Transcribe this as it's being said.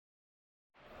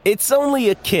It's only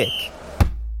a kick,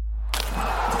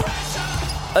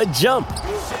 a jump,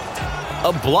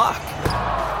 a block.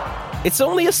 It's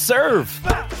only a serve.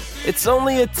 It's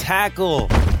only a tackle,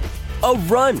 a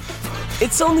run.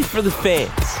 It's only for the fans.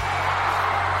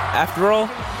 After all,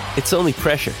 it's only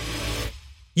pressure.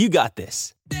 You got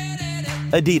this.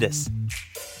 Adidas.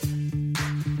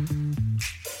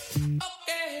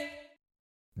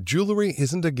 Jewelry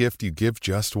isn't a gift you give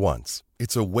just once.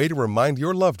 It's a way to remind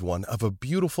your loved one of a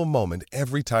beautiful moment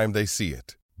every time they see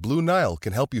it. Blue Nile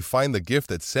can help you find the gift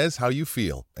that says how you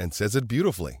feel and says it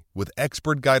beautifully, with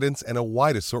expert guidance and a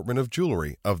wide assortment of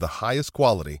jewelry of the highest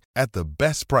quality at the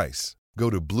best price. Go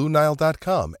to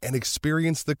BlueNile.com and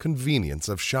experience the convenience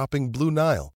of shopping Blue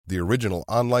Nile, the original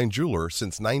online jeweler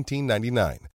since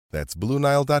 1999. That's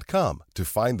BlueNile.com to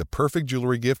find the perfect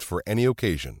jewelry gift for any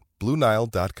occasion.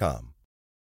 BlueNile.com.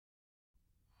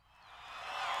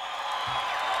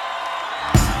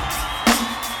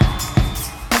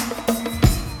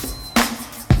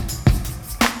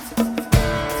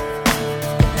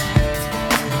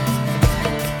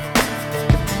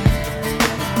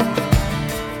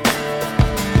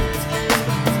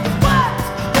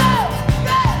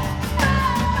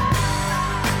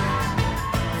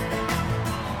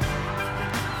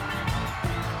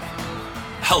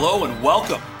 Hello and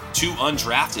welcome to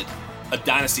Undrafted, a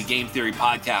Dynasty Game Theory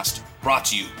podcast brought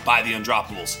to you by the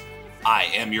Undroppables. I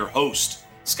am your host,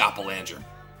 Scott Belanger,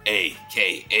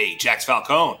 a.k.a. Jax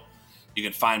Falcone. You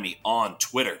can find me on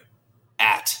Twitter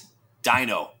at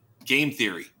Dino Game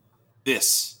Theory.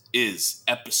 This is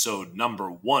episode number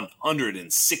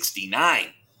 169.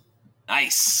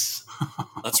 Nice.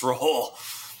 Let's roll.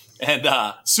 And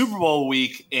Super Bowl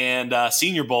week and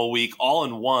Senior Bowl week all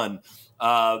in one.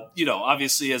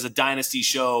 Obviously as a Dynasty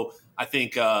show, I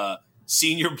think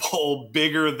Senior Bowl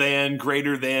bigger than,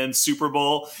 greater than Super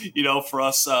Bowl, for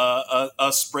us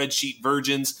spreadsheet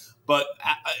virgins. But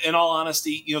in all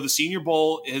honesty, the Senior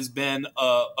Bowl has been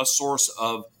a source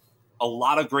of a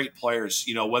lot of great players,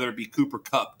 whether it be Cooper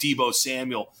Kupp, Deebo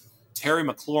Samuel, Terry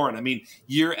McLaurin. I mean,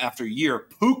 year after year,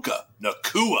 Puka,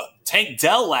 Nakua, Tank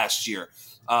Dell last year.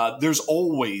 There's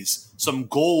always some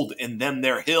gold in them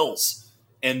their hills.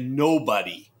 And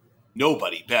nobody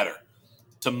better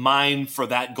to mine for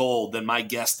that gold than my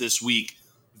guest this week,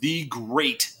 the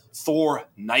great Thor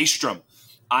Nystrom.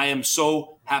 I am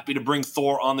so happy to bring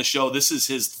Thor on the show. This is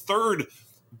his third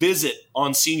visit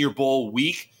on Senior Bowl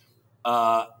week.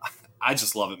 I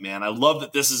just love it, man. I love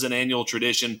that this is an annual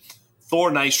tradition. Thor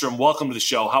Nystrom, welcome to the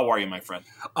show. How are you, my friend?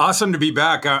 Awesome to be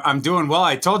back. I'm doing well.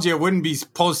 I told you it wouldn't be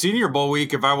post-Senior Bowl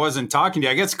week if I wasn't talking to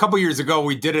you. I guess a couple years ago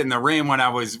we did it in the rain when I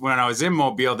was in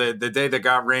Mobile, the day that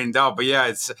got rained out. But yeah,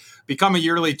 it's become a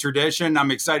yearly tradition.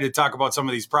 I'm excited to talk about some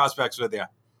of these prospects with you.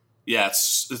 Yeah,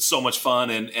 it's so much fun,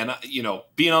 and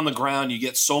being on the ground, you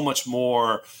get so much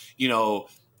more,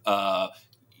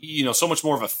 so much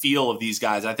more of a feel of these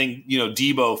guys. I think,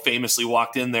 Deebo famously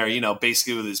walked in there,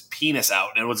 basically with his penis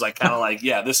out and was kind of like,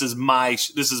 yeah, this is my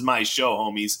show,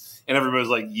 homies. And everybody was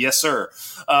like, yes, sir.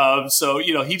 So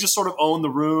he just sort of owned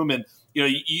the room, and,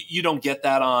 you don't get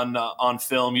that on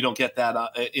film. You don't get that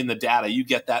in the data. You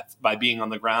get that by being on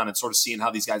the ground and sort of seeing how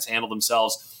these guys handle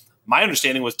themselves. My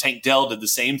understanding was Tank Dell did the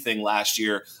same thing last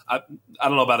year. I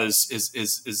don't know about his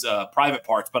private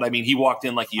parts, but I mean, he walked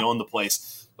in like he owned the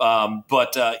place. All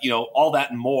that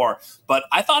and more. But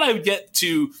I thought I would get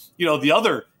to, the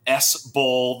other S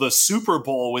Bowl, the Super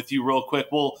Bowl with you real quick.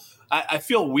 Well, I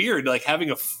feel weird, like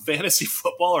having a fantasy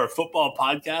football or a football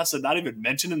podcast and not even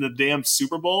mentioning the damn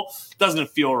Super Bowl. Doesn't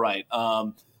feel right.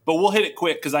 But we'll hit it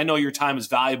quick because I know your time is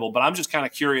valuable, but I'm just kind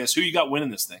of curious who you got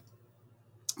winning this thing.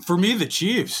 For me, the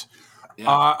Chiefs.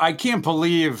 Yeah. I can't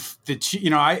believe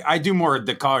I do more of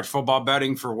the college football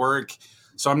betting for work.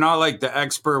 So I'm not like the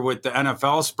expert with the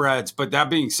NFL spreads, but that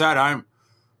being said, I'm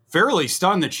fairly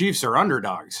stunned the Chiefs are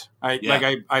underdogs.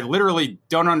 I literally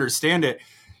don't understand it.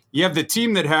 You have the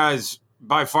team that has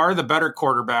by far the better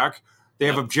quarterback. They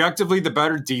have objectively the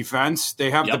better defense. They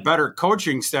have the better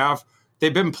coaching staff.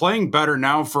 They've been playing better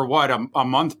now for what, a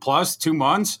month plus, 2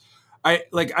 months.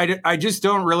 I just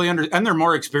don't really understand. And they're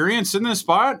more experienced in this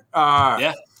spot.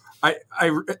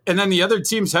 And then the other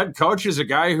team's head coach is a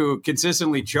guy who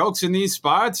consistently chokes in these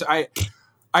spots. I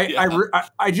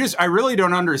really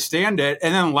don't understand it.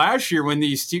 And then last year when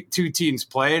these two teams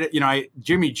played,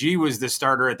 Jimmy G was the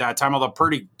starter at that time, although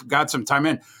Purdy got some time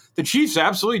in. The Chiefs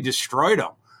absolutely destroyed them.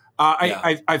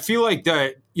 I feel like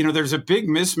there's a big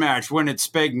mismatch when it's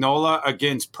Spagnuolo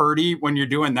against Purdy when you're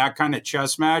doing that kind of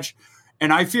chess match.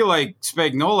 And I feel like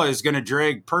Spagnuolo is going to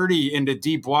drag Purdy into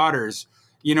deep waters.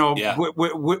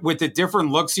 With the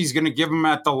different looks he's going to give him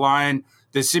at the line,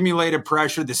 the simulated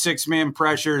pressure, the 6-man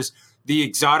pressures, the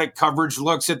exotic coverage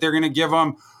looks that they're going to give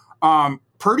him.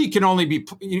 Purdy can only be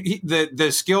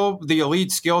the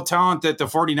elite skill talent that the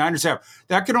 49ers have.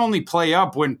 That can only play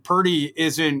up when Purdy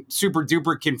isn't super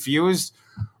duper confused,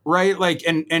 right? Like,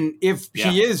 and if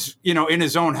he is, in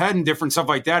his own head and different stuff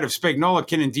like that, if Spagnuolo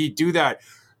can indeed do that,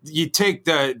 you take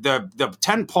the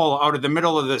tent pole out of the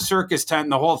middle of the circus tent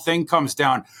and the whole thing comes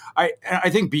down. I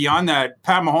think beyond that,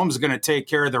 Pat Mahomes is going to take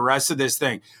care of the rest of this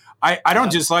thing. I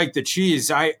don't just like the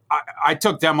cheese. I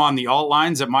took them on the alt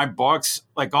lines at my books,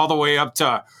 like all the way up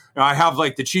to, I have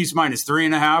like the Chiefs minus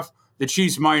 3.5, the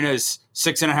Chiefs minus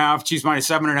 6.5, Chiefs minus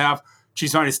 7.5,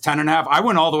 Chiefs minus 10.5. I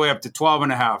went all the way up to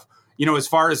 12.5. As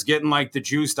far as getting like the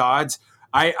juiced odds,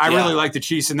 I really like the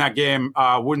Chiefs in that game.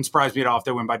 Wouldn't surprise me at all if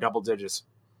they win by double digits.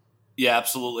 Yeah,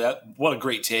 absolutely. What a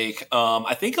great take.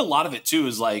 I think a lot of it too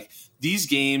is like these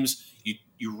games,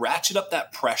 you ratchet up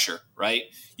that pressure, right?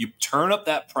 You turn up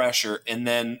that pressure, and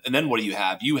then what do you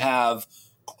have? You have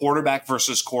quarterback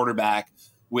versus quarterback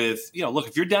with, look,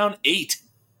 if you're down 8,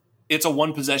 it's a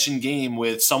one possession game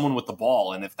with someone with the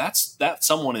ball. And if that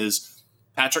someone is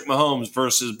Patrick Mahomes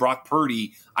versus Brock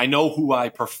Purdy, I know who I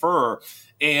prefer.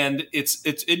 And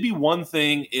it'd be one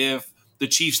thing if the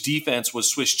Chiefs defense was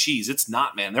Swiss cheese. It's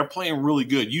not, man. They're playing really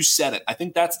good. You said it. I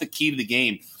think that's the key to the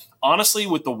game. Honestly,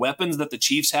 with the weapons that the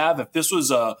Chiefs have, if this was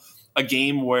a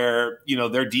game where,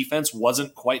 their defense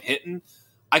wasn't quite hitting,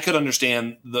 I could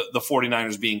understand the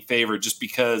 49ers being favored just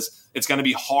because it's going to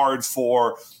be hard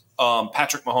for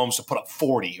Patrick Mahomes to put up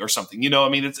 40 or something.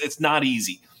 It's not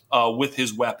easy with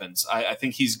his weapons. I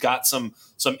think he's got some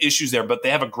issues there, but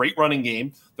they have a great running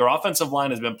game. Their offensive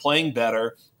line has been playing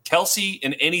better. Kelsey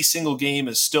in any single game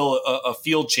is still a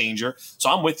field changer. So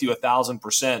I'm with you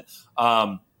 1,000%.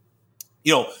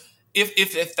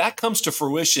 If that comes to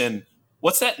fruition,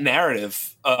 what's that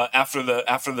narrative after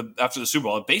the Super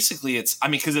Bowl? Basically,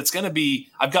 because it's going to be.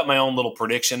 I've got my own little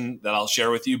prediction that I'll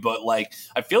share with you, but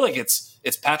I feel like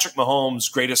it's Patrick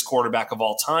Mahomes' greatest quarterback of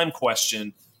all time.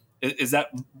 Question: Is that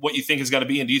what you think is going to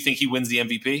be, and do you think he wins the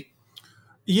MVP?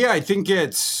 Yeah, I think the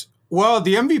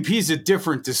MVP is a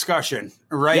different discussion,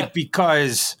 right? Yeah.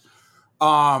 Because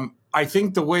I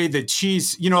think the way the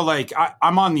Chiefs,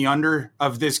 I'm on the under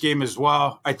of this game as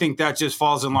well. I think that just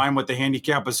falls in line with the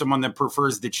handicap of someone that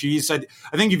prefers the Chiefs. I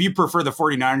think if you prefer the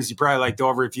 49ers, you probably like the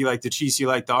over. If you like the Chiefs, you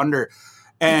like the under.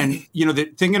 And,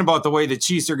 thinking about the way the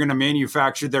Chiefs are going to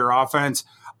manufacture their offense,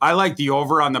 I like the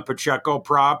over on the Pacheco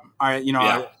prop.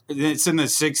 It's in the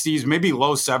 60s, maybe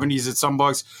low 70s at some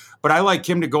books. But I like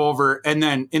him to go over. And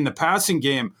then in the passing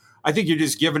game, I think you're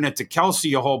just giving it to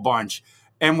Kelsey a whole bunch.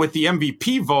 And with the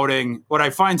MVP voting, what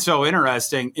I find so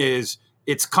interesting is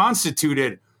it's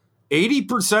constituted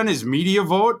 80% is media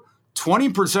vote,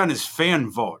 20% is fan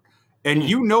vote. And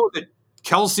you know that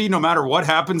Kelsey, no matter what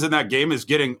happens in that game, is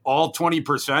getting all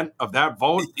 20% of that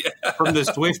vote from the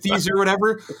Swifties or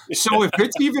whatever. So if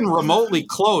it's even remotely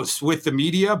close with the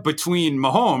media between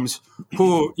Mahomes,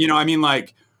 who,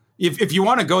 if you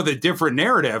want to go the different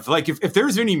narrative, like if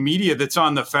there's any media that's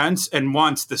on the fence and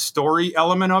wants the story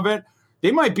element of it,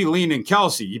 they might be leaning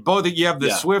Kelsey. You have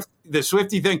the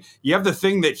Swifty thing. You have the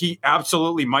thing that he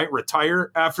absolutely might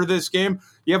retire after this game.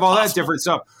 You have all that different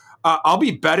stuff. I'll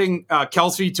be betting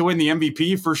Kelsey to win the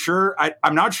MVP for sure.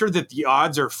 I'm not sure that the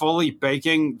odds are fully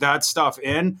baking that stuff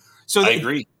in. So I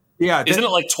agree. Yeah. Isn't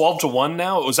it like 12-1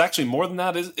 now? It was actually more than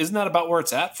that. Isn't that about where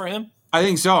it's at for him? I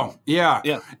think so. Yeah.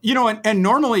 Yeah. And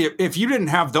normally if you didn't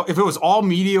have if it was all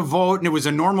media vote and it was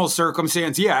a normal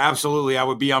circumstance, yeah, absolutely. I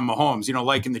would be on Mahomes,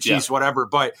 liking the Chiefs, whatever.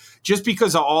 But just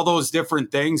because of all those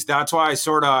different things, that's why I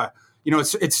sort of,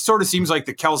 it sort of seems like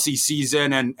the Kelsey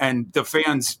season and the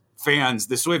fans,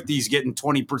 the Swifties getting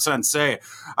 20% say.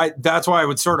 That's why I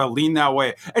would sort of lean that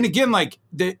way. And again,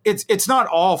 it's not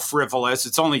all frivolous.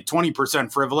 It's only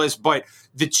 20% frivolous, but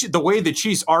the way the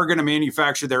Chiefs are going to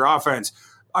manufacture their offense,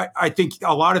 I think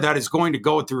a lot of that is going to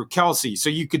go through Kelsey. So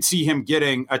you could see him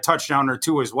getting a touchdown or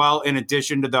two as well, in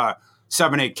addition to the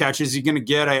 7-8 catches he's going to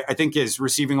get. I think his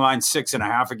receiving line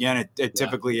 6.5 again. It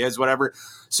typically is, whatever.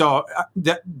 So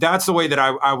that's the way that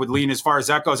I would lean as far as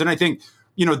that goes. And I think,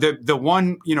 the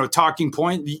one, talking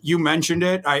point, you mentioned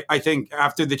it. I think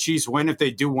after the Chiefs win, if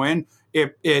they do win,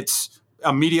 it's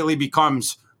immediately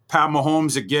becomes Pat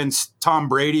Mahomes against Tom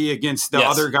Brady, against the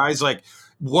other guys. Like,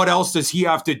 what else does he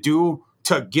have to do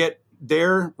to get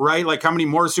there, right? Like, how many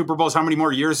more Super Bowls, how many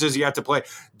more years does he have to play?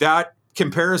 That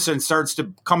comparison starts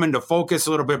to come into focus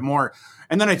a little bit more.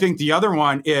 And then I think the other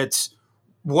one, it's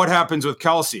what happens with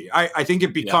Kelsey. I think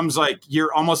it becomes like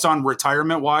you're almost on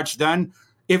retirement watch then.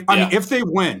 If they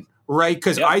win, right?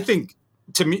 Because I think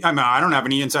to me, I mean, I don't have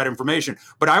any inside information,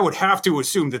 but I would have to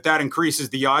assume that increases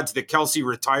the odds that Kelce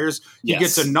retires. He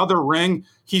gets another ring.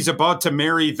 He's about to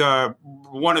marry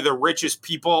one of the richest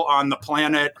people on the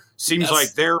planet. Seems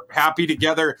like they're happy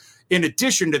together. In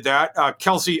addition to that,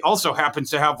 Kelce also happens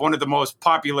to have one of the most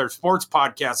popular sports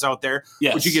podcasts out there,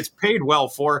 which he gets paid well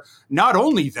for. Not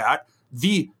only that,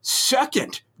 the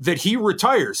second that he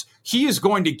retires, he is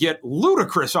going to get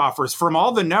ludicrous offers from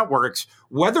all the networks,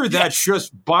 whether that's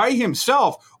just by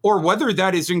himself or whether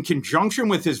that is in conjunction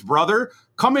with his brother.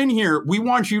 Come in here. We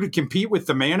want you to compete with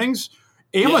the Mannings.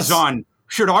 Amazon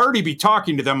should already be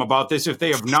talking to them about this if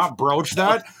they have not broached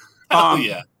that.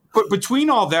 But between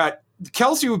all that,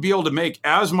 Kelce would be able to make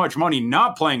as much money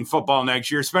not playing football next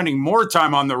year, spending more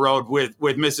time on the road with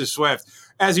Mrs. Swift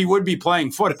as he would be playing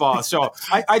football. So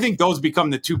I think those become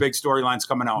the two big storylines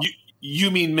coming out. You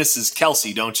mean Mrs.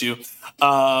 Kelce, don't you?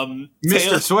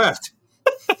 Mr. Swift.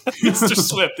 Mr.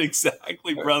 Swift,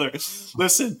 exactly, brother.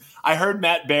 Listen, I heard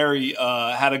Matt Berry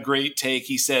had a great take.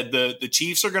 He said the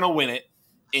Chiefs are going to win it,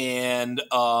 and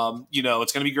it's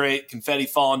going to be great. Confetti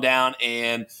falling down,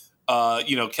 and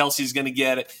Kelsey's going to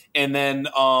get it, and then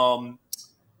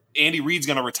Andy Reid's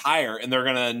going to retire, and they're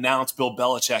going to announce Bill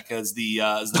Belichick as the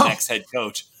next head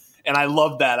coach. And I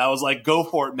love that. I was like, go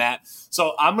for it, Matt.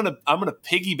 So I'm gonna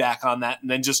piggyback on that and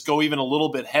then just go even a little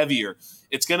bit heavier.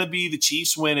 It's going to be the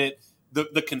Chiefs win it.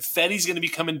 The confetti's going to be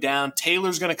coming down.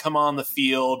 Taylor's going to come on the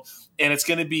field, and it's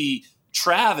going to be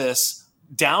Travis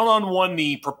down on one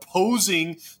knee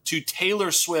proposing to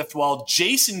Taylor Swift while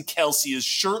Jason Kelce is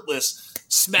shirtless,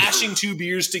 smashing two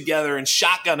beers together and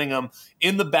shotgunning them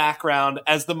in the background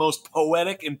as the most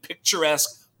poetic and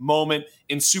picturesque moment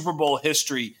in Super Bowl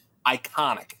history.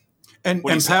 Iconic. And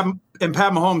Pat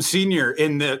Mahomes Sr.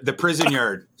 in the prison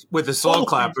yard with a slow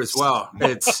clap as well.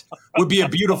 Would be a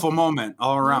beautiful moment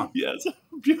all around. Yes,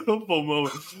 beautiful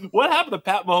moment. What happened to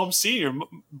Pat Mahomes Sr.?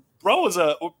 Bro was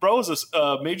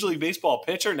a Major League Baseball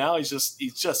pitcher. Now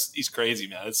he's crazy,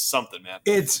 man. It's something, man.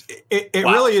 It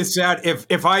really is sad.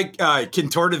 If I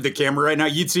contorted the camera right now,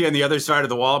 you'd see on the other side of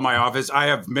the wall of my office, I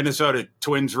have Minnesota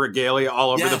Twins regalia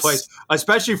all over the place,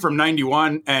 especially from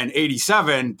 91 and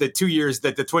 87, the 2 years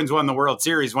that the Twins won the World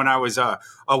Series when I was a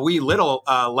wee little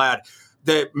lad.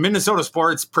 The Minnesota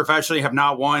sports professionally have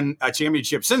not won a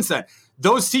championship since then.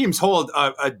 Those teams hold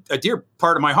a dear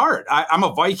part of my heart. I'm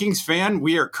a Vikings fan.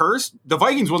 We are cursed. The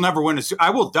Vikings will never win I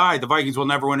will die. The Vikings will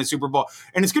never win a Super Bowl.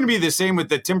 And it's going to be the same with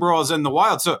the Timberwolves and the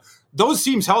Wild. So those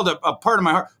teams held a part of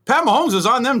my heart. Pat Mahomes was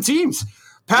on them teams.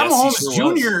 Pat Mahomes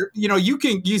Jr.,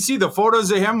 you see the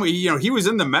photos of him. He was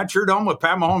in the Metrodome with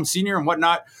Pat Mahomes Sr. and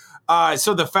whatnot.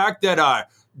 So the fact that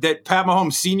Pat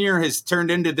Mahomes Sr. has turned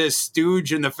into this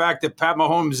stooge, and the fact that Pat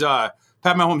Mahomes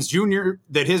Jr.,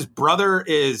 that his brother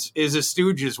is a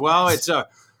stooge as well. It's a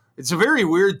very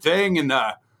weird thing, and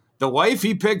the wife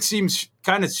he picked seems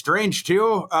kind of strange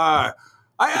too. I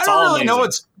don't really know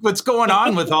what's going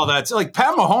on with all that. It's like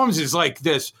Pat Mahomes is like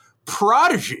this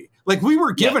prodigy. Like we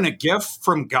were given a gift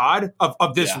from God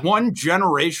of this one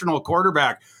generational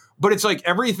quarterback, but it's like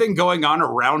everything going on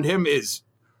around him is.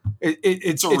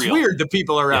 It's weird, the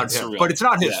people around him, but it's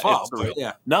not his fault.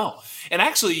 No. And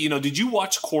actually, did you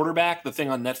watch Quarterback, the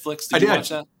thing on Netflix? Did you watch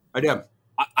that? I did.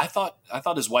 I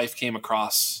thought his wife came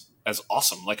across as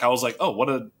awesome. Like I was like, oh, what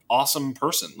an awesome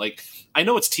person. Like I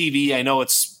know it's TV, I know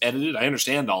it's edited, I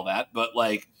understand all that, but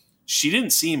like she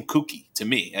didn't seem kooky to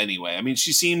me anyway. I mean,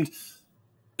 she seemed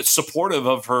supportive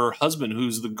of her husband,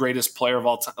 who's the greatest player of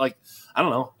all time. Like, I don't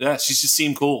know. Yeah, she just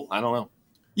seemed cool. I don't know.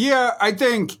 Yeah, I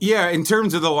think, in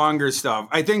terms of the longer stuff,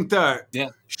 I think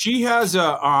she has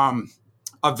a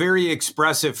very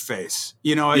expressive face,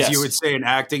 as you would say in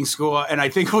acting school. And I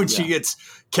think when she gets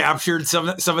captured some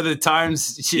of the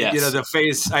times, the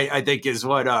face, I think is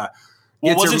what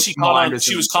wasn't she caught on?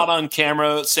 She was caught on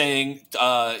camera saying,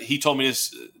 he told me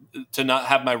to not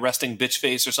have my resting bitch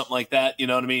face or something like that. You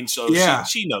know what I mean? So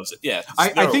she knows it. Yeah.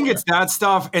 I think it's that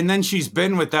stuff. And then she's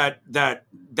been with that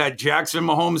Jackson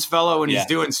Mahomes fellow when he's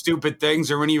doing stupid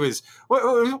things, or when he was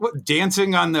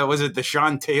dancing on the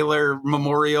Sean Taylor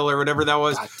Memorial or whatever that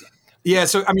was. Yeah.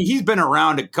 So, I mean, she's been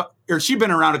around a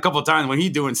couple of times when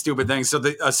he's doing stupid things. So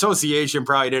the association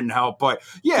probably didn't help, but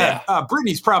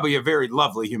Brittany's probably a very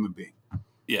lovely human being.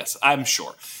 Yes, I'm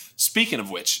sure. Speaking of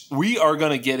which, we are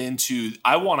going to get into –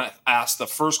 I want to ask the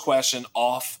first question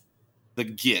off the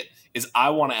get is I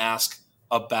want to ask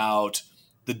about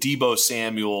the Deebo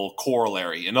Samuel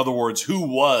corollary. In other words, who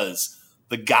was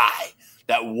the guy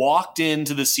that walked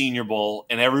into the Senior Bowl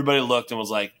and everybody looked and was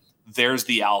like, there's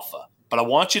the alpha. But I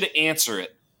want you to answer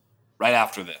it right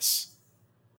after this.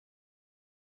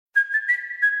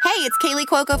 Hey, it's Kaylee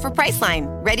Cuoco for Priceline.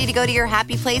 Ready to go to your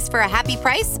happy place for a happy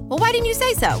price? Well, why didn't you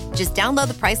say so? Just download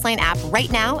the Priceline app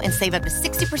right now and save up to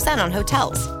 60% on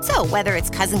hotels. So whether it's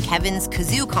Cousin Kevin's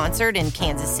Kazoo Concert in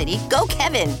Kansas City, go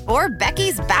Kevin, or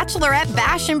Becky's Bachelorette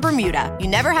Bash in Bermuda, you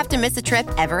never have to miss a trip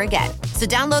ever again. So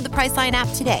download the Priceline app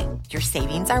today. Your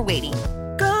savings are waiting.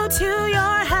 Go to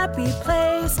your happy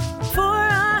place for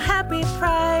a happy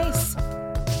price.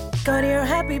 Go to your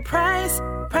happy price,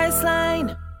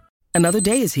 Priceline. Another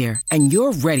day is here, and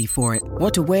you're ready for it.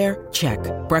 What to wear? Check.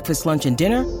 Breakfast, lunch, and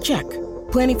dinner? Check.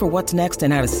 Planning for what's next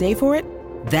and how to save for it?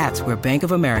 That's where Bank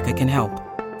of America can help.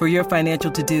 For your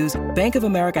financial to-dos, Bank of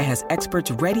America has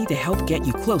experts ready to help get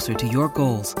you closer to your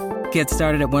goals. Get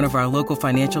started at one of our local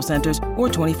financial centers or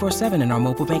 24/7 in our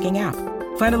mobile banking app.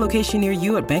 Find a location near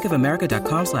you at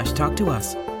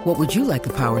bankofamerica.com/talktous. What would you like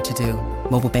the power to do?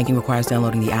 Mobile banking requires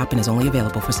downloading the app and is only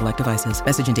available for select devices.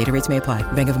 Message and data rates may apply.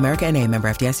 Bank of America NA, member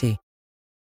FDIC.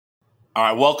 All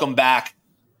right, welcome back.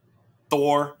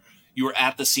 Thor, you were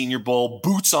at the Senior Bowl,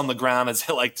 boots on the ground, as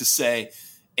I like to say.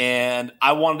 And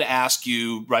I wanted to ask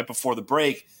you right before the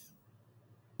break,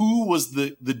 who was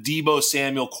the Deebo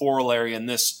Samuel corollary in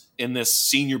this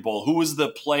Senior Bowl? Who was the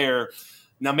player?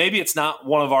 Now, maybe it's not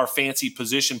one of our fancy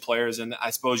position players, and I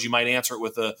suppose you might answer it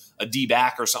with a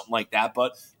D-back or something like that,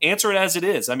 but answer it as it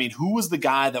is. I mean, who was the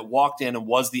guy that walked in and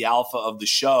was the alpha of the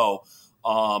show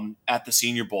at the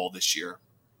Senior Bowl this year?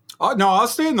 No, I'll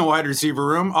stay in the wide receiver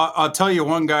room. I'll tell you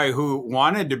one guy who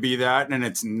wanted to be that, and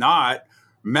it's not.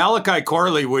 Malachi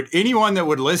Corley. Anyone that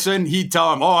would listen, he'd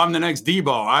tell him, oh, I'm the next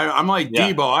Deebo. I'm like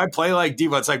Deebo. I play like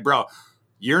Deebo. It's like, bro,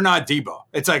 you're not Deebo.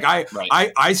 It's like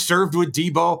I served with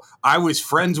Deebo. I was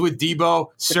friends with Deebo.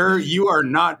 Sir, you are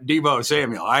not Deebo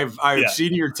Samuel. I've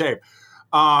seen your tape.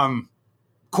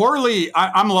 Corley,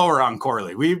 I'm lower on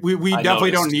Corley. We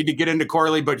definitely don't need to get into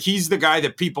Corley, but he's the guy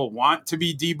that people want to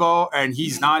be Deebo, and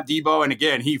he's not Deebo. And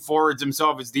again, he forwards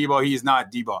himself as Deebo. He's not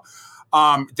Deebo.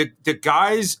 The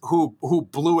guys who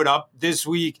blew it up this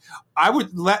week, I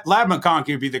would Lad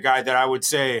McConkey would be the guy that I would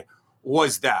say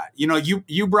was that. You know,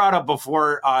 you brought up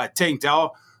before Tank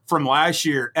Dell from last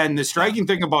year, and the striking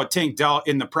thing about Tank Dell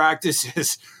in the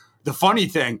practices, the funny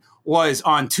thing was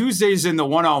on Tuesdays in the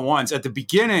one-on-ones at the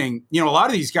beginning, you know, a lot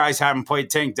of these guys haven't played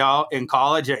Tank Dell in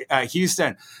college at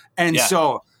Houston. And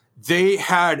so they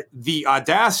had the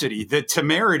audacity, the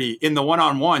temerity in the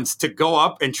one-on-ones to go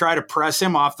up and try to press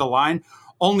him off the line.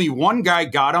 Only one guy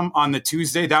got him on the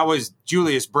Tuesday. That was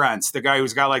Julius Brents, the guy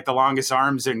who's got like the longest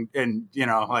arms and you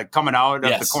know, like coming out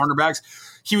of the cornerbacks.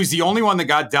 He was the only one that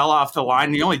got Dell off the line.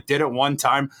 And he only did it one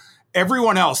time.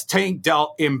 Everyone else, Tank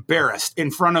Dell embarrassed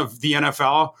in front of the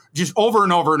NFL just over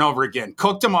and over and over again,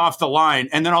 cooked him off the line.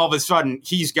 And then all of a sudden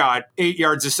he's got 8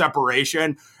 yards of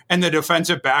separation and the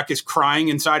defensive back is crying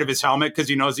inside of his helmet because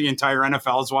he knows the entire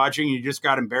NFL is watching. He just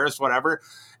got embarrassed, whatever.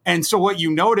 And so what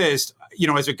you noticed, you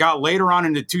know, as it got later on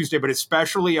into Tuesday, but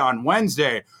especially on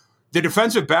Wednesday, the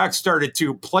defensive back started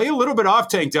to play a little bit off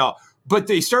Tank Dell, but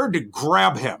they started to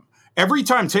grab him. Every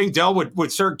time Tank Dell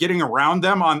would start getting around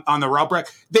them on the route break,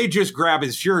 they just grab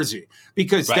his jersey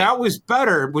because that was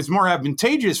more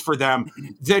advantageous for them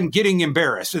than getting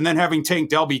embarrassed and then having Tank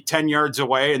Dell be 10 yards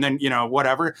away and then, you know,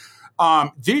 whatever.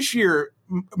 This year,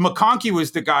 McConkey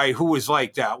was the guy who was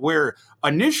like that, where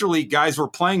initially guys were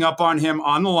playing up on him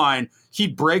on the line.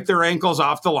 He'd break their ankles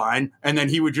off the line, and then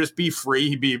he would just be free.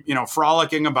 He'd be, you know,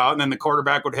 frolicking about, and then the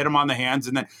quarterback would hit him on the hands,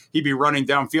 and then he'd be running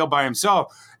downfield by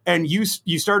himself. And you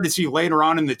started to see later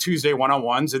on in the Tuesday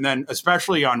one-on-ones, and then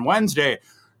especially on Wednesday,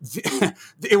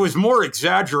 it was more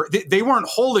exaggerated. They weren't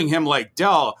holding him like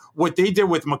Dell. What they did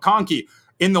with McConkey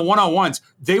in the one-on-ones,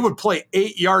 they would play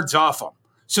 8 yards off him.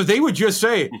 So they would just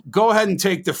say, go ahead and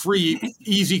take the free,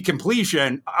 easy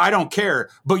completion. I don't care,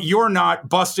 but you're not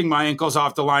busting my ankles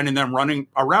off the line and then running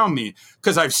around me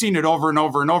because I've seen it over and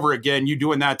over and over again, you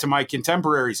doing that to my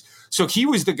contemporaries. So he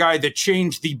was the guy that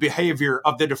changed the behavior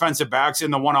of the defensive backs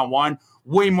in the one-on-one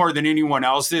way more than anyone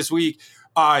else this week.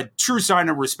 True sign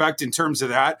of respect in terms of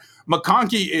that.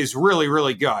 McConkey is really,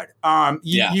 really good.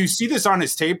 You see this on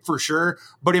his tape for sure,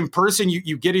 but in person,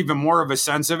 you get even more of a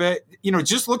sense of it. You know,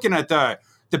 just looking at the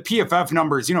PFF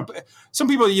numbers, you know, some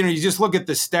people, you know, you just look at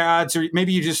the stats or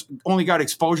maybe you just only got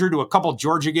exposure to a couple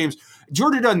Georgia games.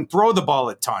 Georgia doesn't throw the ball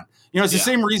a ton. You know, it's the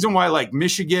same reason why like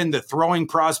Michigan, the throwing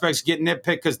prospects get nitpicked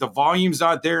because the volume's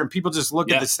not there and people just look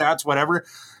at the stats, whatever.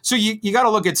 So you got to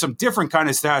look at some different kind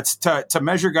of stats to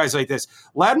measure guys like this.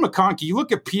 Lad McConkey, you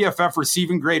look at PFF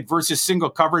receiving grade versus single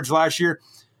coverage last year,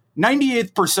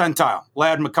 98th percentile,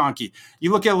 Ladd McConkey.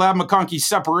 You look at Ladd McConkey's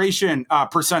separation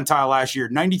percentile last year,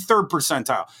 93rd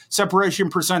percentile. Separation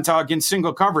percentile against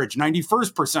single coverage,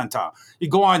 91st percentile. You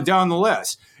go on down the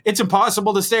list. It's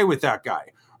impossible to stay with that guy.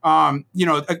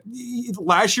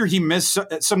 Last year he missed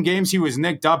some games. He was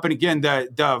nicked up, and again,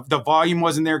 the volume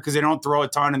wasn't there because they don't throw a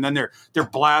ton, and then they're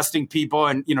blasting people,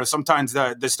 and sometimes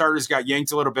the starters got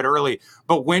yanked a little bit early.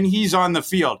 But when he's on the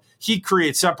field, he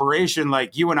creates separation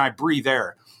like you and I breathe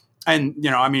air. And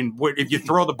if you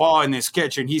throw the ball in this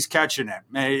kitchen, he's catching it.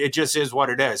 It just is what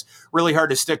it is. Really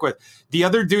hard to stick with. The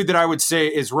other dude that I would say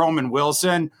is Roman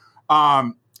Wilson.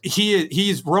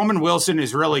 Roman Wilson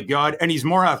is really good, and he's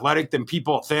more athletic than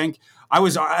people think. I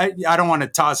don't want to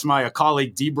toss my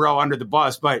colleague Debro under the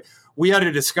bus, but we had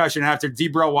a discussion after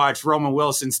Debro watched Roman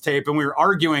Wilson's tape, and we were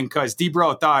arguing because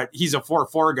Debro thought he's a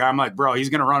 4.4 guy. I'm like, bro, he's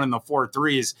going to run in the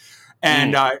 4.3s.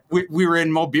 And we were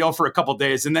in Mobile for a couple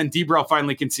days, and then Debro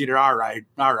finally conceded, all right,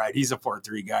 he's a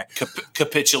 4.3 guy.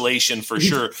 Capitulation for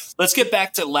sure. Let's get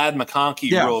back to Ladd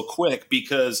McConkey real quick,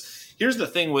 because here's the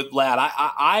thing with Ladd.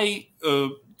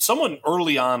 Someone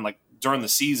early on, like during the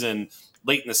season,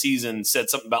 late in the season, said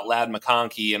something about Ladd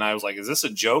McConkey, and I was like, is this a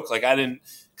joke? Like,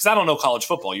 because I don't know college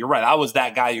football. You're right. I was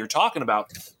that guy you're talking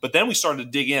about. But then we started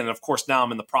to dig in, and of course now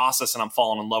I'm in the process and I'm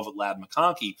falling in love with Ladd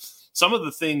McConkey. Some of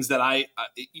the things that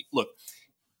look,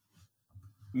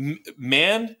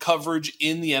 man coverage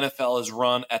in the NFL is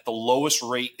run at the lowest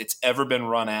rate it's ever been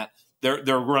run at. They're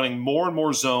running more and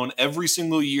more zone. Every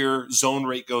single year, zone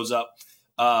rate goes up.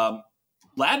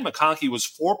 Ladd McConkey was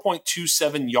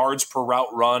 4.27 yards per route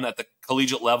run at the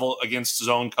collegiate level against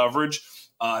zone coverage.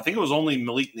 I think it was only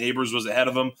Malik Neighbors was ahead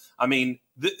of him. I mean,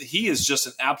 he is just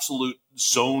an absolute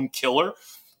zone killer.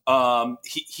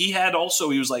 He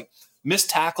was like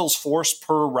missed tackles forced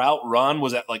per route run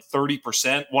was at like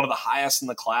 30%, one of the highest in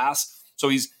the class. So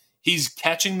he's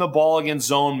catching the ball against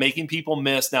zone, making people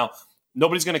miss. Now,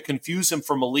 nobody's going to confuse him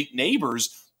for Malik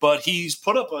Neighbors, but he's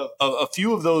put up a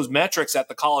few of those metrics at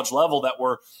the college level that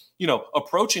were,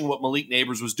 approaching what Malik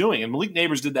Neighbors was doing. And Malik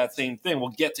Neighbors did that same thing. We'll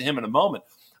get to him in a moment.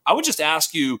 I would just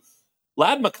ask you,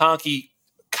 Ladd McConkey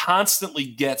constantly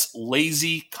gets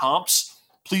lazy comps.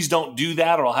 Please don't do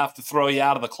that, or I'll have to throw you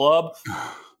out of the club.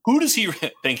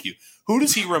 Thank you. Who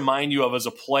does he remind you of as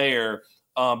a player?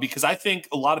 Because I think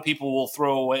a lot of people will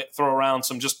throw around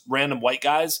some just random white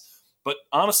guys, but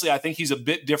honestly, I think he's a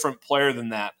bit different player than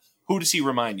that. Who does he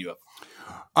remind you of?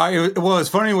 Well, it's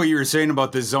funny what you were saying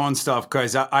about the zone stuff,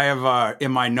 because I have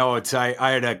in my notes,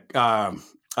 I had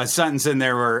a sentence in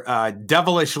there where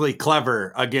devilishly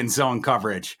clever against zone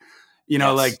coverage.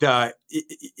 Yes.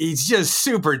 He's just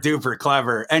super duper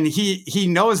clever, and he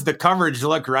knows the coverage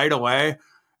look right away.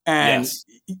 And,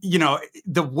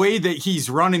 the way that he's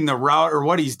running the route or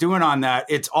what he's doing on that,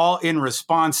 it's all in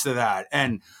response to that.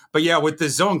 But with the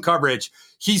zone coverage,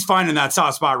 he's finding that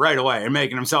soft spot right away and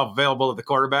making himself available to the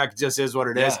quarterback. It just is what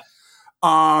it is.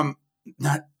 I'm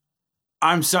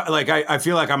sorry. I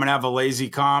feel like I'm going to have a lazy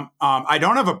comp. I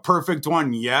don't have a perfect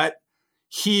one yet.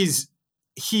 He's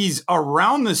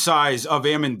around the size of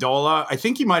Amendola. I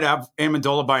think he might have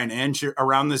Amendola by an inch,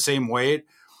 around the same weight.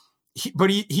 But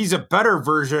he's a better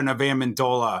version of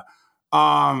Amendola.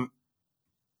 I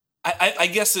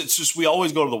guess it's just we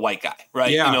always go to the white guy, right?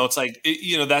 Yeah. It's like,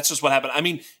 that's just what happened. I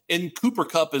mean, and Cooper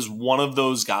Kupp is one of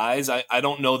those guys. I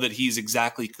don't know that he's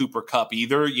exactly Cooper Kupp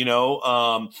either,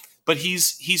 but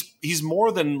he's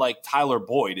more than like Tyler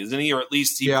Boyd, isn't he? Or at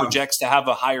least he projects to have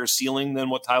a higher ceiling than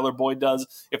what Tyler Boyd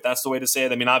does, if that's the way to say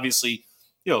it. I mean, obviously,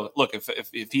 look,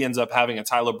 if he ends up having a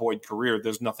Tyler Boyd career,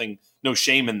 there's no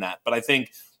shame in that. But I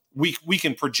think we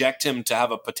can project him to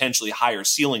have a potentially higher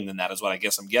ceiling than that, is what I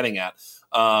guess I'm getting at.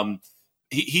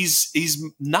 He's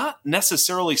not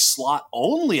necessarily slot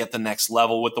only at the next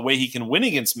level with the way he can win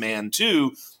against man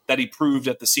too, that he proved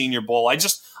at the Senior Bowl. I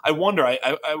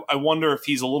wonder if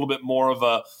he's a little bit more of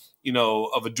a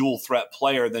dual threat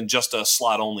player than just a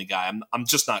slot only guy. I'm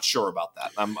just not sure about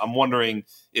that. I'm wondering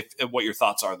if what your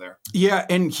thoughts are there. Yeah.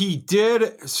 And he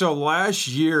did. So last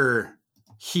year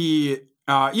he,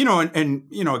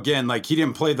 again, like he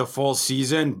didn't play the full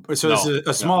season. So this is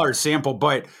a smaller sample,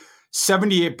 but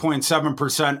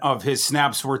 78.7% of his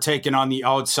snaps were taken on the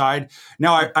outside.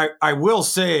 Now, I will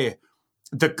say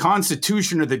the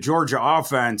constitution of the Georgia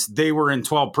offense, they were in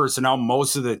 12 personnel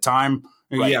most of the time.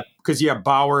 Right. Yeah, because you have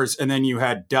Bowers and then you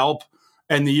had Delp.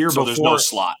 And the year before, there's no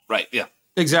slot. Right, yeah.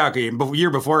 Exactly. But the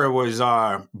year before it was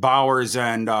Bowers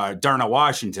and Darnell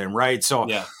Washington, right? So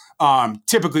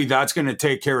typically that's going to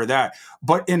take care of that.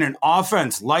 But in an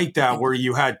offense like that, where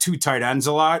you had two tight ends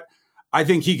a lot, I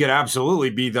think he could absolutely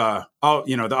be the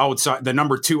outside, the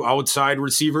number 2 outside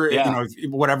receiver,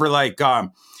 whatever.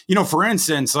 For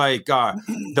instance, like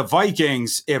the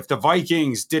Vikings, if the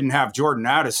Vikings didn't have Jordan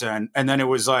Addison and then it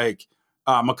was like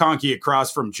McConkey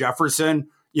across from Jefferson,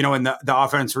 in the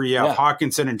offense where you have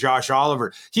Hawkinson and Josh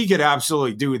Oliver, he could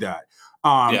absolutely do that.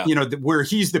 Where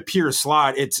he's the pure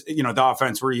slot, it's, the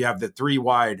offense where you have the 3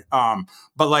 wide.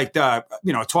 But like the,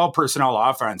 12 personnel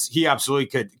offense, he absolutely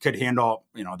could handle,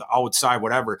 the outside,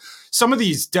 whatever. Some of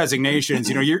these designations,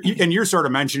 you're sort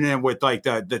of mentioning it with like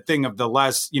the thing of the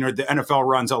less, the NFL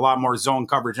runs a lot more zone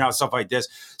coverage now, stuff like this.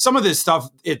 Some of this stuff,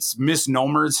 it's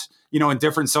misnomers, and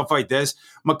different stuff like this.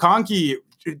 McConkey,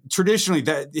 traditionally,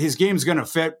 that his game's going to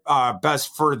fit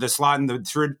best for the slot in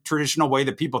the traditional way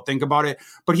that people think about it.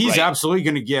 But he's absolutely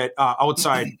going to get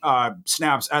outside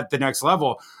snaps at the next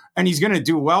level, and he's going to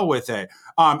do well with it.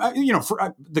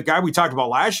 For the guy we talked about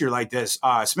last year, like this,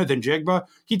 Smith and Jigba,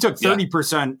 he took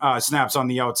 30% snaps on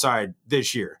the outside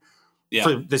this year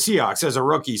for the Seahawks as a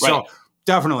rookie. Right. So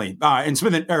definitely, and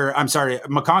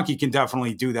McConkey can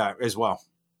definitely do that as well.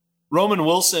 Roman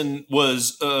Wilson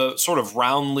was sort of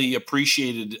roundly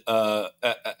appreciated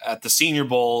at the Senior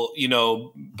Bowl,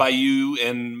 by you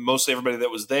and mostly everybody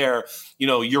that was there.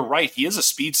 You're right. He is a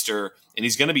speedster and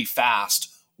he's going to be fast.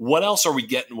 What else are we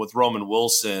getting with Roman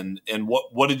Wilson, and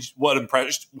what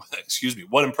impressed you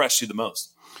the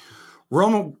most?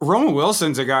 Roman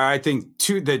Wilson's a guy I think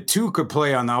two could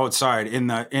play on the outside in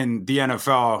the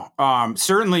NFL.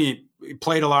 Certainly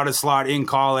played a lot of slot in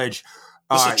college.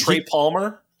 Is it Trey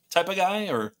Palmer type of guy,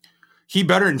 or he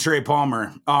better than Trey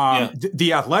Palmer?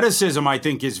 The athleticism I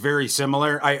think is very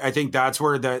similar. I think that's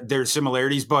where there's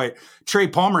similarities, but Trey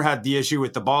Palmer had the issue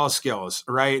with the ball skills,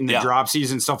 right? And the drop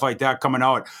season, stuff like that coming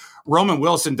out. Roman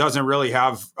Wilson doesn't really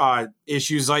have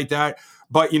issues like that.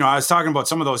 But, I was talking about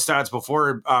some of those stats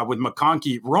before with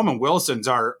McConkey. Roman Wilson's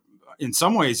are in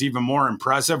some ways even more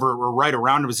impressive, or right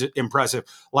around was impressive.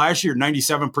 Last year,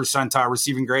 97th percentile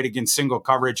receiving grade against single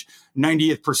coverage,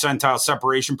 90th percentile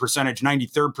separation percentage,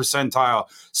 93rd percentile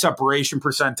separation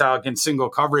percentile against single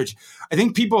coverage. I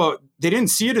think they didn't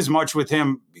see it as much with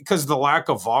him because the lack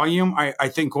of volume, I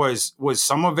think was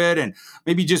some of it, and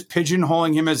maybe just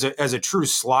pigeonholing him as a true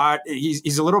slot.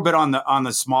 He's a little bit on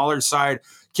the smaller side,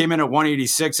 came in at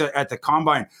 186 at the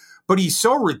combine. But he's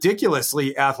so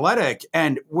ridiculously athletic,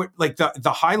 and like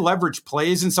the high leverage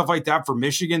plays and stuff like that for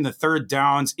Michigan, the third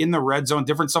downs in the red zone,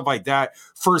 different stuff like that,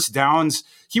 first downs.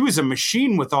 He was a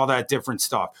machine with all that different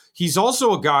stuff. He's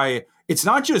also a guy, it's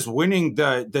not just winning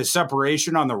the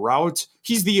separation on the route.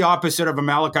 He's the opposite of a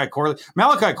Malachi Corley.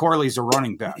 Malachi Corley's a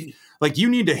running back. Like, you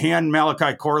need to hand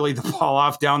Malachi Corley the ball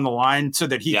off down the line so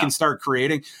that he can start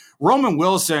creating. Roman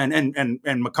Wilson and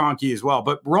McConkey as well,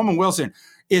 but Roman Wilson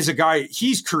is a guy,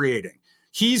 he's creating.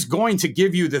 He's going to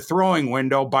give you the throwing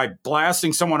window by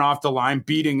blasting someone off the line,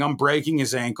 beating him, breaking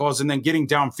his ankles, and then getting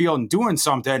downfield and doing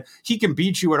something. He can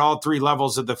beat you at all 3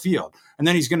 levels of the field. And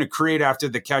then he's going to create after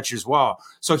the catch as well.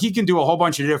 So he can do a whole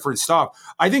bunch of different stuff.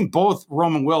 I think both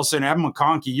Roman Wilson and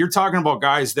McConkey, you're talking about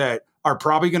guys that are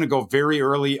probably going to go very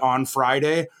early on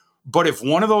Friday. But if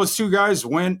one of those two guys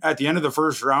went at the end of the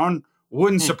first round,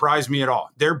 wouldn't surprise me at all.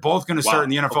 They're both going to start in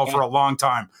the NFL for a long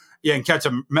time. Yeah, and catch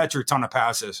a metric ton of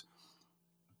passes.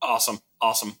 Awesome.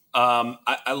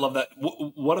 I love that.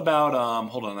 What about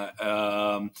hold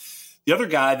on. The other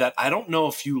guy that I don't know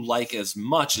if you like as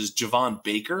much is Javon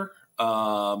Baker.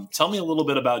 Tell me a little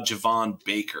bit about Javon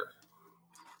Baker.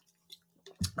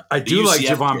 I do like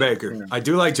Javon Baker.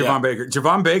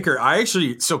 Javon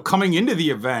Baker, coming into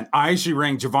the event, I actually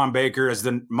ranked Javon Baker as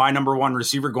my number 1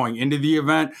 receiver going into the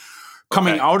event.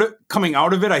 Coming out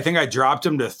of it, I think I dropped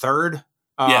him to 3rd.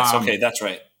 Yes, okay, that's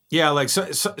right. Yeah, like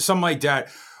something like that.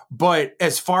 But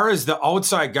as far as the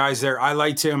outside guys there, I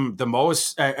liked him the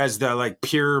most as the like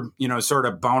pure, sort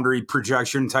of boundary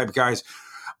projection type guys.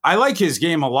 I like his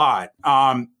game a lot.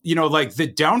 Like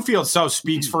the downfield stuff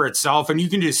speaks for itself, and you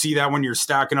can just see that when you're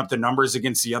stacking up the numbers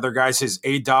against the other guys. His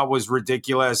ADOT was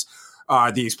ridiculous.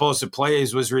 The explosive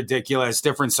plays was ridiculous,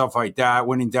 different stuff like that,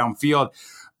 winning downfield.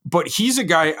 But he's a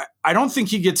guy, I don't think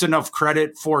he gets enough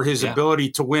credit for his ability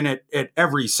to win at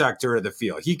every sector of the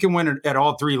field. He can win it at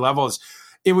all 3 levels.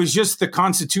 It was just the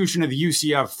constitution of the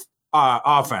UCF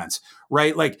offense,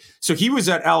 right? Like, so he was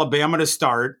at Alabama to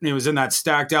start. And he was in that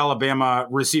stacked Alabama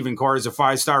receiving corps as a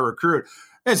 5-star recruit.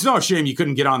 It's no shame you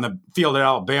couldn't get on the field at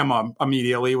Alabama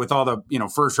immediately with all the,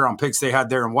 first round picks they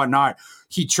had there and whatnot.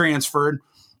 He transferred.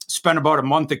 Spent about a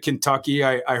month at Kentucky.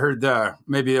 I heard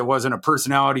maybe it wasn't a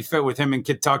personality fit with him in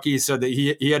Kentucky, so that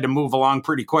he had to move along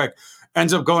pretty quick.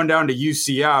 Ends up going down to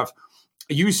UCF.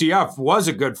 UCF was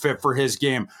a good fit for his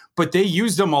game, but they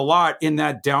used him a lot in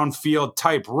that downfield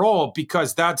type role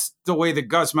because that's the way that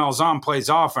Gus Malzahn plays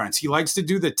offense. He likes to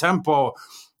do the tempo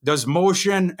does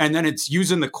motion, and then it's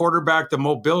using the quarterback, the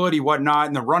mobility, whatnot,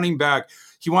 and the running back.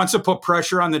 He wants to put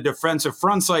pressure on the defensive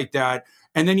fronts like that,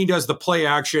 and then he does the play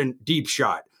action deep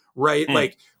shot, right?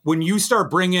 Like when you start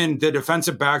bringing the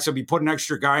defensive backs, he'll be put an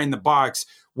extra guy in the box.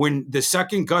 When the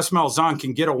second Gus Malzahn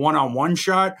can get a one-on-one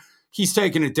shot, he's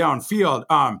taking it downfield.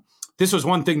 This was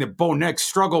one thing that Bo Nix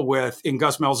struggled with in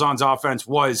Gus Malzahn's offense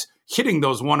was hitting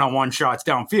those one-on-one shots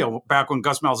downfield back when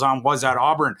Gus Malzahn was at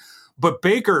Auburn. But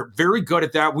Baker, very good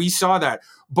at that. We saw that.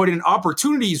 But in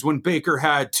opportunities when Baker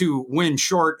had to win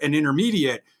short and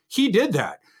intermediate, he did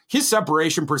that. His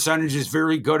separation percentage is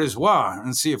very good as well.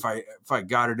 Let's see if I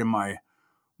got it in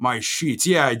my sheets.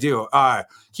 Yeah, I do.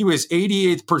 He was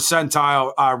 88th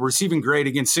percentile receiving grade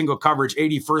against single coverage,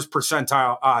 81st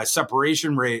percentile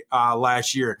separation rate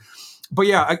last year. But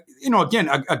yeah, again,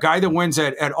 a guy that wins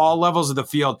at all levels of the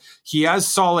field. He has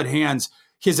solid hands.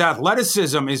 His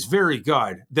athleticism is very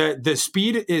good. The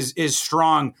speed is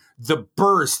strong. The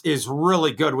burst is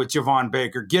really good with Javon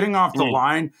Baker. Getting off the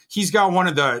line, he's got one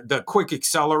of the quick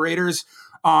accelerators.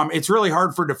 It's really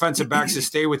hard for defensive backs to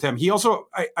stay with him. He also,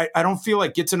 I don't feel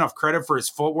like gets enough credit for his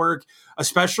footwork,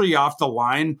 especially off the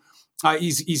line.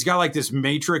 He's got like this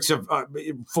matrix of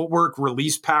footwork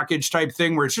release package type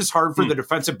thing where it's just hard for the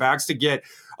defensive backs to get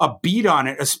a beat on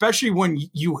it, especially when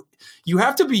you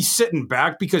have to be sitting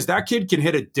back because that kid can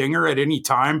hit a dinger at any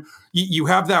time. You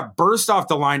have that burst off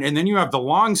the line, and then you have the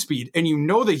long speed, and you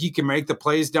know that he can make the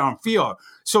plays downfield.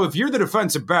 So if you're the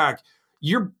defensive back,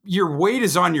 your weight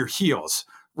is on your heels,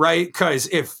 right? Because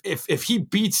if he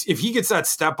gets that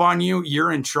step on you,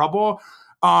 you're in trouble.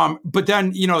 But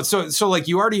then, so like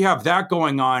you already have that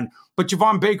going on, but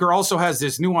Javon Baker also has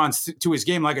this nuance to his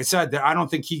game, like I said, that I don't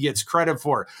think he gets credit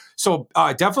for. So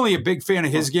definitely a big fan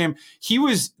of his game. He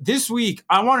was this week.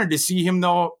 I wanted to see him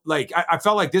though. Like I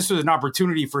felt like this was an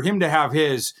opportunity for him to have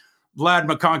his Vlad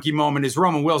McConkey moment, his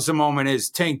Roman Wilson moment, his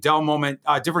Tank Dell moment,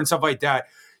 different stuff like that.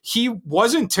 He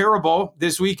wasn't terrible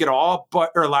this week at all,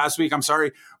 or last week, I'm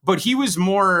sorry, but he was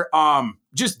more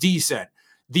just decent.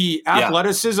 The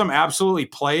athleticism absolutely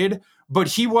played, but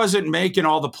he wasn't making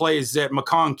all the plays that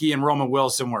McConkey and Roman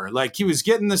Wilson were. Like he was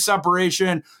getting the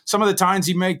separation. Some of the times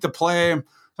he'd make the play,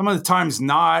 some of the times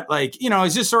not. Like,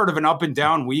 it's just sort of an up and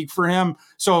down week for him.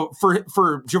 So for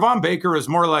Javon Baker, it was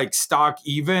more like stock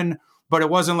even, but it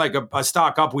wasn't like a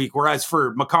stock up week. Whereas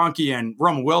for McConkey and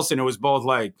Roman Wilson, it was both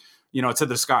like, to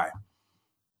the sky.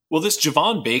 Well, this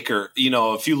Javon Baker,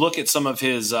 if you look at some of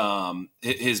his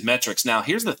metrics now,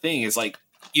 here's the thing is like,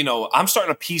 I'm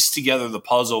starting to piece together the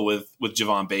puzzle with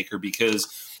Javon Baker because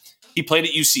he played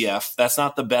at UCF. That's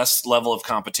not the best level of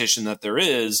competition that there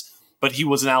is, but he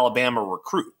was an Alabama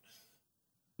recruit.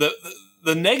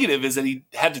 The negative is that he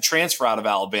had to transfer out of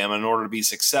Alabama in order to be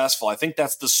successful. I think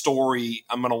that's the story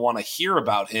I'm going to want to hear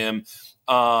about him.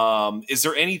 Is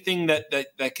there anything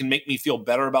that can make me feel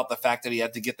better about the fact that he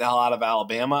had to get the hell out of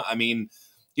Alabama? I mean,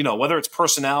 whether it's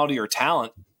personality or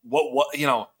talent, what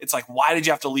it's like, why did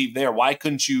you have to leave there? Why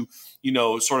couldn't you,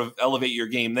 sort of elevate your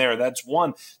game there? That's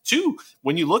one. Two,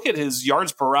 when you look at his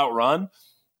yards per route run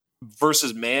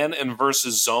versus man and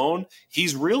versus zone,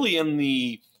 he's really in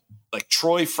the like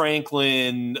Troy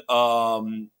Franklin,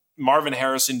 Marvin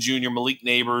Harrison Jr., Malik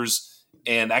Neighbors,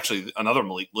 and actually another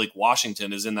Malik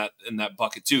Washington is in that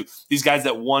bucket too. These guys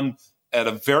that won at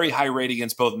a very high rate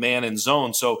against both man and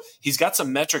zone. So he's got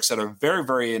some metrics that are very,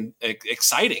 very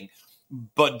exciting.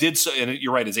 But did so, and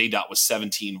you're right, his ADOT was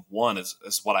 17.1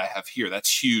 is what I have here.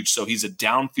 That's huge. So he's a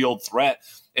downfield threat,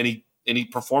 and he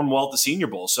performed well at the Senior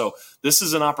Bowl. So this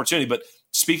is an opportunity. But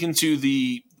speaking to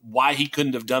the why he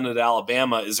couldn't have done it at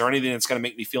Alabama, is there anything that's going to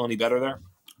make me feel any better there?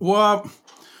 Well,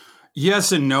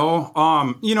 yes and no.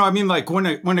 Like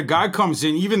when a guy comes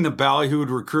in, even the ballyhooed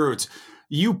recruits,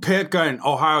 you pick an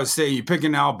Ohio State, you pick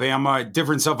an Alabama,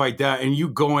 different stuff like that, and you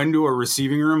go into a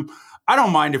receiving room. I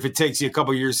don't mind if it takes you a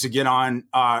couple of years to get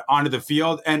onto the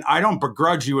field, and I don't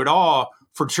begrudge you at all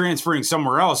for transferring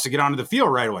somewhere else to get onto the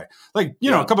field right away. Like,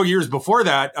 a couple of years before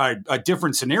that, a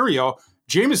different scenario,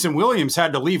 Jamison Williams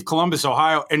had to leave Columbus,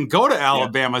 Ohio, and go to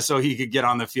Alabama so he could get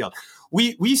on the field.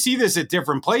 We see this at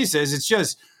different places. It's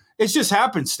just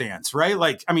happenstance, right?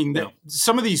 Like,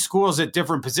 some of these schools at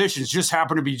different positions just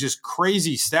happen to be just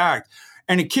crazy stacked.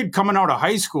 And a kid coming out of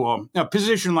high school, a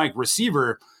position like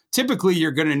receiver, typically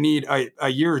you're going to need a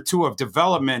year or two of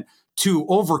development to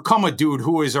overcome a dude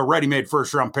who is a ready-made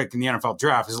first-round pick in the NFL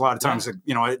draft. Because a lot of times,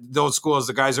 those schools,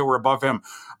 the guys that were above him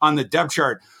on the depth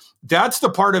chart, that's the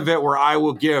part of it where I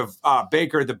will give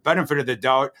Baker the benefit of the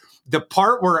doubt. The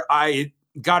part where I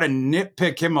got to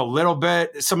nitpick him a little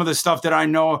bit, some of the stuff that I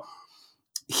know,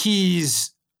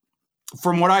 he's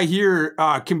from what I hear,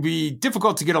 can be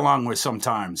difficult to get along with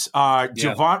sometimes.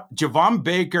 Javon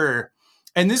Baker,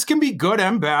 and this can be good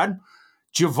and bad.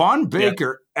 Javon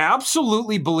Baker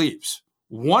absolutely believes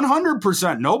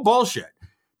 100%, no bullshit.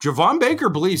 Javon Baker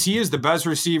believes he is the best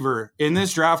receiver in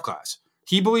this draft class.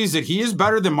 He believes that he is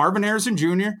better than Marvin Harrison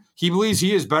Jr. He believes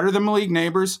he is better than Malik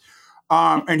Neighbors.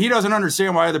 And he doesn't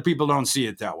understand why other people don't see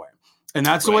it that way. And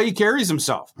that's the way he carries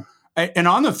himself. And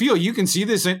on the field, you can see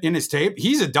this in his tape.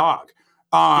 He's a dog.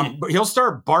 But he'll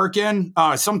start barking.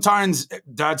 Sometimes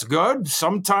that's good.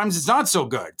 Sometimes it's not so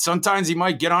good. Sometimes he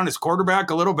might get on his quarterback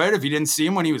a little bit if he didn't see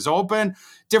him when he was open.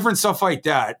 Different stuff like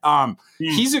that.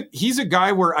 He's a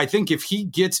guy where I think if he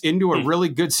gets into a really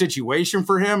good situation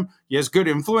for him, he has good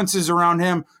influences around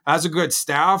him, has a good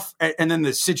staff, and then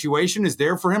the situation is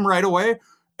there for him right away,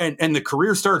 and the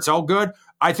career starts out good,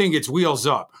 I think it's wheels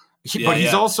up. But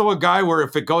he's also a guy where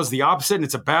if it goes the opposite and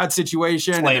it's a bad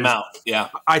situation, flame out. Yeah,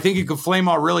 I think he could flame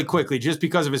out really quickly just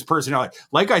because of his personality.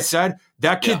 Like I said,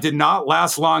 that kid did not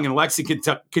last long in Lexington,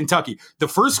 Kentucky. The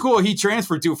first school he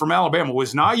transferred to from Alabama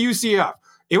was not UCF.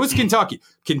 It was Kentucky.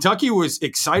 Kentucky was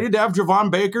excited to have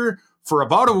Javon Baker for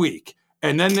about a week.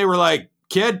 And then they were like,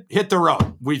 kid, hit the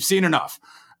road. We've seen enough.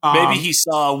 Maybe he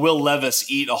saw Will Levis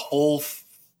eat a whole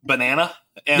banana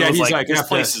and was like, this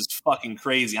place is fucking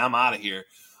crazy. I'm out of here.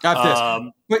 Got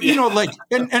this. But, you know, like,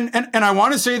 and I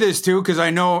want to say this too, because I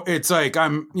know it's like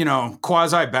I'm,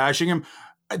 quasi bashing him.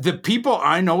 The people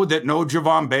I know that know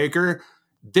Javon Baker,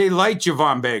 they like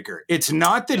Javon Baker. It's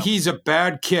not that he's a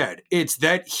bad kid. It's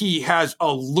that he has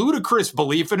a ludicrous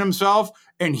belief in himself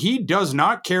and he does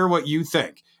not care what you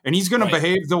think. And he's going to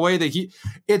behave the way that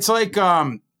it's like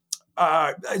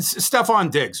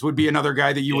Stephon Diggs would be another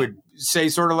guy that you would say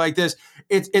sort of like this.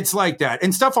 It's like that.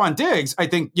 And Stephon Diggs, I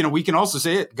think, we can also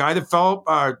say it, guy that fell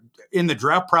in the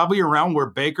draft probably around where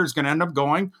Baker's going to end up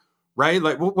going, right?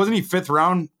 Like, wasn't he 5th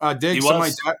round, Diggs? He was. Something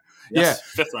like that? Yes,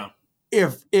 5th round.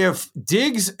 If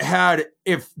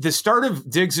the start of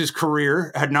Diggs's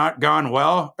career had not gone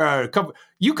well,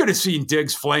 you could have seen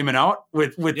Diggs flaming out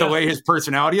with the way his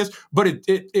personality is, but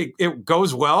it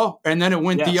goes well, and then it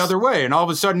went the other way, and all of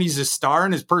a sudden he's a star,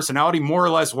 and his personality more or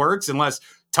less works unless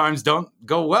times don't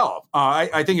go well.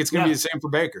 I think it's going to be the same for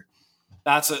Baker.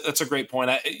 That's a great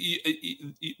point.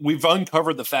 We've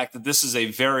uncovered the fact that this is a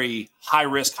very high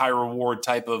risk, high reward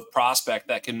type of prospect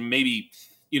that can maybe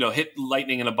hit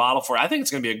lightning in a bottle for it. I think it's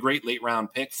going to be a great late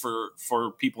round pick for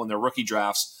people in their rookie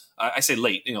drafts. I say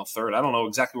late, 3rd. I don't know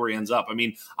exactly where he ends up. I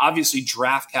mean, obviously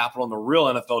draft capital in the real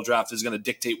NFL draft is going to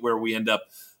dictate where we end up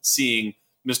seeing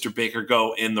Mr. Baker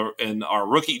go in our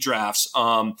rookie drafts.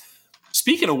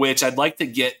 Speaking of which, I'd like to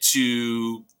get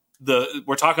to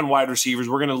we're talking wide receivers.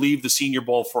 We're going to leave the Senior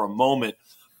Bowl for a moment.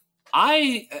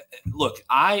 I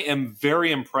am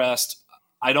very impressed.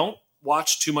 I don't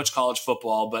watch too much college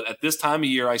football, but at this time of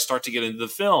year, I start to get into the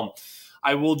film.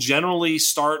 I will generally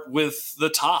start with the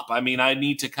top. I mean, I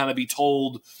need to kind of be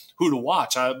told who to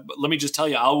watch. Let me just tell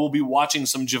you, I will be watching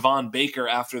some Javon Baker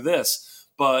after this.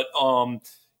 But,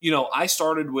 I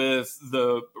started with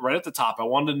right at the top. I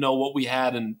wanted to know what we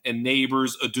had in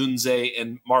Neighbors, Odunze,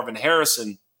 and Marvin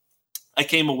Harrison. I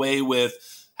came away with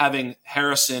having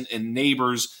Harrison and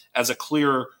Neighbors as a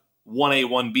clear 1A,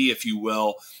 1B, if you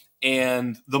will.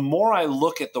 And the more I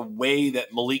look at the way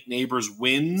that Malik Neighbors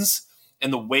wins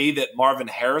and the way that Marvin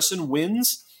Harrison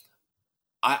wins,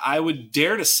 I would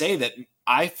dare to say that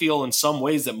I feel in some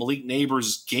ways that Malik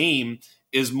Neighbors' game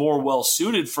is more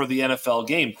well-suited for the NFL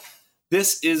game.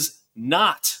 This is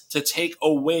not to take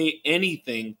away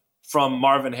anything from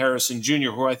Marvin Harrison Jr.,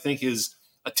 who I think is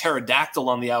a pterodactyl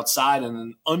on the outside and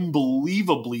an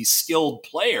unbelievably skilled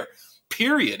player.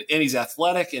 Period. And he's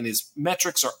athletic and his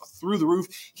metrics are through the roof.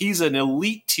 He's an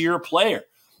elite tier player.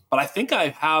 But I think I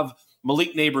have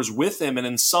Malik Neighbors with him. And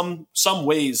in some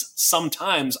ways,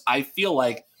 sometimes I feel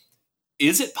like,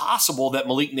 is it possible that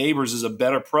Malik Neighbors is a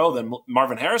better pro than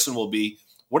Marvin Harrison will be?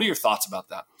 What are your thoughts about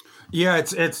that? Yeah,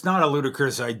 it's not a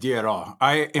ludicrous idea at all.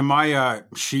 In my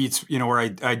sheets, where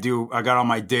I got all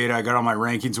my data, I got all my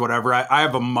rankings, whatever. I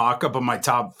have a mock-up of my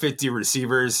top 50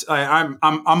 receivers. I'm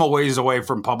a ways away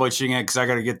from publishing it because I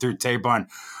got to get through tape on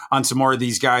some more of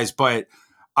these guys. But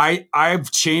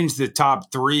I've changed the top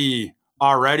 3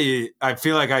 already. I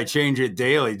feel like I change it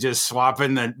daily, just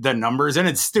swapping the numbers. And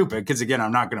it's stupid because, again,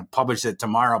 I'm not going to publish it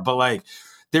tomorrow. But, like,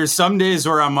 there's some days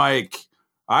where I'm like,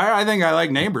 I think I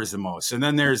like Neighbors the most. And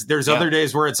then there's other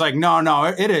days where it's like, no,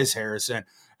 it is Harrison.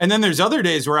 And then there's other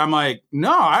days where I'm like,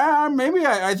 no,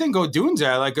 I think Odunze.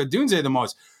 I like Odunze the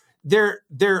most. They're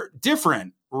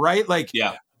different, right? Like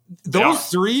those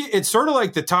 3, it's sort of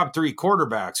like the top 3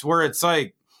 quarterbacks where it's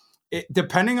like,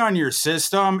 depending on your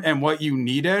system and what you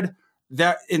needed,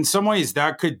 that in some ways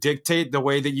that could dictate the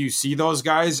way that you see those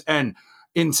guys. And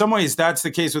in some ways that's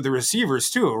the case with the receivers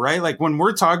too, right? Like when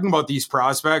we're talking about these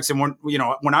prospects and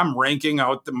when I'm ranking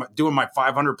out, doing my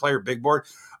 500 player big board,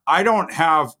 I'm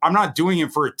not doing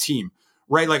it for a team,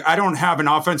 right? Like I don't have an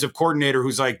offensive coordinator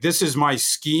who's like, this is my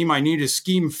scheme. I need a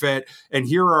scheme fit and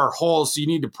here are our holes. So you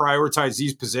need to prioritize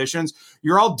these positions.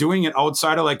 You're all doing it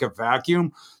outside of like a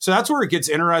vacuum. So that's where it gets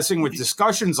interesting with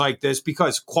discussions like this,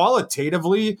 because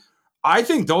qualitatively, I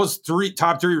think those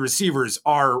top three receivers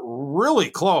are really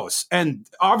close. And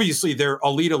obviously they're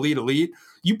elite.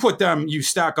 You put them, you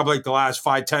stack up like the last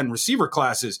 5-10 receiver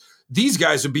classes. These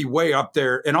guys would be way up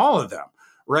there in all of them.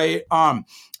 Right.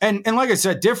 And like I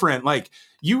said, different, like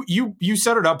you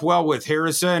set it up well with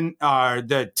Harrison,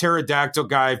 the pterodactyl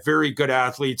guy, very good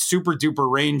athlete, super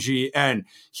duper rangy. And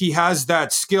he has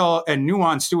that skill and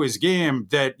nuance to his game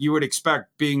that you would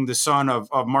expect being the son of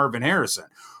Marvin Harrison,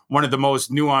 one of the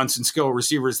most nuanced and skilled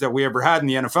receivers that we ever had in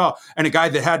the NFL, and a guy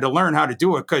that had to learn how to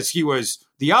do it because he was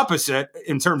the opposite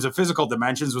in terms of physical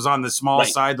dimensions, was on the small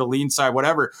side, the lean side,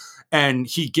 whatever. And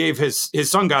he gave his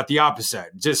son got the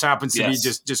opposite. Just happens to be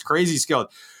just crazy skilled.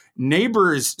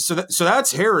 Neighbors, so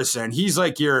that's Harrison. He's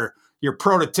like your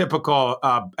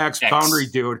prototypical ex-boundary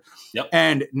dude. Yep.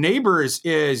 And Neighbors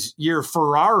is your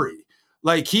Ferrari.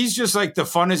 Like he's just like the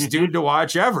funnest dude to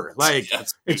watch ever. Like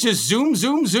it's just zoom,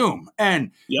 zoom, zoom.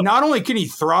 And not only can he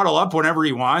throttle up whenever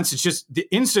he wants, it's just the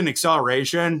instant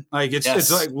acceleration. Like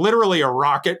it's like literally a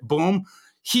rocket. Boom.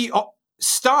 He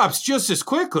stops just as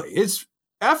quickly. It's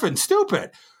effing stupid.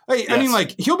 I mean,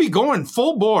 like he'll be going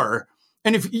full bore.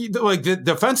 And if like the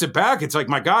defensive back, it's like,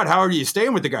 my God, how are you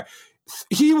staying with the guy?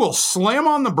 He will slam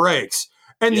on the brakes.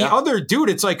 And the other dude,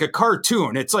 it's like a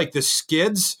cartoon. It's like the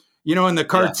skids. In the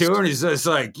cartoon, he's just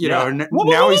like,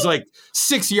 now he's like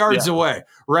 6 yards away,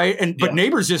 right? But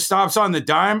Neighbors just stops on the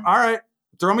dime. All right,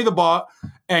 throw me the ball,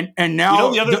 and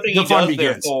now the other thing the he fun does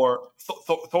begins. There,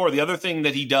 Thor, the other thing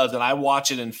that he does, and I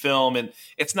watch it in film, and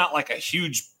it's not like a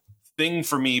huge thing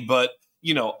for me, but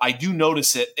I do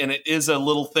notice it, and it is a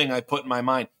little thing I put in my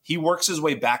mind. He works his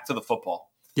way back to the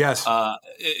football. Yes.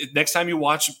 Next time you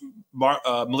watch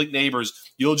Malik Neighbors,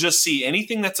 you'll just see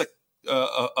anything that's a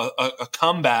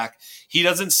comeback. He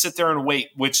doesn't sit there and wait,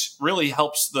 which really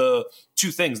helps the two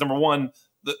things. Number one,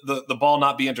 the ball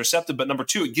not be intercepted, but number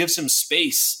two, it gives him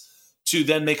space to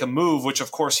then make a move, which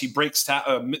of course he breaks,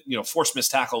 force missed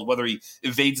tackles, whether he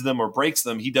evades them or breaks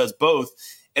them. He does both.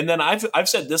 And then I've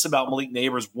said this about Malik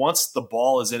Neighbors: once the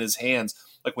ball is in his hands,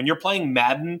 like when you're playing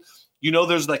Madden,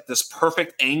 there's like this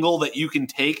perfect angle that you can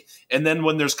take, and then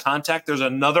when there's contact, there's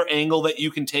another angle that you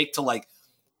can take to like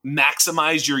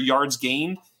maximize your yards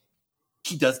gained.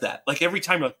 He does that. Like every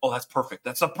time, you're like, oh, that's perfect.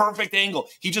 That's a perfect angle.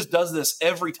 He just does this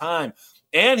every time.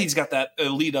 And he's got that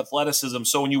elite athleticism.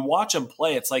 So when you watch him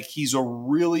play, it's like he's a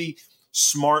really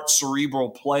smart, cerebral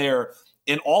player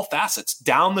in all facets,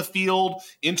 down the field,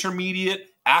 intermediate,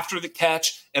 after the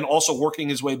catch, and also working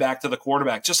his way back to the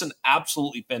quarterback. Just an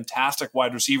absolutely fantastic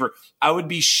wide receiver. I would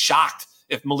be shocked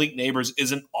if Malik Neighbors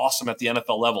isn't awesome at the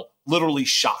NFL level. Literally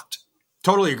shocked.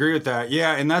 Totally agree with that.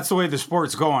 Yeah. And that's the way the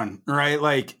sport's going, right?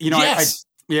 Like,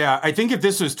 I think if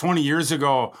this was 20 years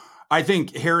ago, I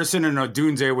think Harrison and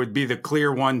Odunze would be the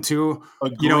clear 1-2.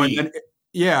 Agreed.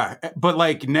 But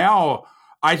like now,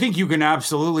 I think you can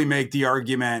absolutely make the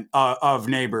argument of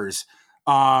Neighbors.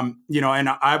 And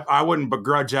I wouldn't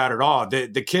begrudge that at all.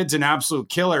 The kid's an absolute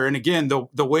killer. And again,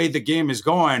 the way the game is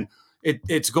going,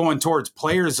 it's going towards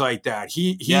players like that.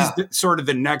 He's sort of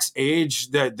the next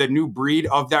age, the new breed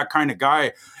of that kind of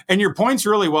guy. And your point's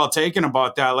really well taken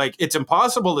about that. Like it's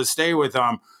impossible to stay with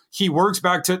him. He works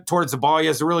back towards the ball. He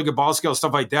has a really good ball skill,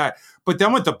 stuff like that. But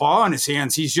then with the ball in his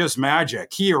hands, he's just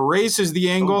magic. He erases the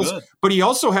angles, but he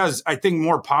also has, I think,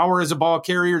 more power as a ball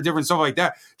carrier, different stuff like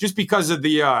that, just because of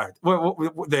the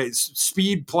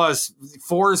speed plus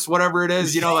force, whatever it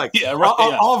is,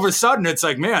 all of a sudden it's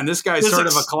like, man, this guy's sort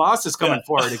of a colossus coming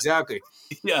forward. Exactly.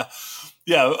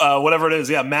 Whatever it is.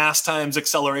 Yeah. Mass times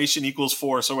acceleration equals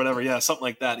force or whatever. Yeah. Something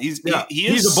like that. He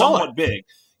is somewhat big.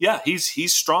 Yeah,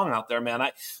 he's strong out there, man.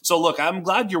 So look, I'm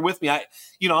glad you're with me.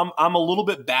 I'm a little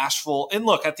bit bashful. And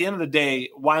look, at the end of the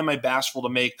day, why am I bashful to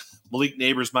make Malik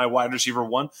Neighbors my wide receiver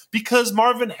 1? Because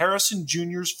Marvin Harrison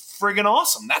Jr.'s friggin'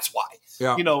 awesome. That's why.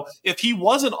 Yeah. If he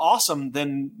wasn't awesome,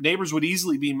 then Neighbors would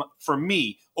easily be, for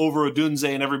me, over Odunze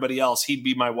and everybody else. He'd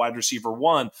be my wide receiver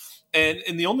 1. And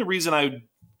the only reason I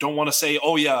don't want to say,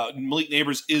 oh yeah, Malik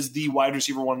Neighbors is the wide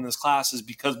receiver 1 in this class is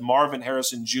because Marvin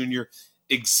Harrison Jr.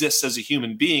 exists as a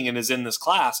human being and is in this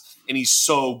class, and he's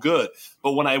so good.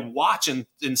 But when I watch and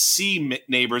see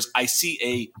Neighbors, I see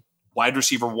a wide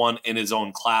receiver one in his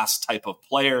own class type of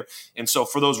player. And so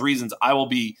for those reasons, I will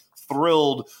be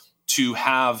thrilled to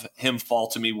have him fall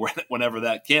to me whenever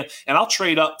that can. And I'll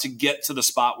trade up to get to the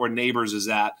spot where Neighbors is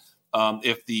at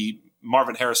if the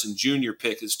Marvin Harrison Jr.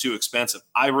 pick is too expensive.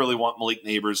 I really want Malik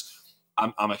Neighbors.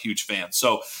 I'm a huge fan.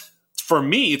 So for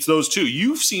me, it's those two.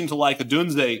 You seem to like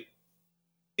Odunze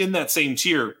in that same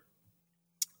tier.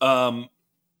 Tell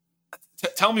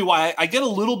me why. I get a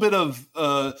little bit of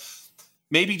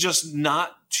maybe just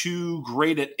not too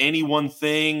great at any one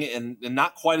thing and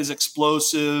not quite as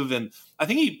explosive. And I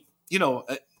think he,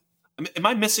 am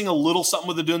I missing a little something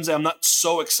with Odunze? I'm not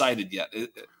so excited yet.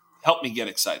 Help me get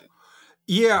excited.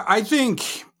 Yeah, I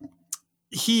think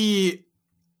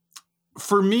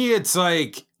for me, it's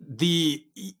like the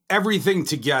everything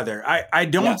together. I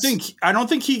don't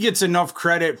think he gets enough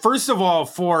credit. First of all,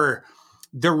 for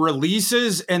the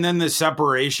releases and then the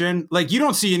separation. Like, you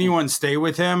don't see anyone stay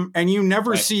with him, and you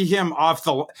never see him off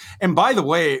the. And by the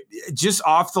way, just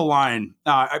off the line,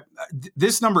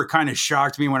 this number kind of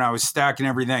shocked me when I was stacking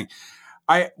everything.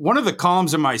 One of the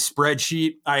columns in my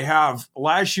spreadsheet, I have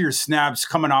last year's snaps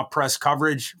coming off press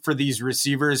coverage for these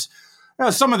receivers.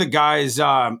 Some of the guys,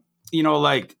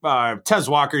 like Tez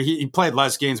Walker, he played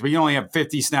less games, but he only had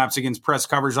 50 snaps against press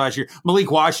coverage last year.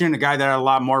 Malik Washington, a guy that had a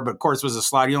lot more, but of course was a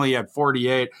slot. He only had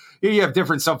 48. You have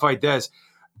different stuff like this.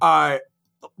 Rome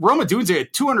Odunze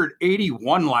had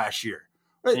 281 last year.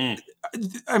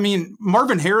 I mean,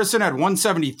 Marvin Harrison had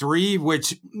 173,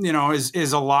 which,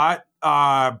 is a lot.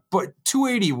 But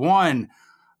 281,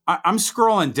 I'm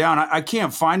scrolling down. I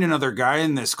can't find another guy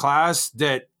in this class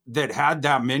that had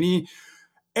that many.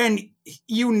 And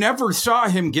you never saw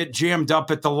him get jammed up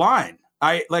at the line.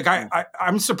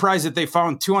 I'm surprised that they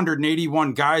found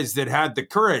 281 guys that had the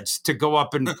courage to go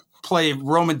up and play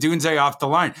Rome Odunze off the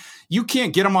line. You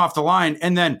can't get him off the line.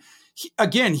 And then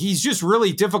he's just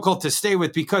really difficult to stay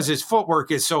with because his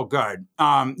footwork is so good.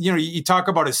 You talk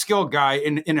about a skilled guy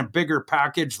in a bigger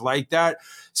package like that.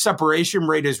 Separation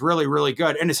rate is really, really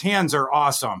good. And his hands are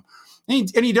awesome. And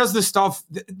he does the stuff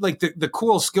like the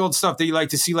cool skilled stuff that you like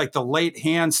to see, like the late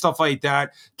hand stuff like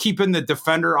that, keeping the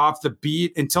defender off the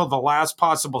beat until the last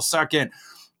possible second.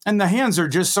 And the hands are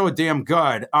just so damn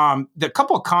good. The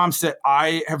couple of comps that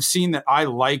I have seen that I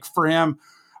like for him,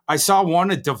 I saw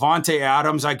one at Devontae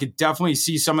Adams. I could definitely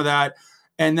see some of that.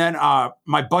 And then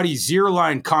my buddy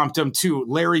Zierlein comped him to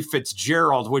Larry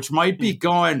Fitzgerald, which might be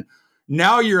going,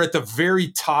 now you're at the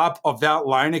very top of that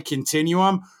line of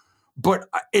continuum. But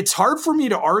it's hard for me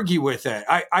to argue with it.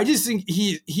 I just think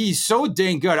he's so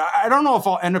dang good. I don't know if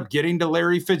I'll end up getting to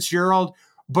Larry Fitzgerald,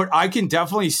 but I can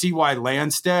definitely see why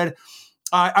Landstead.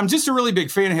 I'm just a really big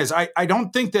fan of his. I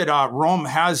don't think that Rome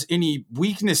has any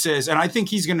weaknesses, and I think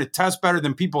he's going to test better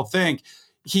than people think.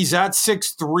 He's at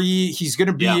 6'3". He's going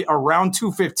to be around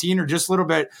 215 or just a little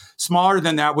bit smaller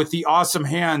than that with the awesome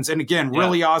hands. And again,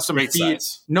 really awesome feet.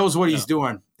 Size. Knows what he's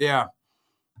doing. Yeah.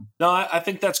 No, I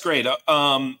think that's great.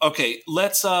 Okay,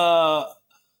 let's.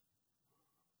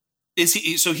 Is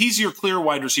he? So he's your clear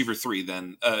wide receiver 3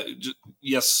 then?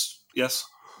 Yes.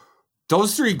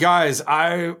 Those 3 guys,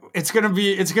 it's gonna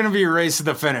be a race to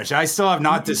the finish. I still have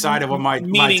not decided what my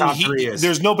top 3 is.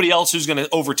 There's nobody else who's going to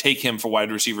overtake him for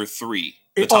wide receiver 3.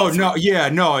 It's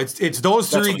those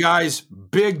 3 guys,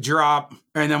 big drop,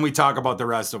 and then we talk about the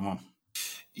rest of them.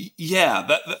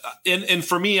 Yeah, and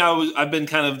for me, I've been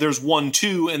kind of, there's 1,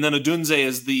 2, and then Odunze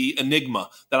is the enigma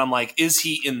that I'm like, is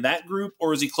he in that group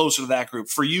or is he closer to that group?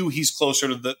 For you, he's closer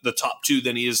to the top 2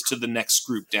 than he is to the next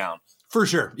group down. For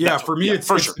sure. Yeah, for me, it's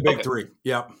the big 3.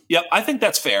 Yep. I think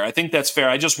that's fair.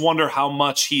 I just wonder how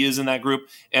much he is in that group,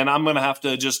 and I'm going to have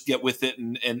to just get with it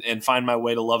and find my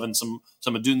way to loving some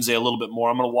Odunze a little bit more.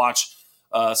 I'm going to watch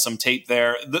some tape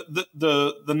there.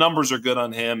 The numbers are good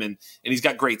on him, and he's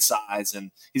got great size,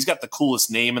 and he's got the coolest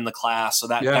name in the class, so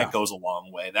that goes a long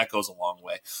way.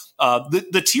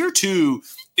 The tier 2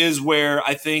 is where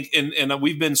I think, and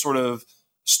we've been sort of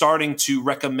starting to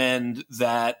recommend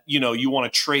that, you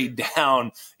want to trade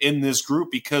down in this group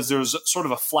because there's sort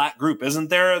of a flat group, isn't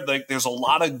there? Like, there's a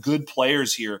lot of good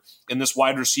players here in this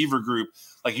wide receiver group.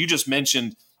 Like you just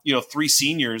mentioned, 3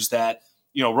 seniors that,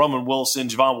 Roman Wilson,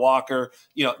 Javon Walker,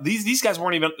 these guys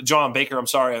weren't even John Baker. I'm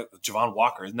sorry, Javon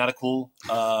Walker. Isn't that a cool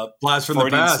blast from the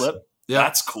past? Slip? Yeah,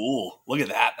 that's cool. Look at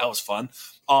that. That was fun.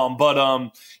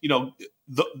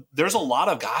 There's a lot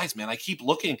of guys, man. I keep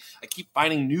looking. I keep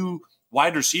finding new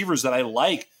wide receivers that I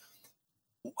like.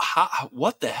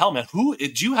 What the hell, man? Who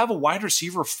do you have a wide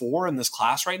receiver 4 in this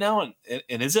class right now?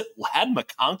 And is it Ladd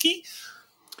McConkey?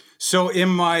 So in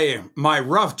my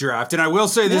rough draft, and I will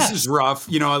say this is rough,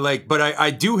 but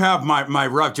I do have my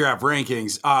rough draft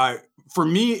rankings. for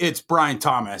me, it's Brian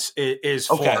Thomas is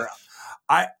for Okay.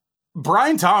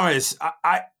 Brian Thomas.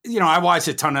 I watched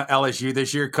a ton of LSU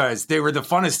this year because they were the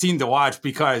funnest team to watch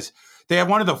because they have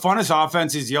one of the funnest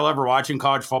offenses you'll ever watch in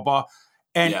college football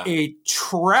and a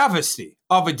travesty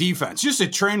of a defense, just a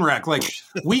train wreck. Like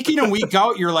week in and week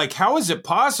out, you're like, how is it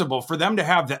possible for them to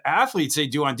have the athletes they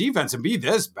do on defense and be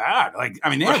this bad? Like, I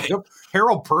mean, they had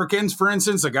Harold Perkins, for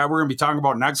instance, a guy we're going to be talking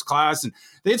about next class, and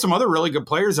they had some other really good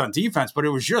players on defense, but it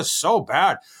was just so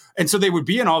bad. And so they would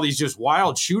be in all these just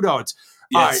wild shootouts.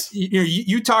 Yes.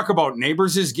 You talk about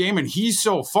Neighbors' game, and he's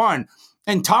so fun.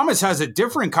 And Thomas has a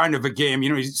different kind of a game.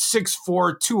 He's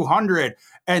 6'4", 200,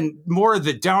 and more of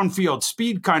the downfield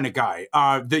speed kind of guy.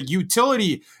 The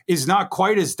utility is not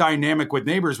quite as dynamic with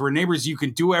Neighbors, where Neighbors, you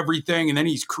can do everything, and then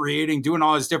he's creating, doing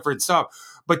all this different stuff.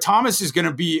 But Thomas is going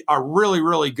to be a really,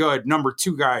 really good number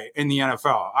 2 guy in the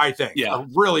NFL, I think. Yeah. A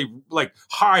really like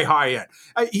high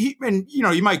end.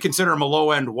 You might consider him a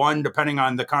low end 1, depending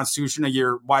on the constitution of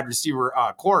your wide receiver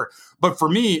core. But for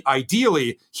me,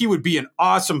 ideally, he would be an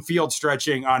awesome field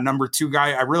stretching number 2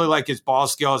 guy. I really like his ball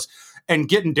skills and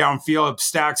getting downfield,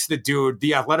 stacks the dude.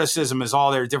 The athleticism is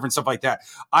all there, different stuff like that.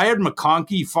 I had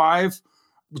McConkey 5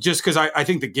 just because I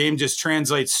think the game just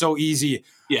translates so easy.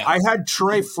 Yeah. I had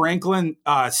Trey Franklin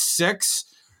 6.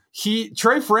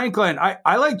 Trey Franklin,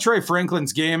 I like Trey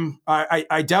Franklin's game.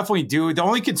 I definitely do. The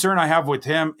only concern I have with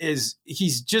him is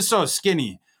he's just so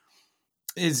skinny.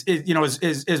 Is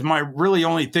my really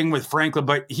only thing with Franklin,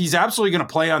 but he's absolutely going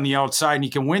to play on the outside and he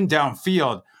can win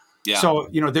downfield. Yeah. So,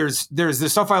 there's the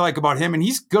stuff I like about him, and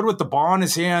he's good with the ball in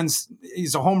his hands.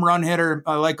 He's a home run hitter.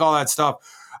 I like all that stuff.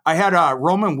 I had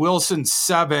Roman Wilson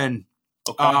 7.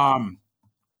 Okay.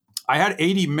 I had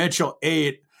A.D. Mitchell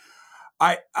 8.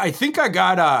 I think I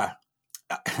got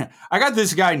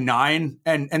this guy 9,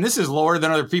 and this is lower than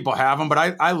other people have him, but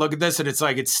I look at this and it's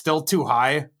like it's still too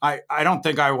high. I don't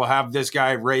think I will have this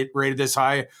guy rated this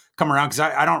high come around because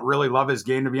I don't really love his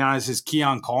game, to be honest. Is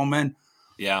Keon Coleman.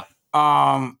 Yeah.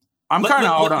 I'm kind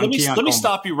of out on Keon Coleman. Let me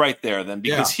stop you right there then,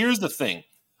 because here's the thing.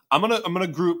 I'm gonna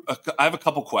group. I have a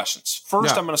couple questions.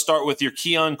 First, I'm gonna start with your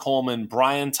Keon Coleman,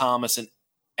 Brian Thomas, and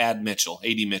AD Mitchell,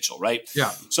 right?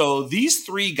 Yeah. So these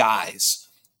 3 guys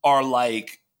are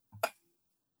like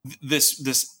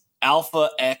this Alpha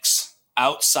X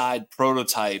outside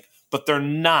prototype, but they're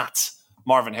not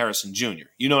Marvin Harrison Jr.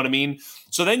 You know what I mean?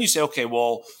 So then you say, okay,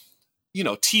 well,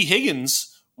 T. Higgins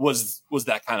was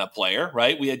that kind of player,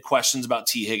 right? We had questions about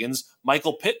T. Higgins.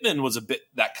 Michael Pittman was a bit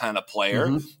that kind of player.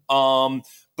 Mm-hmm.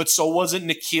 But so wasn't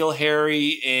N'Keal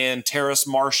Harry and Terrace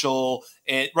Marshall,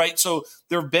 and right? So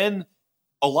there have been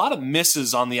a lot of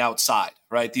misses on the outside,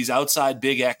 right? These outside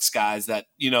big X guys that,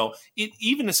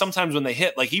 even sometimes when they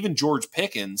hit, like even George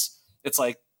Pickens, it's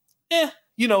like,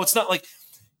 it's not like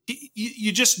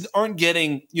you just aren't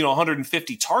getting,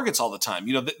 150 targets all the time.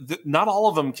 Not all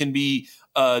of them can be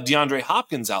DeAndre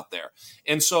Hopkins out there.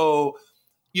 And so,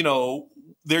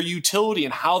 their utility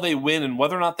and how they win and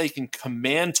whether or not they can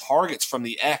command targets from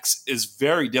the X is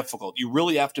very difficult. You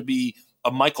really have to be a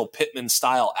Michael Pittman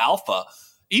style alpha.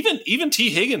 Even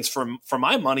T. Higgins, for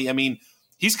my money, I mean,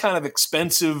 he's kind of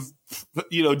expensive,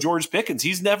 George Pickens.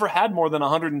 He's never had more than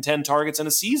 110 targets in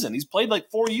a season. He's played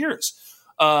like 4 years.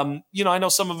 I know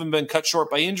some of them have been cut short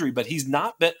by injury, but he's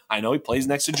not been. I know he plays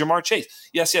next to Jamar Chase.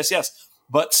 Yes.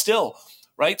 But still,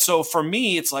 right? So for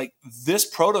me, it's like this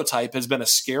prototype has been a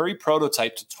scary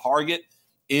prototype to target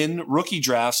in rookie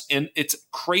drafts. And it's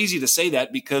crazy to say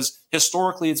that because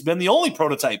historically it's been the only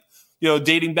prototype,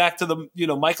 dating back to the,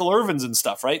 Michael Irvins and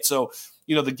stuff, right? So,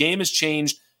 the game has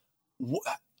changed.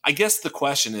 I guess the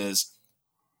question is,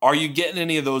 are you getting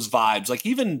any of those vibes? Like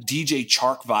even DJ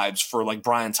Chark vibes for like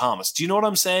Brian Thomas. Do you know what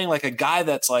I'm saying? Like a guy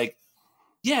that's like,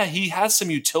 yeah, he has some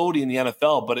utility in the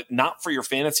NFL, but not for your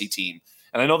fantasy team.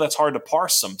 And I know that's hard to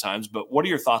parse sometimes, but what are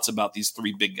your thoughts about these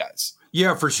 3 big guys?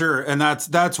 Yeah, for sure. And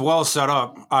that's well set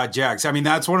up, Jax. I mean,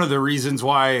 that's one of the reasons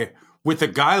why with a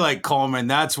guy like Coleman,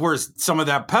 that's where some of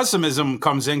that pessimism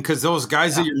comes in, because those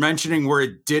guys that you're mentioning where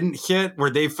it didn't hit, where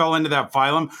they fell into that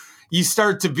phylum, you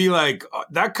start to be like, oh,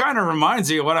 that kind of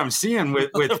reminds me of what I'm seeing with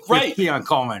Keon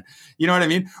Coleman. You know what I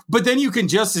mean? But then you can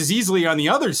just as easily on the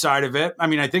other side of it. I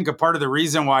mean, I think a part of the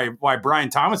reason why Brian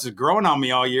Thomas is growing on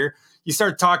me all year, you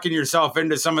start talking yourself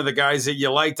into some of the guys that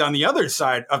you liked on the other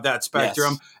side of that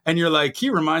spectrum. Yes. And you're like, he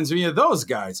reminds me of those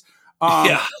guys.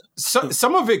 So,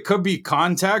 some of it could be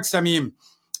context. I mean,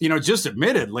 just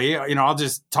admittedly, I'll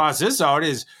just toss this out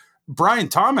is Brian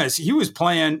Thomas, he was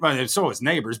playing, well, so was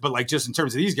Neighbors, but like just in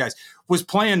terms of these guys, was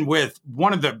playing with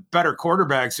one of the better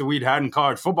quarterbacks that we'd had in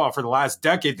college football for the last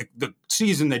decade. The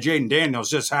season that Jaden Daniels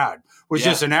just had was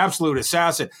just an absolute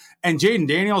assassin. And Jaden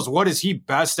Daniels, what is he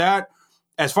best at?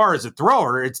 as far as a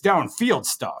thrower, it's downfield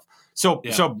stuff. So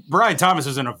Brian Thomas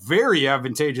is in a very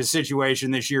advantageous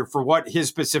situation this year for what his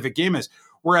specific game is.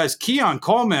 Whereas Keon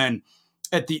Coleman,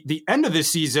 at the end of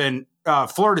this season,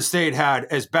 Florida State had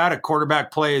as bad a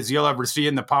quarterback play as you'll ever see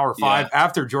in the Power Five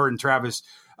after Jordan Travis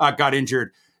got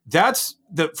injured. That's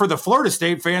for the Florida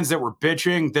State fans that were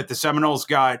bitching that the Seminoles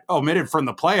got omitted from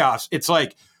the playoffs. It's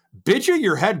like, bitch at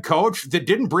your head coach that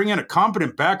didn't bring in a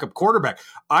competent backup quarterback.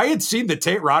 I had seen the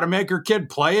Tate Rodemaker kid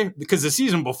play because the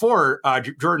season before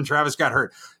Jordan Travis got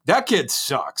hurt. That kid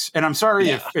sucks. And I'm sorry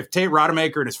if Tate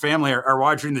Rodemaker and his family are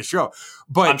watching the show.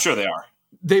 But I'm sure they are.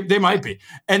 They might be.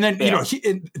 And then,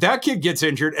 that kid gets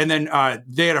injured. And then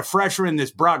they had a freshman,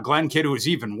 this Brock Glenn kid, who was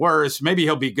even worse. Maybe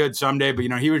he'll be good someday. But,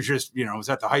 he was just, was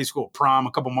at the high school prom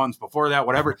a couple months before that,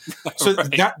 whatever. So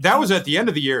that was at the end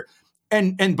of the year.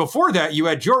 And before that, you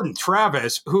had Jordan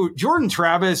Travis,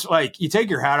 like, you take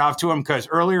your hat off to him because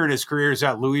earlier in his career he was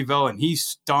at Louisville and he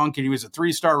stunk and he was a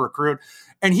 3-star recruit.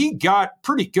 And he got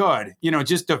pretty good,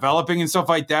 just developing and stuff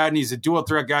like that. And he's a dual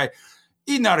threat guy.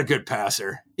 He's not a good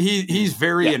passer. He's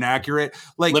very inaccurate.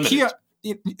 Like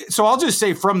so I'll just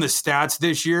say from the stats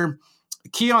this year,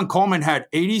 Keon Coleman had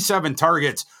 87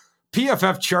 targets.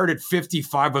 PFF charted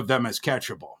 55 of them as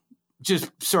catchable.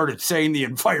 Just sort of saying the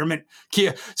environment.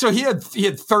 So he had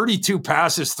 32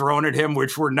 passes thrown at him,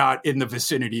 which were not in the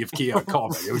vicinity of Keon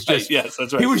Coleman. It was just yes,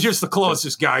 that's right. He was just the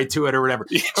closest guy to it or whatever.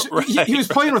 Yeah, so right. he was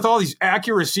playing with all these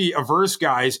accuracy averse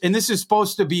guys, and this is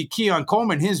supposed to be Keon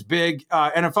Coleman, his big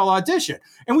NFL audition,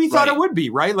 and we thought it would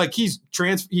be right. Like he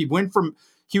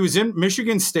was in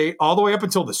Michigan State all the way up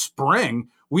until the spring.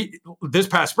 This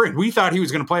past spring, we thought he was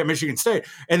going to play at Michigan State,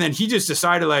 and then he just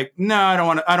decided, like, no, I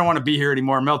don't want to be here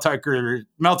anymore. Mel Tucker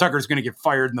is going to get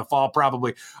fired in the fall,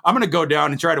 probably. I'm going to go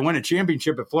down and try to win a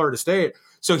championship at Florida State.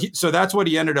 So that's what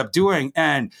he ended up doing,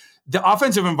 and the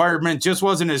offensive environment just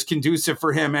wasn't as conducive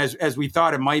for him as we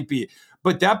thought it might be.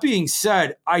 But that being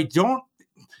said,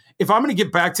 if I'm going to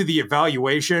get back to the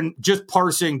evaluation, just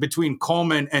parsing between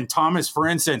Coleman and Thomas, for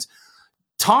instance.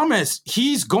 Thomas,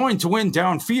 he's going to win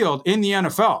downfield in the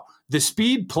NFL. The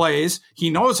speed plays, he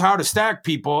knows how to stack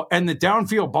people, and the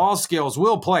downfield ball skills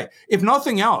will play, if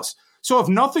nothing else. So if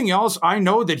nothing else, I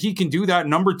know that he can do that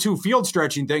number 2 field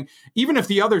stretching thing, even if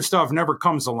the other stuff never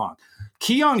comes along.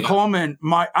 Keon Coleman,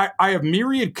 I have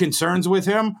myriad concerns with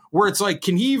him where it's like,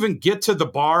 can he even get to the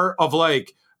bar of,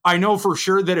 like, I know for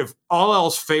sure that if all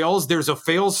else fails, there's a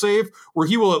fail safe where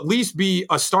he will at least be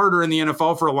a starter in the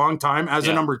NFL for a long time as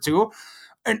a number 2.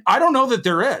 And I don't know that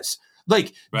there is.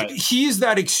 Like, he's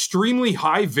that extremely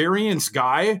high variance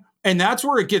guy, and that's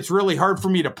where it gets really hard for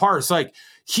me to parse. Like,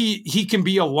 he can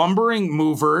be a lumbering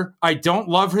mover. I don't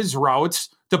love his routes.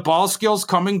 The ball skills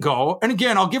come and go. And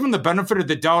again, I'll give him the benefit of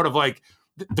the doubt of, like,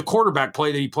 the quarterback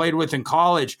play that he played with in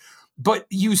college. But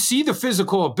you see the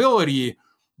physical ability,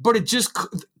 but it just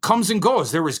comes and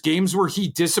goes. There was games where he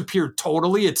disappeared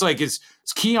totally. It's like, is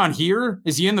Keon here?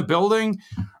 Is he in the building?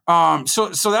 So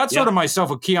that's sort of myself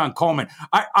with Keon Coleman.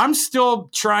 I'm still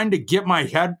trying to get my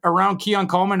head around Keon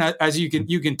Coleman, as you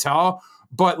can tell.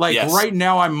 But right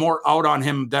now, I'm more out on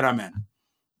him than I'm in.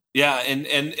 Yeah, and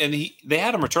they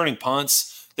had him returning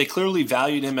punts. They clearly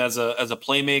valued him as a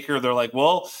playmaker. They're like,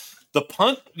 well, the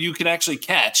punt you can actually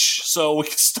catch, so we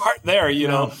can start there. You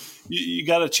know, you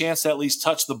got a chance to at least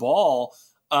touch the ball.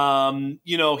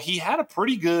 He had a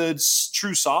pretty good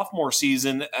true sophomore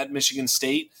season at Michigan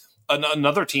State.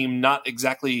 Another team not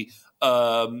exactly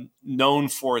known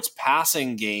for its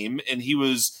passing game, and he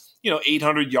was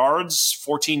 800 yards,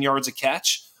 14 yards a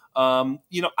catch. I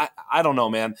don't know,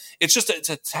 man. It's just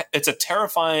it's a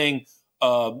terrifying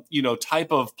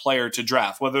type of player to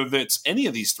draft, whether it's any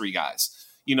of these 3 guys.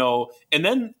 And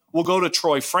then we'll go to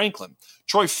Troy Franklin.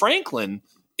 Troy Franklin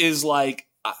is like,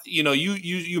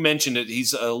 you mentioned it.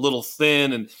 He's a little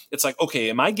thin, and it's like, okay,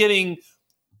 am I getting?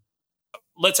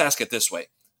 Let's ask it this way.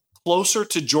 Closer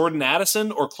to Jordan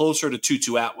Addison or closer to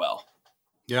Tutu Atwell?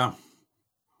 Yeah.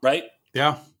 Right?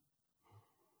 Yeah.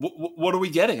 What are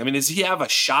we getting? I mean, does he have a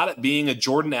shot at being a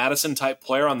Jordan Addison type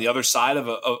player on the other side of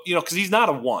because he's not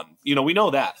a 1. We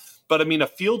know that. But I mean, a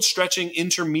field stretching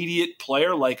intermediate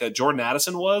player like a Jordan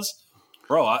Addison was,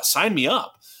 bro, sign me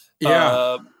up.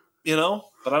 Yeah.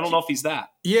 But I don't know if he's that.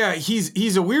 Yeah,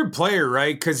 he's a weird player,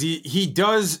 right? Because he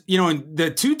does, and the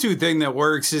Tutu thing that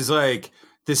works is like,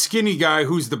 the skinny guy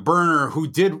who's the burner who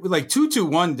did like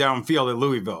 2-2-1 downfield at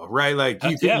Louisville, right? Like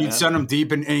you'd send him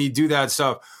deep and he'd do that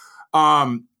stuff.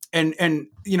 But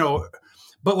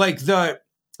like the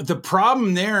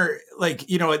problem there, like,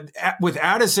 with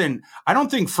Addison, I don't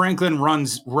think Franklin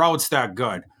runs routes that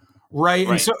good. Right.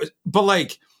 And so, but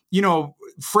like,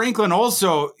 Franklin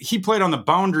also, he played on the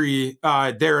boundary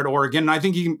there at Oregon. And I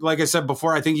think like I said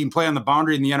before, I think he can play on the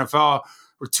boundary in the NFL,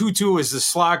 where Tutu is the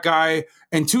slot guy.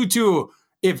 And Tutu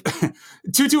is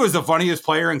the funniest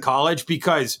player in college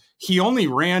because he only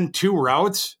ran 2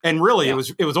 routes, and really it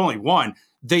was only one.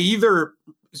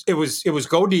 It was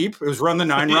go deep, it was run the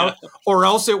 9 route, or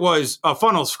else it was a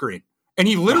funnel screen. And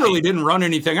he literally didn't run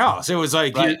anything else. It was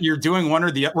like, you're doing one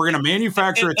or the other. We're going to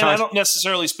manufacture a touch. And I don't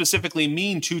necessarily specifically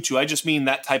mean Tutu. I just mean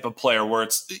that type of player where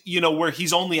it's, where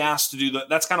he's only asked to do that.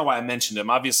 That's kind of why I mentioned him.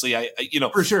 Obviously,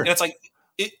 for sure. And it's like,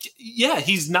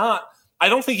 he's not. I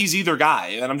don't think he's either guy,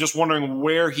 and I'm just wondering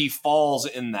where he falls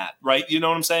in that, right? You know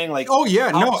what I'm saying? Like, how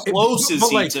close is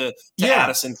he to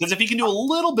Addison? Because if he can do a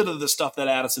little bit of the stuff that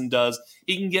Addison does,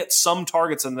 he can get some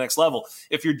targets in the next level.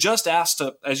 If you're just asked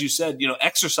to, as you said,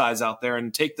 exercise out there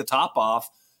and take the top off,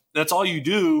 that's all you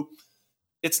do,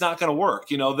 it's not going to work.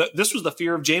 This was the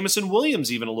fear of Jamison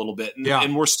Williams even a little bit,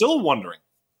 and we're still wondering.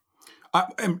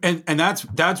 And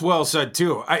that's well said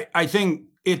too. I think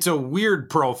it's a weird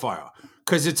profile.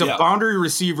 Because it's a boundary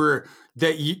receiver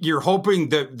that you're hoping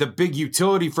that the big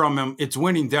utility from him, it's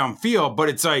winning downfield, but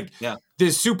it's like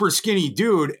this super skinny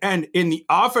dude. And in the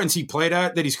offense he played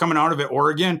at that he's coming out of at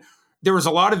Oregon, there was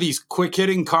a lot of these quick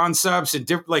hitting concepts and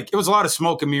it was a lot of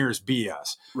smoke and mirrors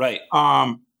BS. Right.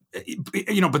 But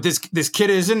this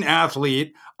kid is an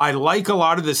athlete. I like a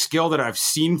lot of the skill that I've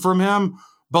seen from him,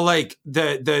 but like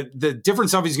the different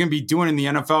stuff he's going to be doing in the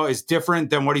NFL is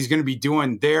different than what he's going to be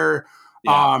doing there.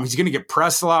 Yeah. He's going to get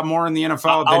pressed a lot more in the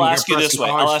NFL. I'll ask you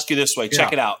this way.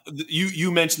 Check it out.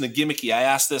 You mentioned the gimmicky. I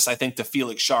asked this, I think, to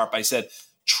Felix Sharp. I said,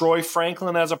 Troy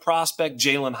Franklin as a prospect,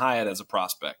 Jalen Hyatt as a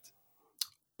prospect.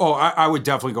 Oh, I would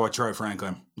definitely go with Troy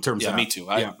Franklin in terms of that. Me too.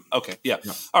 Okay. Yeah.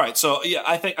 All right. So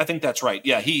I think that's right.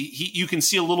 Yeah. He you can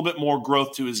see a little bit more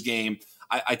growth to his game.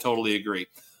 I totally agree.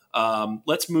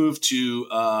 Let's move to,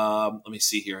 let me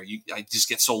see here. I just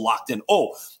get so locked in.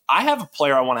 Oh, I have a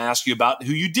player I want to ask you about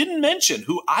who you didn't mention,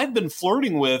 who I've been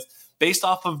flirting with based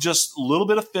off of just a little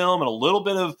bit of film and a little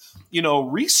bit of,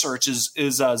 research is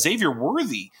Xavier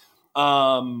Worthy.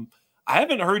 I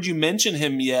haven't heard you mention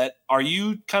him yet. Are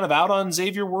you kind of out on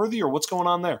Xavier Worthy or what's going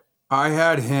on there? I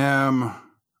had him,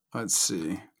 let's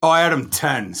see. Oh, I had him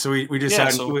 10. So we just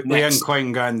we hadn't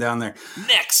quite gotten down there.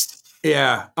 Next.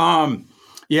 Yeah.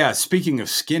 Speaking of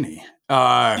skinny,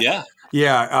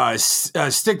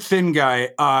 stick thin guy.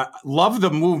 Love the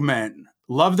movement.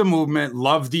 Love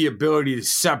the ability to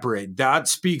separate. That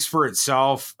speaks for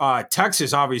itself.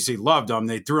 Texas obviously loved him.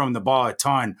 They threw him the ball a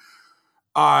ton.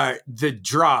 The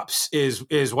drops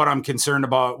is what I'm concerned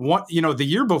about. The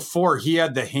year before he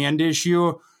had the hand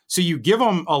issue, so you give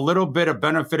him a little bit of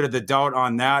benefit of the doubt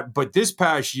on that. But this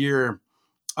past year,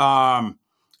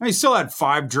 he still had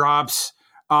 5 drops.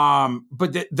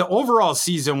 But the overall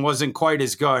season wasn't quite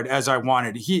as good as I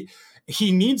wanted. He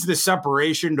needs the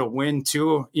separation to win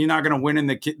too. You're not going to win in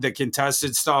the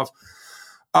contested stuff.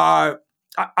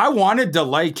 I wanted to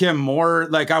like him more.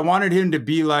 Like I wanted him to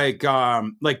be like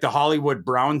the Hollywood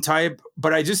Brown type,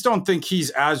 but I just don't think he's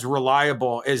as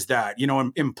reliable as that,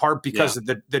 in part because of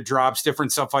the drops,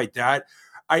 different stuff like that.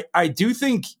 I do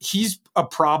think he's a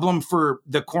problem for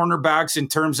the cornerbacks in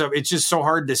terms of it's just so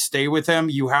hard to stay with him.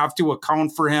 You have to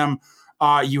account for him.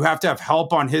 You have to have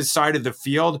help on his side of the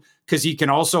field because he can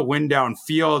also win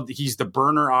downfield. He's the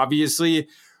burner, obviously.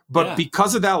 But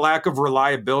because of that lack of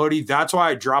reliability, that's why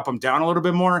I drop him down a little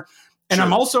bit more. And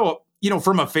I'm also,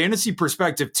 from a fantasy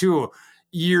perspective too,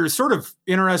 you're sort of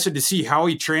interested to see how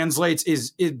he translates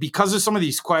is because of some of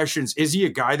these questions. Is he a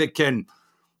guy that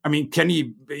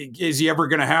is he ever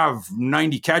going to have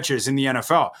 90 catches in the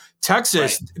NFL?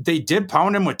 Texas, They did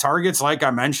pound him with targets, like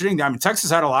I'm mentioning. Texas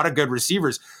had a lot of good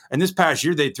receivers. And this past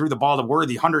year, they threw the ball to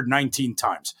Worthy 119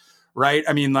 times, right?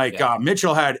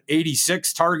 Mitchell had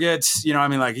 86 targets.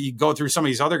 You go through some of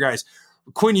these other guys.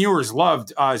 Quinn Ewers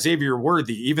loved Xavier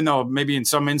Worthy, even though maybe in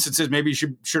some instances, maybe he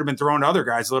should have been throwing to other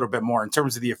guys a little bit more in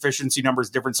terms of the efficiency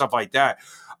numbers, different stuff like that.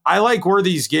 I like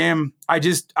Worthy's game. I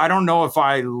don't know if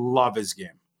I love his game.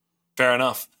 Fair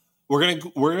enough. We're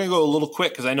gonna go a little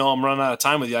quick because I know I'm running out of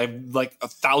time with you. I have like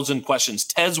 1,000 questions.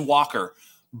 Tez Walker,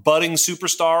 budding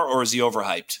superstar, or is he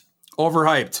overhyped?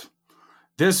 Overhyped.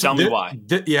 Tell me why.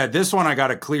 This one I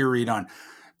got a clear read on.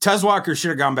 Tez Walker should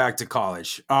have gone back to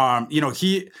college.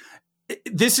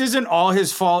 This isn't all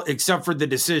his fault except for the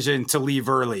decision to leave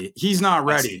early. He's not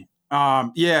ready.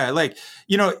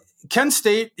 Kent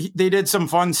State, they did some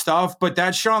fun stuff, but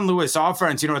that Sean Lewis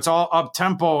offense, it's all up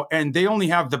tempo and they only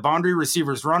have the boundary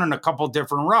receivers running a couple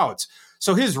different routes.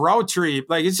 So his route tree,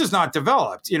 it's just not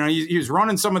developed. He was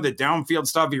running some of the downfield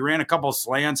stuff. He ran a couple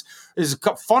slants, his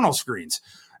funnel screens.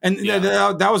 And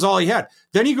that was all he had.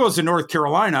 Then he goes to North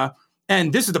Carolina,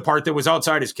 and this is the part that was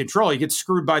outside his control. He gets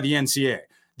screwed by the NCAA.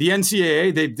 The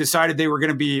NCAA, they decided they were going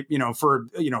to be, for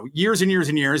years and years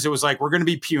and years, it was like, we're going to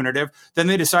be punitive. Then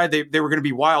they decided they were going to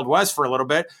be Wild West for a little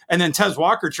bit. And then Tez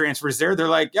Walker transfers there. They're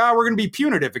like, yeah, we're going to be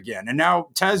punitive again. And now,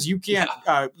 Tez, you can't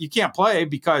play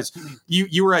because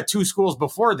you were at 2 schools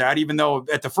before that, even though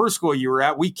at the first school you were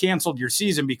at, we canceled your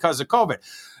season because of COVID.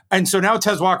 And so now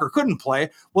Tez Walker couldn't play.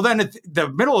 Well, then at the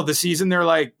middle of the season, they're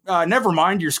like, never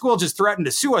mind, your school just threatened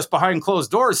to sue us behind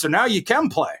closed doors. So now you can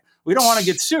play. We don't want to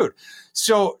get sued.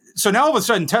 So now all of a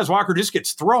sudden, Tez Walker just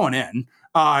gets thrown in.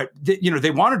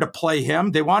 They wanted to play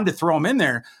him. They wanted to throw him in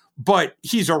there, but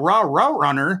he's a route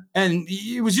runner, and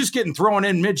he was just getting thrown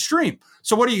in midstream.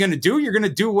 So what are you going to do? You're going to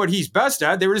do what he's best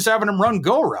at. They were just having him run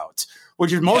go routes,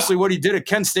 which is mostly what he did at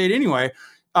Kent State anyway.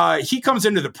 He comes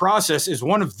into the process as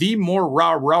one of the more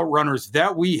route runners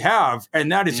that we have,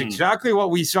 and that is exactly what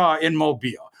we saw in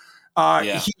Mobile.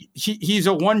 He's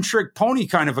a one-trick pony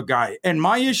kind of a guy. And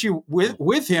my issue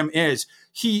with him is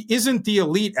he isn't the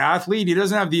elite athlete. He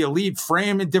doesn't have the elite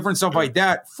frame and different stuff like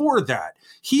that for that.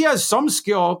 He has some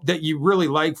skill that you really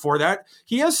like for that.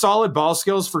 He has solid ball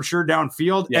skills for sure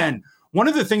downfield. Yeah. And one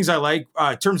of the things I like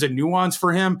in terms of nuance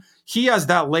for him, he has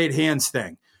that late hands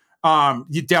thing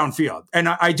downfield. And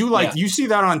I do like, you see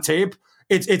that on tape.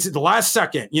 It's the last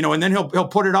second, and then he'll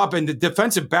put it up, and the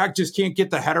defensive back just can't get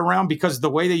the head around because of the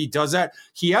way that he does that.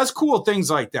 He has cool things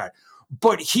like that,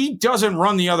 but he doesn't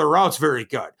run the other routes very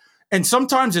good. And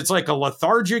sometimes it's like a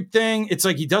lethargic thing. It's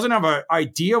like he doesn't have an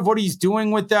idea of what he's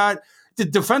doing with that. The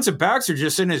defensive backs are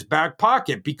just in his back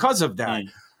pocket because of that.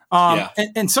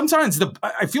 And sometimes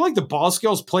I feel like the ball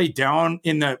skills play down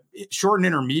in the short and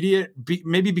intermediate,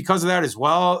 maybe because of that as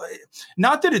well.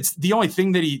 Not that it's the only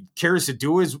thing that he cares to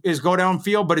do is go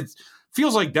downfield, but it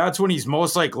feels like that's when he's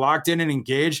most like locked in and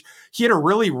engaged. He had a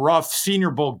really rough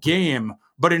Senior Bowl game,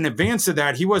 but in advance of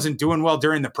that, he wasn't doing well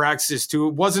during the practices too.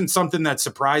 It wasn't something that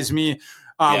surprised me.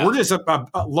 We're just a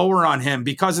lower on him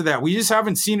because of that. We just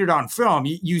haven't seen it on film.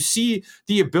 You see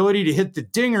the ability to hit the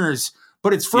dingers,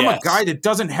 but it's from a guy that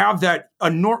doesn't have that.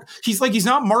 He's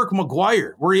not Mark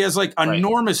McGuire, where he has like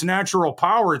enormous natural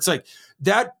power. It's like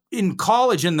that in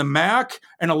college in the MAC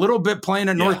and a little bit playing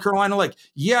in North Carolina. Like,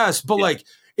 yes, but like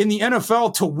in the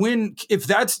NFL to win, if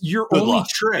that's your only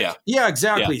trick. Yeah,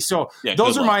 exactly. So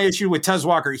those are my issue with Tez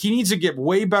Walker. He needs to get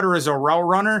way better as a route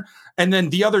runner. And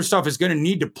then the other stuff is going to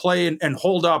need to play and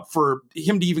hold up for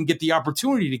him to even get the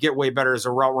opportunity to get way better as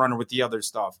a route runner with the other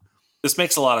stuff. This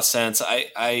makes a lot of sense.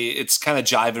 It's kind of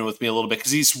jiving with me a little bit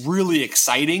because he's really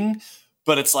exciting,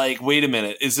 but it's like, wait a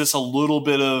minute, is this a little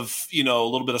bit of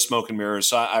smoke and mirrors?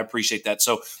 So I appreciate that.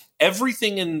 So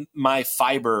everything in my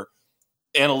fiber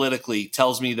analytically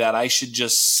tells me that I should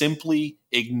just simply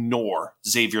ignore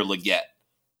Xavier Legette.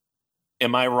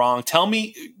 Am I wrong? Tell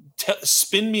me,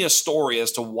 spin me a story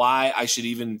as to why I should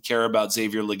even care about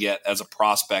Xavier Legette as a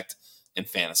prospect in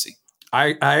fantasy.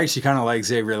 I actually kind of like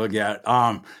Xavier Legette.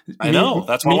 I know.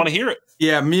 That's why I want to hear it.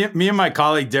 Yeah, me and my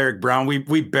colleague Derek Brown,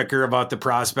 we bicker about the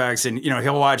prospects, and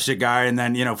he'll watch the guy, and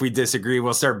then if we disagree,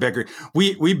 we'll start bickering.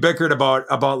 We bickered about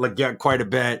Legette quite a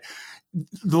bit.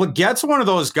 Legette's one of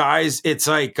those guys. It's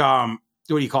like what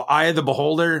do you call eye of the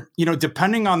beholder?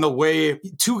 Depending on the way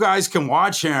two guys can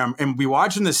watch him and be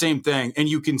watching the same thing, and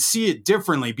you can see it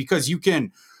differently because you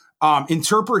can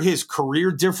interpret his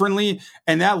career differently,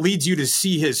 and that leads you to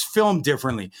see his film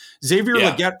differently. Xavier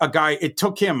Legette, a guy, it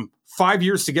took him 5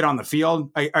 years to get on the field.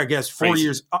 I guess 4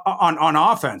 years on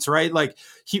offense, right? Like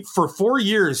for 4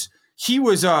 years, he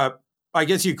was I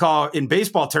guess you call in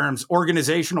baseball terms,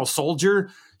 organizational soldier.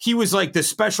 He was like the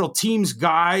special teams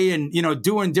guy and,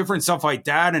 doing different stuff like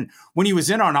that. And when he was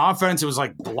in on offense, it was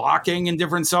like blocking and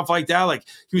different stuff like that. Like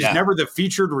he was never the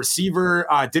featured receiver,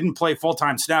 didn't play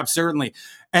full-time snaps, certainly.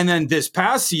 And then this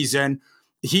past season,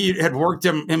 he had worked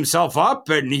himself up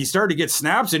and he started to get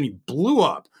snaps and he blew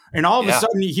up. And all of a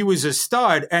sudden he was a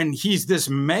stud and he's this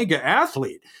mega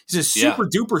athlete. He's a super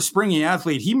duper springy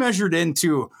athlete. He measured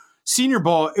into Senior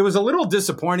Bowl. It was a little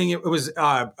disappointing. It was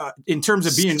in terms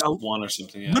of being a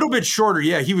little bit shorter.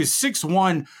 Yeah, he was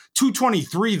 6'1",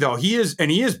 223 though. He is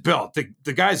built.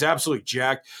 The guy's absolutely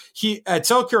jacked. He at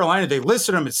South Carolina, they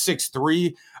listed him at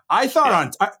 6'3". I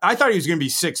thought I thought he was going to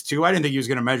be 6'2". I didn't think he was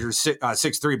going to measure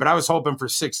 6'3", but I was hoping for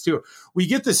 6'2". We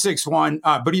get the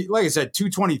 6'1", but he, like I said,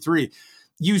 223.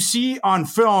 You see on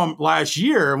film last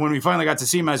year when we finally got to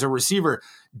see him as a receiver,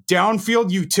 downfield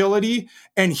utility,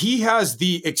 and he has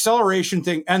the acceleration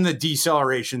thing and the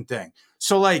deceleration thing.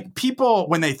 So like people,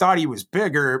 when they thought he was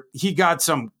bigger, he got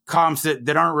some comps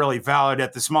that aren't really valid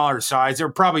at the smaller size. There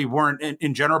probably weren't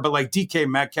in general, but like DK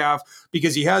Metcalf,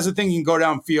 because he has a thing, he can go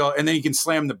downfield and then he can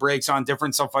slam the brakes on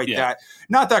different stuff like that.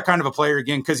 Not that kind of a player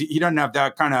again, because he doesn't have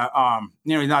that kind of,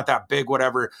 he's not that big,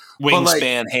 whatever.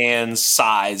 Wingspan, hands,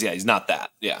 size. Yeah, he's not that.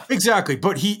 Yeah. Exactly.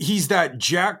 But he's that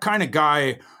jack kind of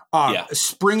guy,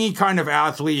 springy kind of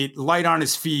athlete, light on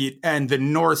his feet, and the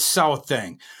north-south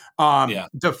thing.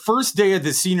 The first day of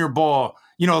the Senior Bowl,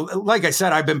 like I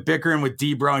said, I've been bickering with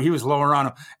D-Bro, and he was lower on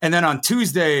him. And then on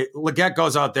Tuesday, Leggett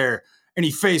goes out there, and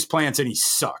he face plants, and he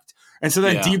sucked. And so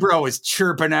then D-Bro was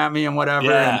chirping at me and whatever.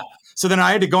 Yeah. And so then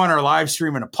I had to go on our live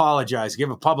stream and apologize,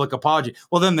 give a public apology.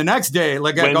 Well, then the next day,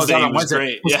 Leggett goes out on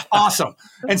Wednesday. It was awesome.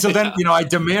 And so then, I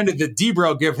demanded that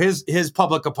D-Bro give his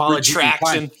public apology.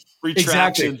 Retraction.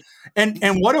 Exactly.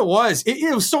 And what it was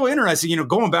so interesting,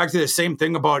 going back to the same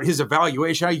thing about his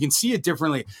evaluation, how you can see it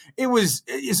differently.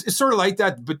 It's sort of like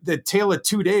that, but the tale of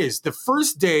 2 days. The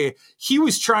first day, he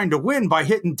was trying to win by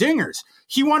hitting dingers.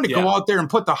 He wanted to go out there and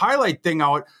put the highlight thing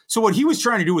out. So what he was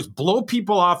trying to do was blow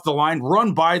people off the line,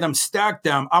 run by them, stack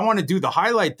them. I want to do the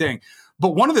highlight thing.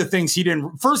 But one of the things he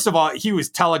didn't, first of all, he was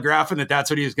telegraphing that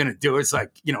that's what he was going to do. It's like,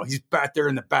 he's back there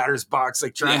in the batter's box,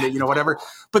 like trying to, whatever.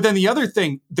 But then the other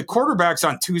thing, the quarterbacks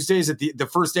on Tuesdays at the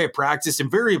first day of practice,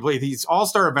 invariably, these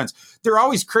all-star events, they're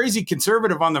always crazy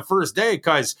conservative on the first day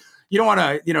because you don't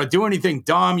want to, do anything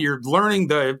dumb. You're learning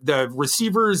the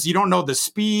receivers. You don't know the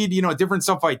speed, different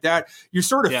stuff like that. You're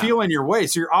sort of feeling your way.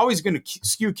 So you're always going to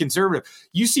skew conservative.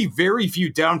 You see very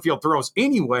few downfield throws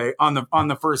anyway on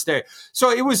the first day.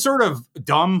 So it was sort of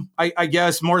dumb, I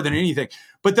guess, more than anything.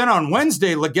 But then on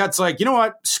Wednesday, Legett's like, you know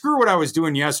what? Screw what I was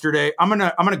doing yesterday. I'm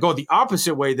gonna go the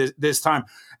opposite way this time.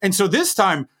 And so this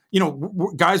time,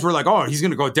 guys were like, oh, he's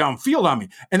going to go downfield on me.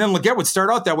 And then Leggett would start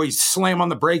out that way. He'd slam on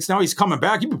the brakes. Now he's coming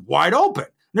back. He'd be wide open.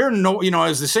 There no, it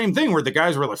was the same thing where the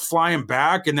guys were like flying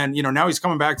back. And then, now he's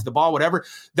coming back to the ball, whatever.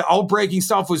 The out-breaking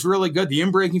stuff was really good. The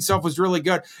in-breaking stuff was really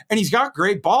good. And he's got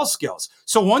great ball skills.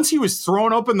 So once he was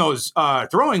thrown up in those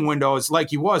throwing windows like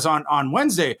he was on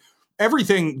Wednesday,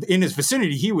 everything in his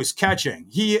vicinity, he was catching.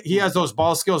 He has those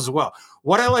ball skills as well.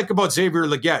 What I like about Xavier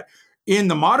Leggett, in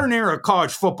the modern era of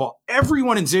college football,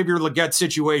 everyone in Xavier Leggett's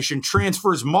situation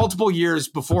transfers multiple years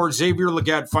before Xavier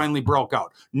Leggett finally broke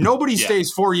out. Nobody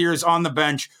stays 4 years on the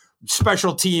bench,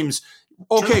 special teams.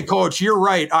 Okay, coach, you're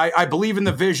right. I believe in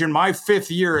the vision. My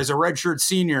 5th year as a redshirt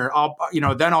senior,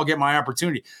 then I'll get my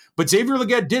opportunity. But Xavier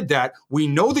Leggett did that. We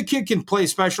know the kid can play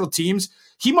special teams.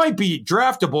 He might be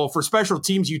draftable for special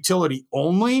teams utility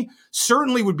only.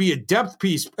 Certainly would be a depth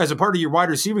piece as a part of your wide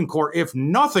receiving core, if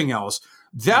nothing else.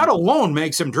 That alone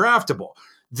makes him draftable.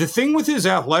 The thing with his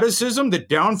athleticism, the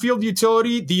downfield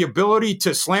utility, the ability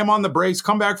to slam on the brakes,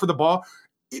 come back for the ball,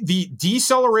 the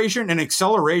deceleration and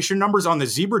acceleration numbers on the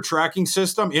zebra tracking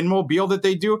system in Mobile that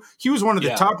they do, he was one of the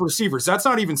top receivers. That's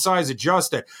not even size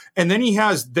adjusted. And then he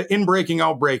has the in-breaking,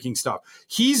 out-breaking stuff.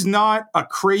 He's not a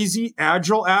crazy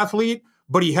agile athlete,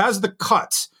 but he has the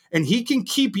cuts. And he can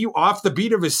keep you off the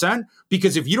beat of his scent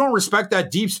because if you don't respect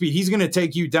that deep speed, he's going to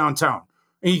take you downtown.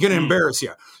 And he's going to embarrass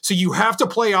you. So you have to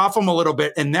play off him a little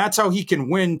bit, and that's how he can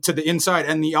win to the inside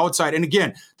and the outside. And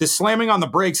again, the slamming on the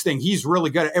brakes thing, he's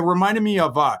really good. It reminded me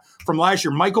of, from last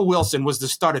year, Michael Wilson was the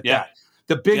stud at that.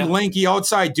 The big, lanky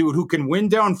outside dude who can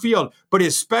win downfield, but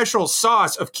his special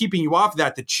sauce of keeping you off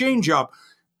that, the changeup,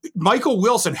 Michael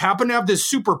Wilson happened to have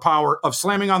this superpower of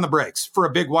slamming on the brakes for a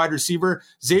big wide receiver.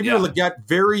 Xavier Leggett,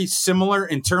 very similar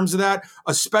in terms of that,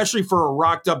 especially for a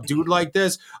rocked up dude like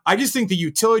this. I just think the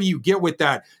utility you get with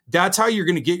that, that's how you're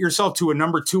going to get yourself to a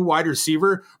number 2 wide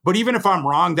receiver. But even if I'm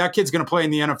wrong, that kid's going to play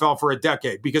in the NFL for a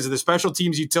decade because of the special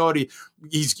teams utility.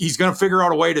 He's going to figure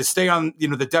out a way to stay on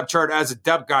the depth chart as a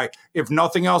depth guy, if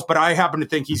nothing else. But I happen to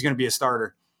think he's going to be a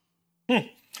starter.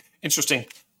 Interesting.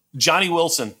 Johnny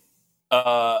Wilson.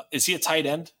 Is he a tight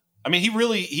end? I mean, he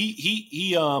really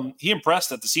he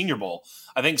impressed at the Senior Bowl.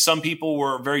 I think some people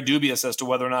were very dubious as to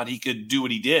whether or not he could do what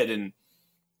he did, and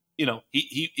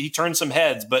he turned some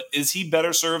heads. But is he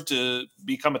better served to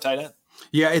become a tight end?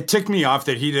 Yeah, it ticked me off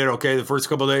that he did okay the first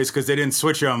couple of days because they didn't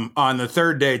switch him on the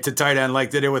third day to tight end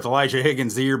like they did with Elijah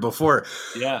Higgins the year before.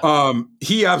 Yeah,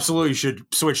 he absolutely should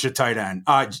switch to tight end.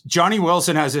 Johnny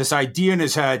Wilson has this idea in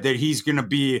his head that he's going to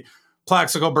be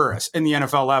Plaxico Burress in the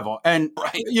NFL level. And,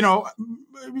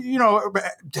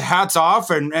 hats off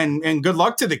and good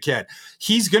luck to the kid.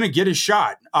 He's going to get his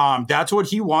shot. That's what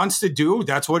he wants to do.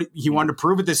 That's what he wanted to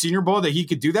prove at the Senior Bowl, that he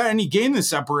could do that. And he gained the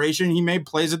separation. He made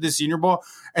plays at the Senior Bowl,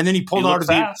 and then he pulled out of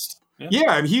fast.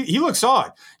 He looks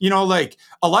solid. Like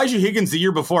Elijah Higgins the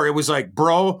year before, it was like,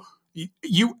 bro,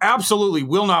 you absolutely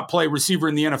will not play receiver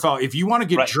in the NFL. If you want to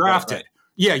get drafted, right.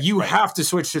 Yeah, you have to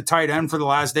switch to tight end for the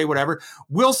last day, whatever.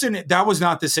 Wilson, that was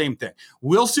not the same thing.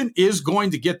 Wilson is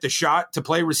going to get the shot to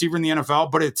play receiver in the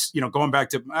NFL, but it's, going back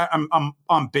to, I'm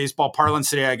on baseball parlance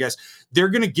today, I guess. They're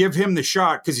going to give him the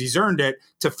shot because he's earned it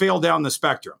to fail down the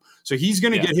spectrum. So he's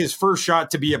going to get his first shot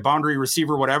to be a boundary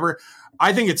receiver, whatever.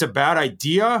 I think it's a bad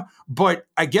idea, but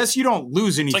I guess you don't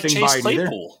lose anything by it either.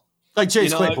 Like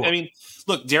Chase Claypool. I mean,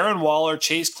 look, Darren Waller,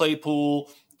 Chase Claypool,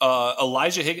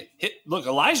 Elijah Higgins. Look,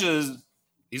 Elijah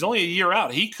he's only a year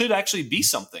out. He could actually be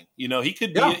something. He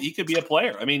could be he could be a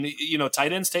player. I mean,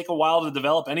 tight ends take a while to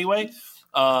develop anyway.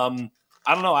 I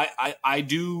don't know. I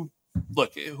do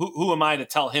look. Who am I to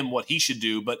tell him what he should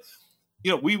do? But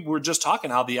we were just talking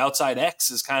how the outside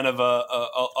X is kind of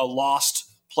a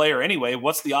lost player anyway.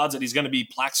 What's the odds that he's going to be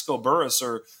Plaxico Burress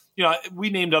or we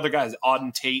named other guys,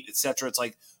 Auden Tate, etc. It's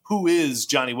like, who is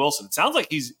Johnny Wilson? It sounds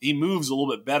like he moves a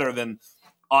little bit better than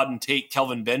Auden Tate,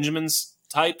 Kelvin Benjamin's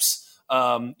types.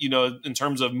 In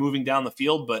terms of moving down the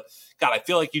field. But, God, I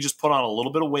feel like you just put on a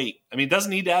little bit of weight. I mean, it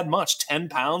doesn't need to add much, 10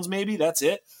 pounds maybe, that's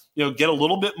it. Get a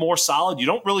little bit more solid. You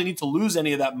don't really need to lose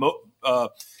any of that,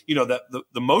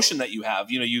 the motion that you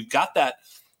have. You've got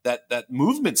that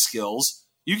movement skills.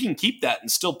 You can keep that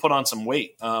and still put on some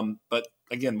weight. But,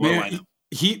 again, what do I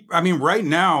know? Right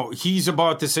now, he's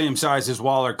about the same size as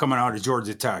Waller coming out of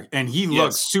Georgia Tech, and he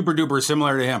looks super duper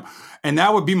similar to him. And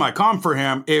that would be my comp for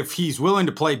him if he's willing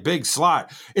to play big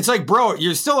slot. It's like, bro,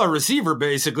 you're still a receiver,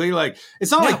 basically. Like,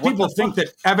 it's not like people think that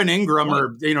Evan Ingram or,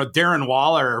 Darren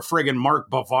Waller or friggin' Mark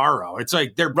Bavaro. It's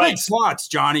like, they're big slots,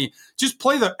 Johnny. Just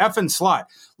play the effing slot.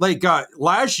 Like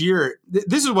last year,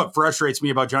 this is what frustrates me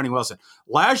about Johnny Wilson.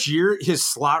 Last year, his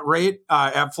slot rate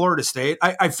at Florida State,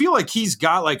 I feel like he's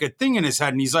got like a thing in his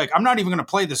head, and he's like, I'm not even going to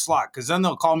play the slot because then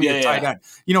they'll call me a tight end.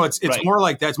 It's more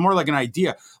like that. It's more like an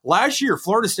idea. Last year,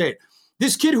 Florida State,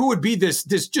 this kid who would be this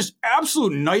just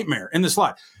absolute nightmare in the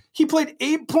slot, he played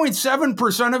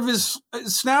 8.7% of his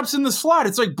snaps in the slot.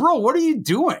 It's like, bro, what are you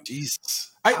doing?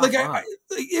 Jesus.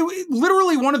 It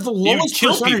literally one of the lowest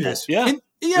percentages.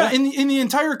 In the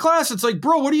entire class. It's like,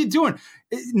 bro, what are you doing?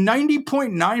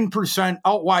 90.9%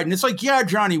 out wide. And it's like, yeah,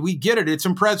 Johnny, we get it. It's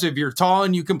impressive. You're tall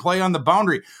and you can play on the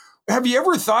boundary. Have you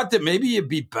ever thought that maybe it'd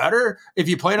be better if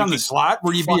you played on the slot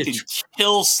where you'd be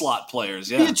kill slot players?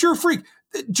 Yeah. Be a true freak.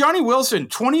 Johnny Wilson,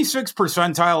 26th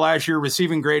percentile last year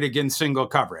receiving grade against single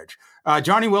coverage.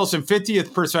 Johnny Wilson, 50th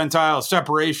percentile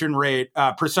separation rate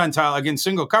percentile against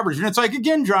single coverage. And it's like,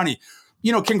 again, Johnny,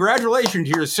 congratulations,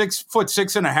 you're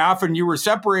 6'6.5", and you were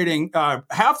separating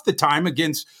half the time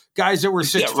against guys that were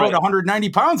 6 foot, 190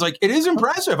 pounds. Like, it is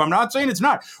impressive. I'm not saying it's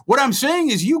not. What I'm saying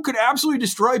is you could absolutely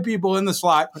destroy people in the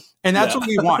slot, and that's what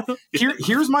we want.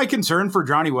 Here's my concern for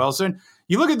Johnny Wilson.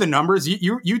 You look at the numbers,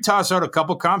 you toss out a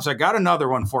couple comps. I got another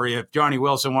one for you if Johnny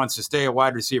Wilson wants to stay a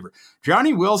wide receiver.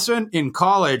 Johnny Wilson in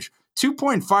college,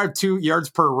 2.52 yards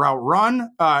per route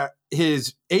run.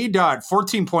 His ADOT,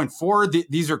 14.4.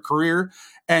 These are career,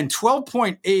 and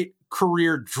 12.8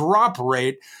 career drop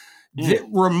rate. That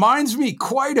reminds me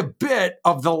quite a bit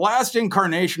of the last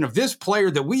incarnation of this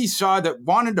player that we saw that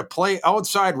wanted to play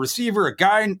outside receiver, a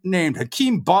guy named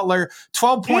Hakeem Butler,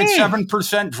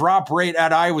 12.7% drop rate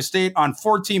at Iowa State on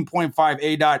 14.5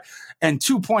 ADOT and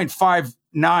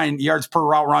 2.59 yards per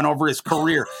route run over his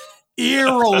career.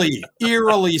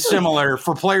 Eerily similar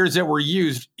for players that were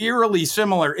used, eerily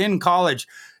similar in college.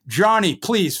 Johnny,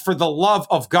 please, for the love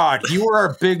of God, you are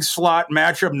a big slot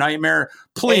matchup nightmare.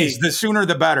 Please, the sooner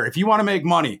the better, if you want to make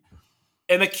money.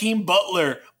 And Hakeem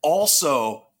Butler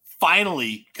also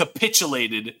finally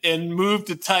capitulated and moved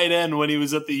to tight end when he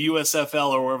was at the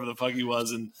USFL or wherever the fuck he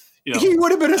was. And he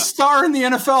would have been a star in the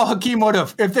NFL, Hakeem would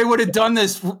have, if they would have done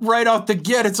this right out the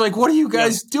get. It's like, what are you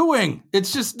guys doing?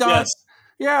 It's just not. Yes.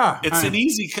 Yeah, it's an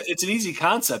easy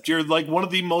concept. You're like one of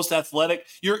the most athletic.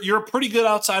 You're a pretty good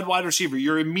outside wide receiver.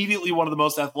 You're immediately one of the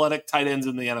most athletic tight ends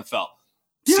in the NFL.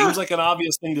 Seems like an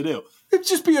obvious thing to do. It'd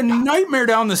just be a nightmare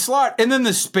down the slot, and then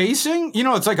the spacing.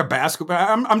 It's like a basketball.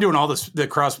 I'm doing all the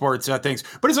cross sports things,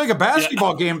 but it's like a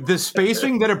basketball game. The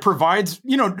spacing that it provides,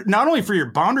 not only for your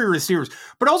boundary receivers,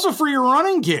 but also for your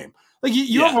running game. Like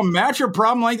you have a matchup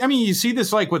problem. You see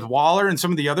this like with Waller and some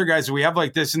of the other guys that we have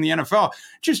like this in the NFL.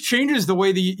 It just changes the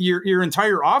way your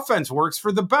entire offense works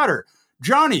for the better.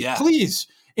 Johnny, please,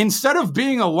 instead of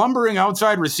being a lumbering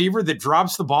outside receiver that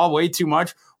drops the ball way too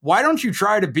much, why don't you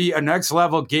try to be a next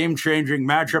level game changing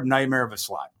matchup nightmare of a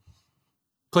slot?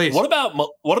 Please. What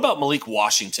about Malik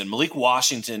Washington? Malik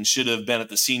Washington should have been at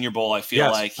the Senior Bowl. I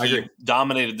feel like he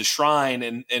dominated the Shrine.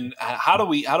 And how do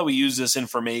we use this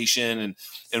information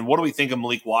and what do we think of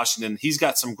Malik Washington? He's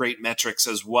got some great metrics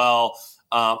as well.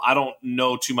 I don't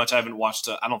know too much. I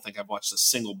don't think I've watched a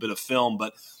single bit of film,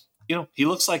 but he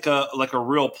looks like a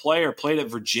real player. Played at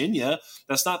Virginia.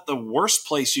 That's not the worst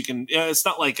place you can. It's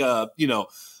not like a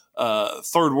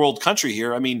third world country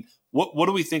here. I mean, what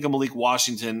do we think of Malik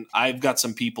Washington? I've got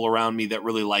some people around me that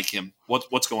really like him.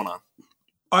 What's going on?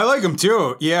 I like him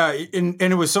too. Yeah, and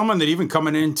it was someone that even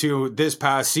coming into this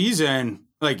past season,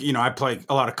 I play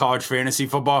a lot of college fantasy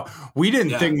football. We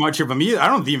didn't think much of him either. I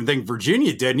don't even think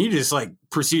Virginia did. And he just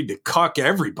proceeded to cuck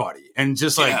everybody and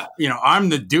just I'm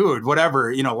the dude,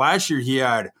 whatever. Last year he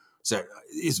had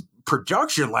his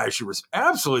production last year was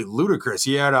absolutely ludicrous.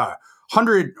 He had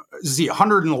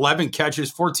 111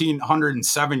 catches,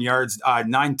 1,407 yards,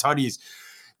 9 tutties.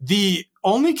 The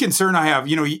only concern I have,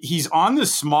 he's on the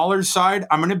smaller side.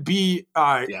 I'm going to be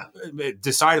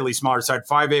decidedly smaller side,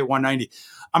 5'8", 190.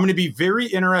 I'm going to be very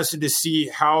interested to see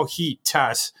how he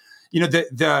tests.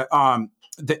 The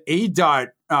ADOT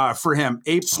for him,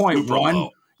 8.1.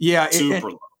 Yeah.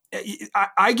 Super low.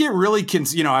 I get really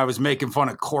I was making fun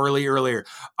of Corley earlier.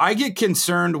 I get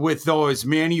concerned with those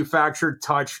manufactured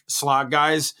touch slot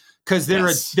guys because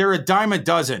they're a dime a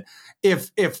dozen. If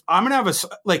I'm going to have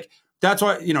that's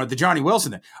why, the Johnny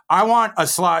Wilson thing. I want a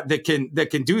slot that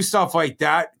can do stuff like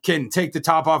that, can take the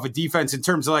top off of defense in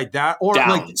terms of like that, or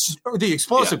Downs. Or the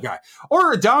explosive guy,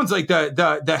 or Downs, like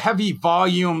the heavy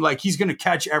volume, like he's going to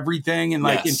catch everything and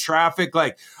in traffic,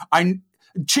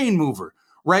 chain mover,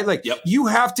 right? You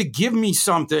have to give me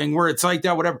something where it's like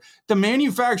that, whatever. The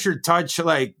manufactured touch,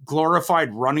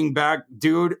 glorified running back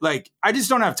dude, I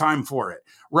just don't have time for it,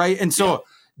 right? And so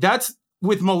that's.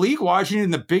 With Malik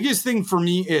Washington, the biggest thing for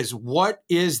me is what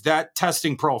is that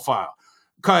testing profile?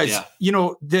 Because,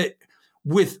 that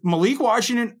with Malik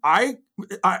Washington, I'm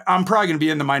probably going to be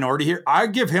in the minority here. I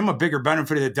give him a bigger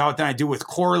benefit of the doubt than I do with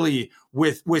Corley,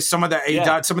 with some of the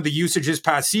ADOT, some of the usages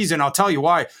past season. I'll tell you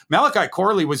why. Malachi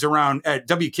Corley was around at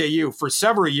WKU for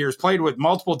several years, played with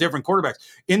multiple different quarterbacks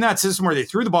in that system where they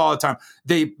threw the ball all the time.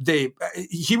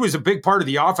 He was a big part of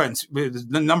the offense,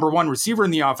 the number one receiver in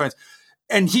the offense.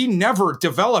 And he never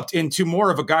developed into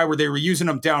more of a guy where they were using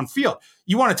him downfield.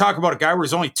 You want to talk about a guy where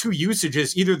there's only 2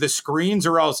 usages, either the screens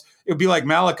or else it would be like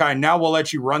Malachi, now we'll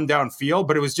let you run downfield.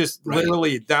 But it was just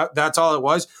literally that's all it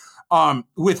was.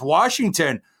 With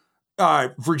Washington,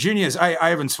 Virginia's, I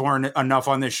haven't sworn enough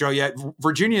on this show yet.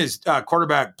 Virginia's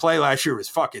quarterback play last year was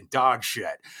fucking dog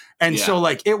shit. And so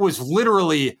it was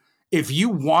literally, if you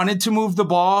wanted to move the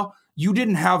ball, you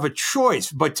didn't have a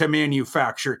choice but to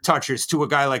manufacture touches to a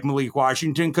guy like Malik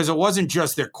Washington, because it wasn't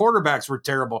just their quarterbacks were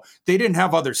terrible. They didn't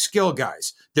have other skill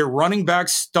guys. Their running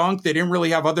backs stunk. They didn't really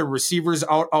have other receivers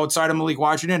outside of Malik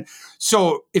Washington.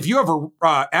 So if you have a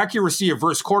accuracy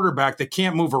averse quarterback that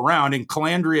can't move around, and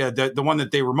Calandria, the one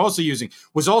that they were mostly using,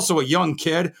 was also a young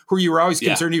kid who you were always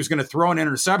concerned he was going to throw an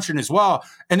interception as well,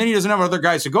 and then he doesn't have other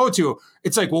guys to go to,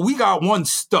 it's like, well, we got one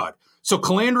stud. So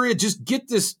Calandria, just get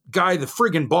this guy the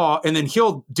friggin' ball, and then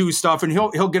he'll do stuff, and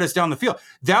he'll get us down the field.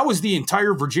 That was the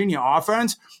entire Virginia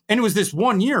offense, and it was this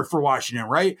 1 year for Washington,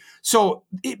 right? So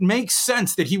it makes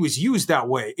sense that he was used that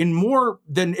way, and more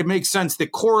than it makes sense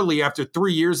that Corley, after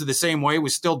 3 years of the same way,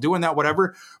 was still doing that,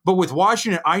 whatever. But with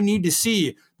Washington, I need to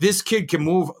see this kid can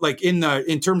move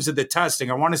in terms of the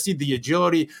testing. I want to see the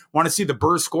agility, want to see the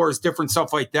burst scores, different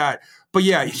stuff like that. But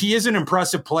yeah, he is an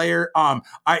impressive player.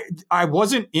 I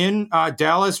wasn't in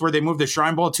Dallas where they moved the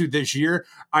Shrine Bowl to this year.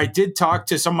 I did talk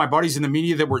to some of my buddies in the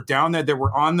media that were down there, that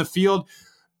were on the field.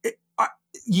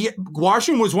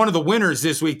 Washington was one of the winners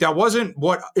this week. That wasn't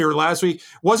last week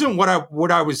wasn't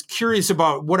what I was curious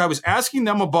about. What I was asking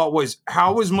them about was,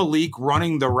 how was Malik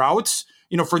running the routes?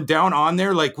 From down on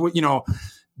there,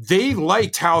 they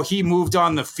liked how he moved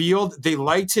on the field. They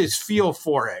liked his feel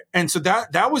for it. And so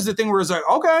that was the thing where it's like,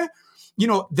 okay,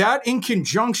 that in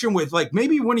conjunction with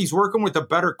maybe when he's working with a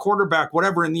better quarterback,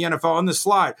 whatever, in the NFL on the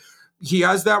slot, he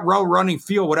has that route running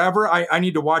feel, whatever. I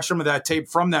need to watch some of that tape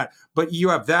from that. But you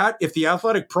have that. If the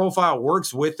athletic profile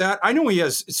works with that, I know he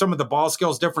has some of the ball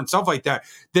skills, different stuff like that.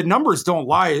 The numbers don't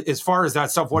lie as far as that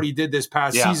stuff, what he did this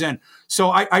past season. So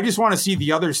I just want to see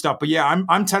the other stuff. But yeah,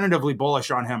 I'm tentatively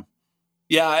bullish on him.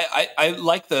 Yeah, I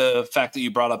like the fact that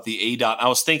you brought up the ADOT. I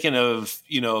was thinking of,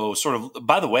 sort of,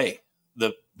 by the way,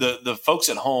 the folks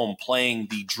at home playing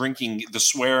the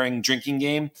swearing drinking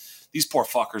game, these poor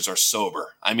fuckers are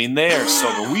sober. I mean, they are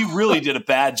sober. We really did a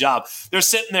bad job. They're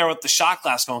sitting there with the shot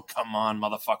glass going, come on,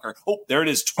 motherfucker. Oh, there it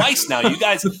is twice now. You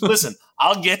guys, listen,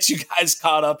 I'll get you guys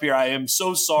caught up here. I am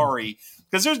so sorry.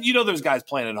 Because there's guys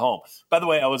playing at home. By the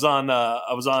way, I was on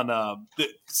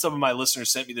some of my listeners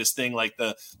sent me this thing, like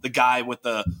the guy with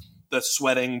the the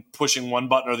sweating, pushing one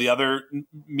button or the other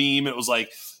meme. It was like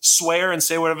swear and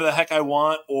say whatever the heck I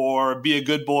want, or be a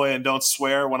good boy and don't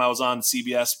swear, when I was on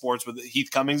CBS Sports with Heath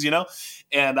Cummings,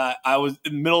 And I was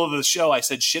in the middle of the show, I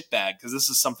said shitbag, because this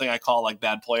is something I call like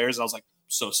bad players. And I was like,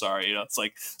 so sorry. It's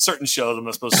like certain shows I'm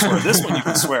not supposed to swear. This one you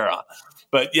can swear on.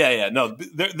 But no,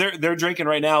 they're drinking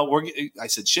right now. I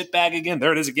said shitbag again.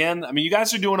 There it is again. I mean, you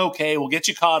guys are doing okay. We'll get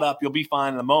you caught up. You'll be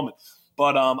fine in a moment.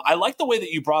 But I like the way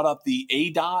that you brought up the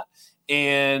ADOT.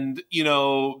 And,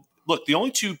 look, the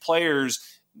only two players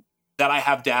that I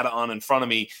have data on in front of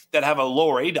me that have a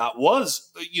lower ADOT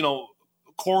was,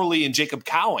 Corley and Jacob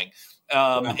Cowing.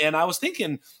 And I was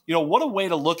thinking, what a way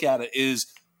to look at it is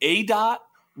ADOT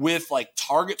with like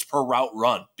targets per route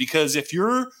run. Because if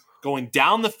you're going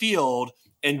down the field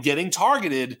and getting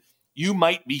targeted, you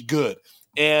might be good.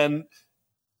 And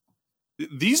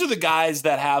these are the guys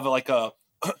that have like a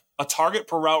target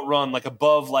per route run, like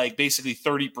above like basically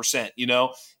 30%,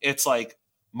 it's like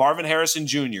Marvin Harrison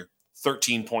Jr.,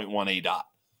 13.1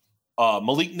 ADOT.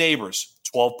 Malik Neighbors,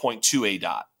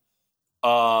 12.2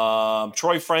 ADOT.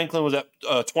 Troy Franklin was at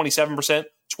 27%,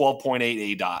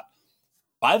 12.8 ADOT.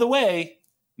 By the way,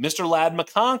 Mr. Ladd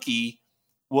McConkey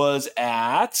was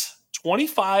at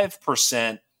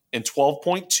 25% and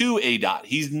 12.2 ADOT.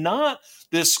 He's not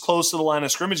this close to the line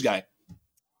of scrimmage guy.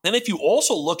 Then if you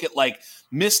also look at like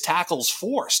missed tackles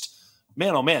forced,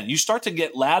 man, oh man, you start to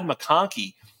get Ladd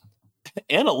McConkey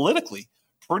analytically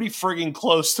pretty friggin'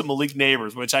 close to Malik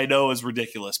Neighbors, which I know is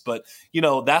ridiculous. But,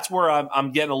 that's where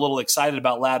I'm getting a little excited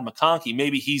about Ladd McConkey.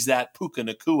 Maybe he's that Puka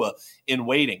Nacua in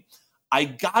waiting. I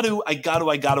got to,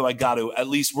 at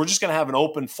least we're just going to have an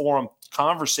open forum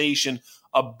conversation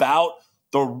about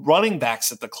the running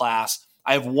backs at the class.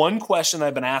 I have one question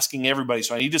I've been asking everybody,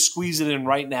 so I need to squeeze it in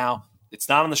right now. It's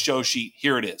not on the show sheet.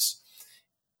 Here it is.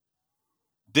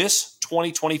 This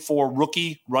 2024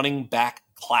 rookie running back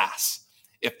class,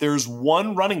 if there's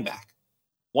one running back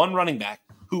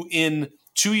who in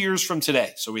 2 years from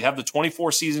today, so we have the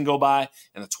 24 season go by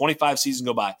and the 25 season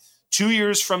go by, 2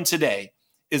 years from today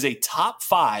is a top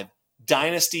 5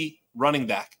 dynasty running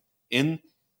back in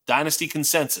dynasty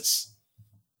consensus.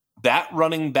 That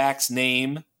running back's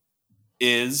name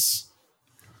is?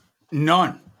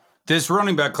 None. This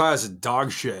running back class is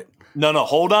dog shit. No,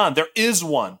 hold on. There is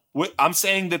one. I'm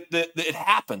saying that it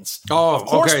happens. Oh, of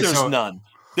course okay, there's none.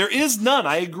 There is none.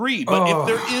 I agree. But if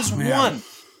there is one,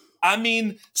 I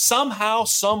mean, somehow,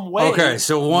 some way. Okay,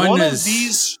 so one is of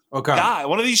these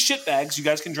one of these shitbags. You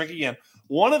guys can drink again.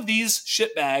 One of these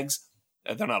shitbags.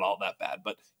 They're not all that bad,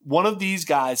 but one of these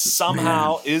guys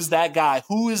somehow is that guy.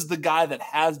 Who is the guy that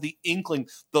has the inkling?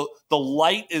 The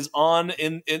light is on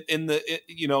in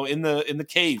the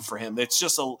cave for him. It's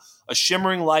just a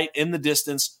shimmering light in the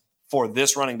distance for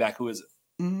this running back. Who is it?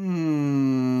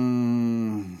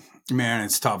 Man,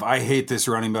 it's tough. I hate this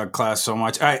running back class so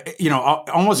much.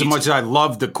 Almost as much as I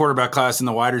love the quarterback class and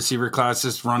the wide receiver class,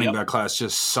 this running back class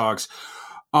just sucks.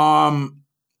 I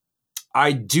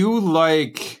do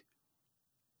like.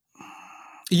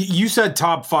 You said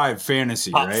top 5 fantasy,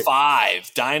 right? Top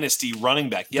 5 dynasty running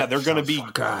back. Yeah, they're going to be.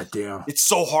 God damn. It's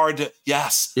so hard to.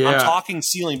 Yes, yeah. I'm talking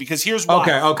ceiling because here's why.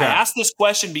 Okay. I asked this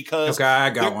question because. Okay, I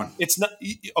got one. It's not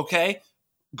okay.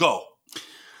 Go.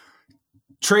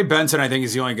 Trey Benson, I think,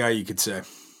 is the only guy you could say.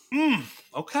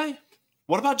 Okay.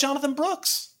 What about Jonathan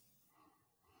Brooks?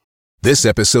 This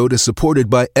episode is supported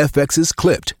by FX's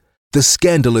Clipped, the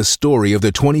scandalous story of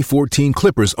the 2014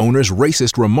 Clippers owner's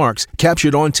racist remarks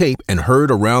captured on tape and heard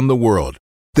around the world.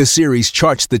 The series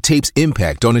charts the tape's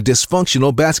impact on a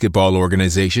dysfunctional basketball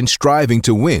organization striving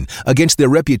to win against their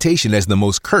reputation as the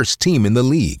most cursed team in the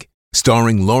league.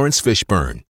 Starring Lawrence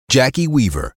Fishburne, Jackie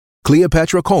Weaver,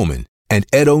 Cleopatra Coleman, and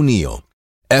Ed O'Neill.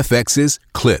 FX's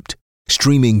Clipped,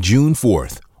 streaming June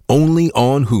 4th, only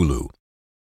on Hulu.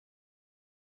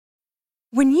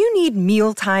 When you need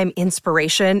mealtime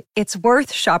inspiration, it's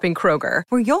worth shopping Kroger,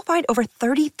 where you'll find over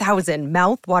 30,000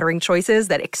 mouth-watering choices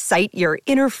that excite your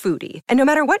inner foodie. And no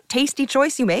matter what tasty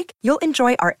choice you make, you'll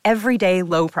enjoy our everyday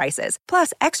low prices,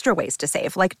 plus extra ways to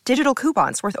save, like digital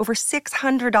coupons worth over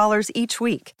 $600 each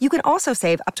week. You can also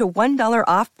save up to $1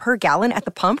 off per gallon at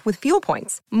the pump with fuel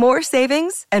points. More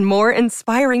savings and more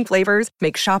inspiring flavors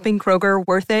make shopping Kroger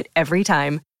worth it every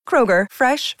time. Kroger,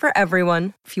 fresh for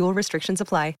everyone. Fuel restrictions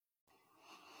apply.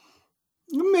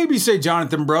 Maybe say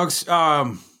Jonathan Brooks.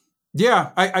 I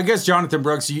guess Jonathan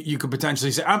Brooks, you could potentially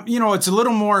say. It's a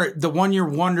little more the 1 year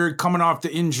wonder coming off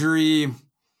the injury.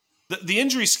 The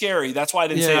injury's scary. That's why I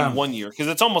didn't say in 1 year, because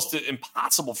it's almost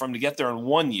impossible for him to get there in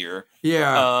 1 year.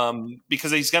 Yeah.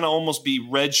 Because he's going to almost be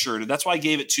redshirted. That's why I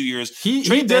gave it 2 years. He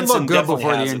did look good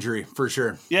before the injury, for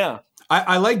sure. Yeah.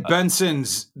 I like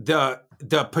Benson's the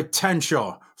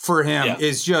potential for him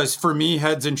is just, for me,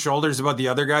 heads and shoulders above the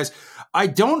other guys. I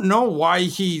don't know why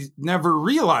he never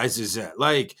realizes it.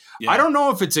 Like, I don't know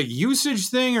if it's a usage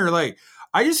thing or like,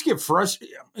 I just get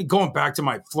frustrated going back to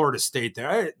my Florida State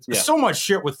there. So much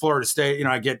shit with Florida State. You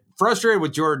know, I get frustrated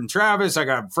with Jordan Travis. I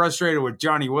got frustrated with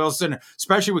Johnny Wilson,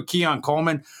 especially with Keon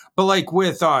Coleman. But like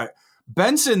with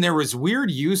Benson, there was weird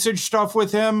usage stuff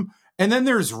with him. And then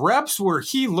there's reps where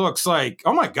he looks like,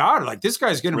 oh my God, like this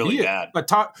guy's going to really be a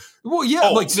top. Well, yeah,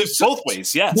 like both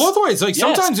ways. Yes. Both ways. Like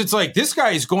sometimes it's like, this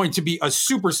guy is going to be a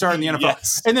superstar in the NFL.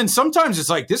 Yes. And then sometimes it's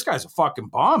like, this guy's a fucking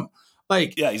bum.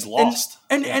 Like, he's lost.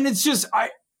 And it's just,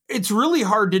 it's really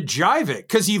hard to jive it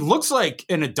because he looks like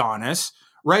an Adonis,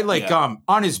 right? Like,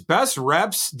 on his best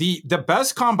reps, the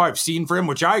best comp I've seen for him,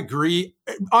 which I agree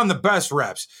on the best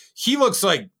reps, he looks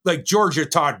like Georgia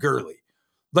Todd Gurley.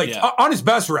 Like on his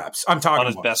best reps, I'm talking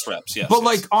about. On his best reps, yes. But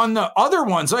like on the other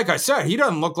ones, like I said, he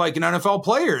doesn't look like an NFL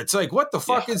player. It's like, what the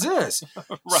fuck is this?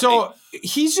 Right. So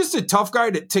he's just a tough guy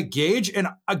to gauge. And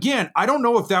again, I don't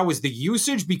know if that was the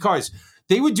usage because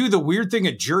they would do the weird thing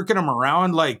of jerking him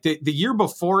around. Like the year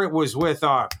before it was with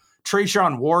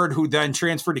Trayshawn Ward, who then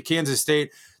transferred to Kansas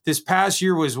State. This past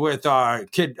year was with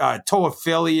kid Toa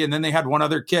Philly, and then they had one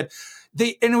other kid.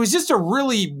 And it was just a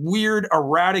really weird,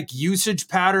 erratic usage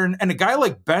pattern. And a guy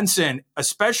like Benson,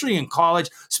 especially in college,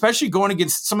 especially going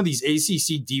against some of these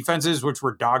ACC defenses, which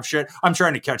were dog shit. I'm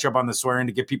trying to catch up on the swearing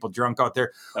to get people drunk out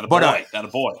there. That a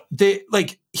boy.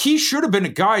 He should have been a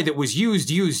guy that was used.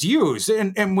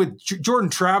 And with Jordan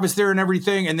Travis there and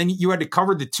everything, and then you had to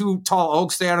cover the two tall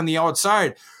oaks they had on the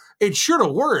outside. It should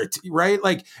have worked, right?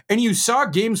 Like, and you saw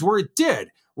games where it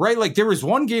did. Right? Like there was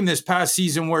one game this past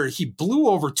season where he blew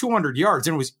over 200 yards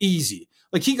and it was easy.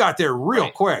 Like he got there real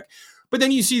quick. But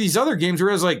then you see these other games where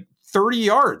it was like 30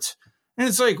 yards. And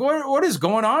it's like, what is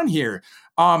going on here?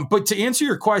 But to answer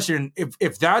your question,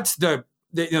 if that's the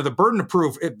burden of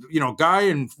proof, guy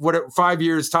in 5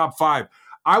 years, top 5,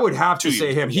 I would have to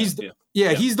say him. He's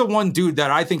he's the one dude that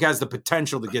I think has the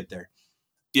potential to get there.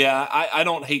 Yeah, I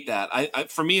don't hate that. I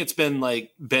for me, it's been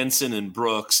like Benson and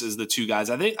Brooks as the two guys.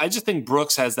 I just think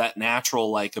Brooks has that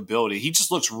natural like ability. He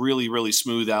just looks really, really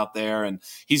smooth out there, and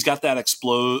he's got that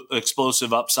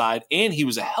explosive upside. And he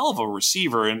was a hell of a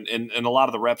receiver in a lot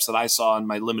of the reps that I saw in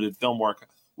my limited film work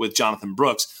with Jonathan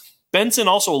Brooks. Benson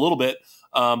also a little bit,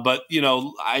 but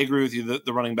I agree with you.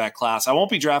 The running back class. I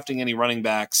won't be drafting any running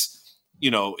backs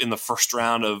in the first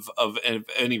round of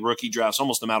any rookie drafts,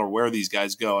 almost no matter where these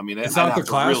guys go. I mean, it's not the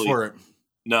class for it.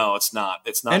 No, it's not.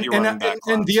 It's not your running back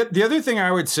class. And the other thing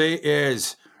I would say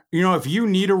is, if you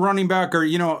need a running back or,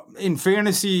 in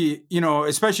fantasy,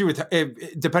 especially with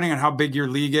depending on how big your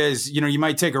league is, you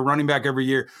might take a running back every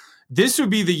year. This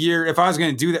would be the year, if I was going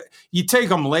to do that, you take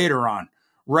them later on.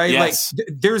 Right. Yes. Like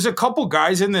there's a couple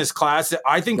guys in this class that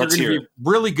I think are going to be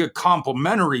really good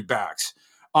complementary backs.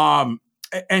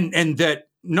 And that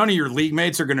none of your league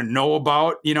mates are going to know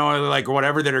about, like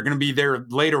whatever, that are going to be there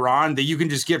later on that you can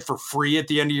just get for free at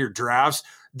the end of your drafts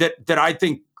that I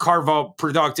think carve out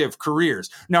productive careers.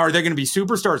 Now, are they going to be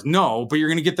superstars? No, but you're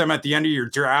going to get them at the end of your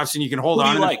drafts and you can hold on.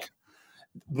 Who do you like?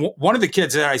 One of the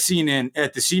kids that I seen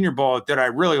at the Senior Bowl that I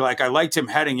really like, I liked him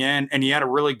heading in and he had a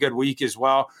really good week as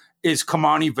well, is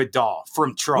Kimani Vidal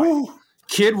from Troy. Ooh.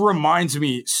 Kid reminds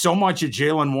me so much of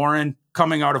Jalen Warren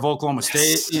coming out of Oklahoma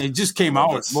State. It just came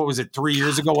out, 3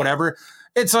 years ago, whatever.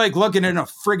 It's like looking in a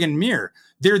friggin' mirror.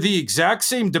 They're the exact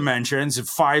same dimensions of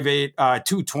 5'8",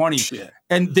 220. Shit.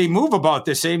 And they move about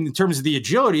the same in terms of the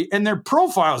agility, and their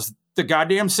profiles the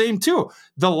goddamn same too.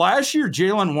 The last year,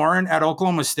 Jalen Warren at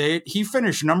Oklahoma State, he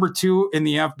finished number 2 in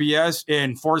the FBS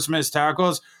in forced missed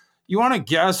tackles. You want to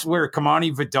guess where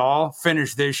Kimani Vidal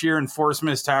finished this year in forced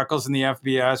missed tackles in the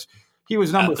FBS? He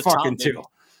was number fucking 2.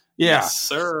 Yeah, yes,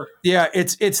 sir. Yeah,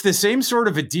 it's the same sort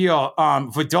of a deal.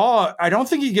 Vidal, I don't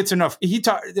think he gets enough.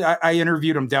 I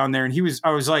interviewed him down there, and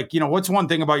I was like, what's one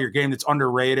thing about your game that's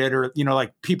underrated, or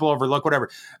like people overlook, whatever.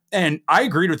 And I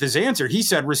agreed with his answer. He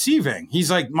said receiving. He's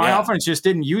like, my offense just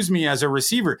didn't use me as a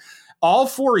receiver. All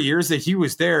 4 years that he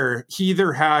was there, he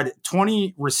either had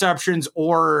 20 receptions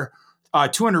or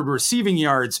 200 receiving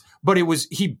yards, but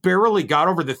he barely got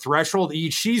over the threshold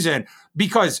each season,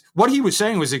 because what he was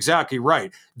saying was exactly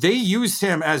right. They used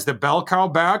him as the bell cow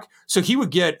back, so he would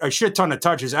get a shit ton of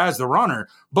touches as the runner,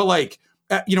 but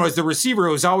as the receiver,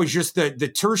 it was always just the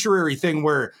tertiary thing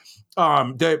where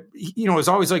it was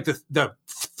always like the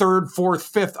third, fourth,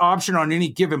 fifth option on any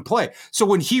given play. So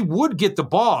when he would get the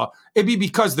ball, it'd be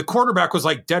because the quarterback was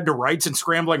like dead to rights and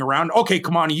scrambling around. Okay,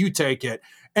 come on, you take it.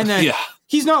 And then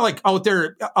he's not like out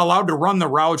there allowed to run the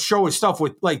route, show his stuff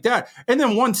with like that. And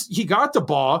then once he got the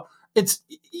ball,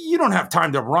 you don't have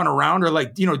time to run around or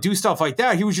like, do stuff like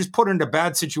that. He was just put into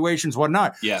bad situations,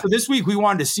 whatnot. Yeah. So this week we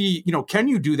wanted to see, can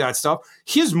you do that stuff?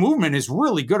 His movement is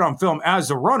really good on film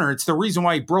as a runner. It's the reason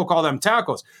why he broke all them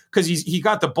tackles, because he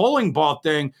got the bowling ball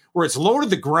thing where it's low to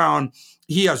the ground.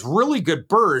 He has really good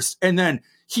burst, and then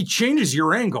he changes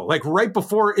your angle. Like right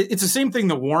before, it's the same thing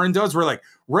that Warren does, where like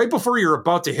right before you're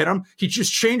about to hit him, he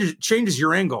just changes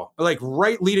your angle, like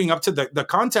right leading up to the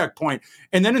contact point.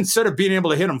 And then instead of being able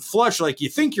to hit him flush like you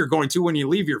think you're going to when you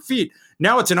leave your feet,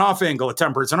 now it's an off angle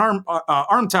attempt, or it's an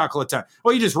arm tackle attempt.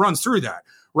 Well, he just runs through that.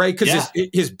 Right, because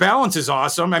his balance is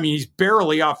awesome. I mean, he's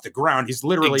barely off the ground. He's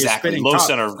literally a spinning low top.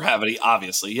 center of gravity,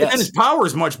 obviously. Yes, And his power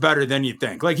is much better than you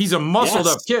think. Like he's a muscled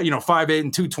up kid, 5'8"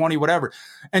 and 220, whatever.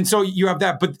 And so you have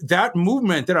that, but that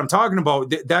movement that I'm talking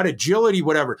about, that agility,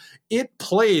 whatever, it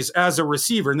plays as a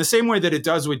receiver in the same way that it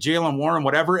does with Jalen Warren,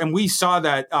 whatever. And we saw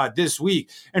that this week,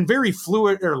 and very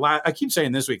fluid. I keep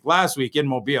saying this week, last week in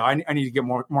Mobile. I need to get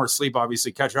more sleep,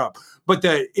 obviously, catch up. But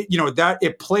that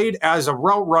it played as a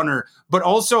route runner, but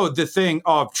also the thing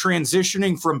of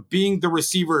transitioning from being the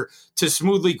receiver to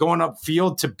smoothly going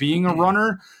upfield to being a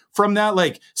runner. From that,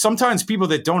 like sometimes people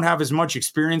that don't have as much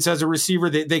experience as a receiver,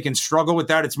 they can struggle with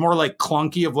that. It's more like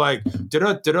clunky of like,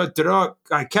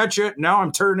 I catch it, now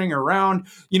I'm turning around,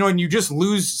 and you just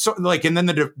lose. And then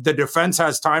the defense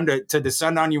has time to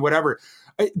descend on you, whatever.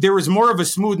 There was more of a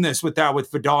smoothness with that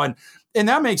with Vidal. And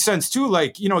that makes sense too.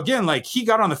 Like, again, like he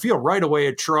got on the field right away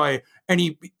at Troy, and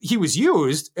he was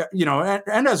used,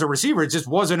 and as a receiver, it just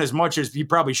wasn't as much as he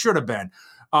probably should have been.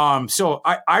 So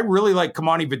I really like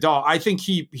Kimani Vidal. I think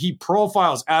he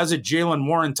profiles as a Jalen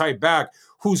Warren type back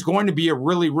who's going to be a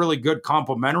really, really good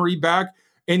complementary back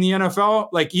in the NFL,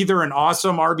 like either an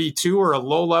awesome RB2 or a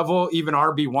low level, even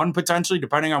RB1 potentially,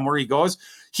 depending on where he goes.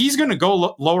 He's going to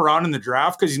go lower on in the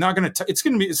draft because he's not going to, it's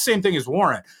going to be the same thing as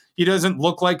Warren. He doesn't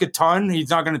look like a ton. He's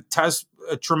not going to test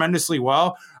tremendously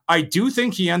well. I do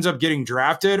think he ends up getting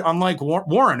drafted, unlike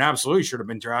Warren absolutely should have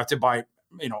been drafted by,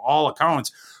 all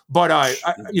accounts. But,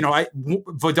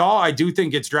 Vidal, I do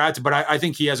think gets drafted, but I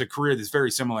think he has a career that's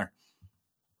very similar.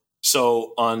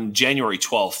 So on January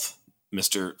 12th,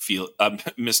 Mr.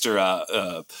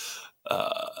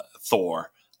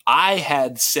 Thor, I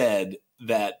had said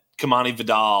that Kimani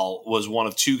Vidal was one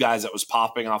of two guys that was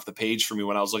popping off the page for me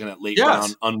when I was looking at late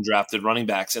round undrafted running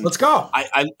backs. And let's go.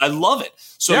 I love it.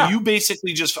 So you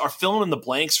basically just are filling in the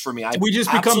blanks for me. We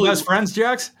just become best friends,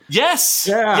 Jax? Yes.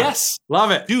 Yeah. Yes.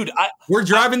 Love it. Dude, we're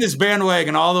driving this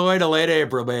bandwagon all the way to late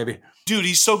April, baby. Dude,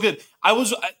 he's so good. I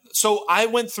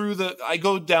went through I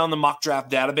go down the mock draft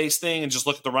database thing and just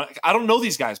look at the run. I don't know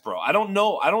these guys, bro. I don't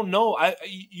know.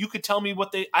 You could tell me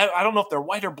what I don't know if they're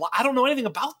white or black. I don't know anything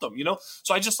about them,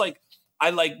 So I just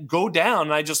I go down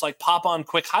and I just pop on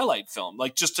quick highlight film,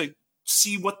 just to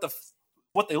see what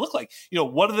they look like.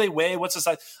 What do they weigh? What's the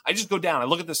size? I just go down. I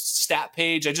look at this stat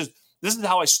page. this is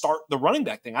how I start the running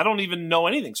back thing. I don't even know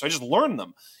anything. So I just learn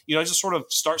them, I just sort of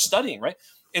start studying. Right.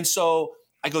 And so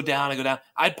I go down.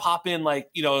 I'd pop in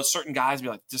certain guys and be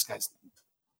like, this guy's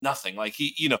nothing. Like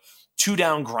he,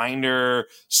 2-down grinder,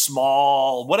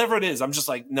 small, whatever it is. I'm just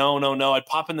like, no. I'd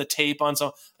pop in the tape on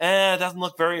some, it doesn't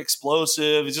look very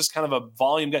explosive. It's just kind of a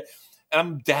volume guy. And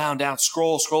I'm down,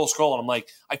 scroll. And I'm like,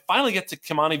 I finally get to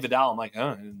Kimani Vidal. I'm like,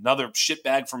 another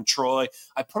shitbag from Troy.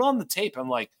 I put on the tape. I'm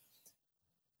like,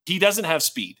 he doesn't have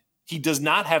speed. He does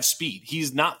not have speed.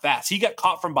 He's not fast. He got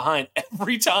caught from behind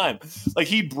every time. Like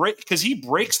he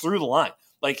breaks through the line.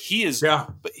 Like he is,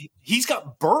 but he's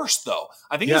got burst though.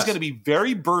 I think he's going to be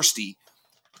very bursty,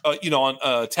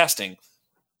 on testing,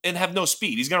 and have no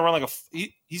speed. He's going to run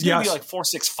he's going to be like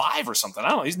 4.65 or something. I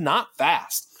don't know. He's not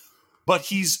fast, but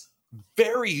he's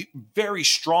very, very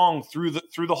strong through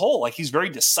the hole. Like he's very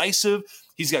decisive.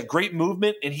 He's got great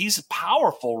movement, and he's a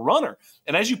powerful runner.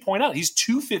 And as you point out, he's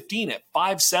 215 at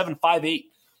 5'7", 5'8".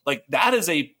 Like that is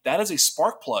a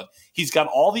spark plug. He's got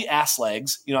all the ass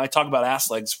legs. I talk about ass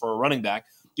legs for a running back.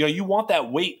 You want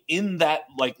that weight in that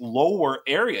lower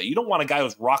area. You don't want a guy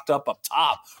who's rocked up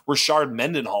top, Rashard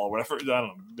Mendenhall or whatever. I don't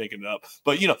know, I'm making it up.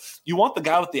 But you want the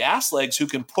guy with the ass legs who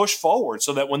can push forward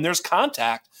so that when there's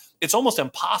contact, it's almost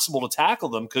impossible to tackle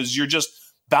them because you're just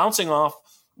bouncing off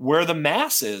where the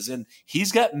mass is. And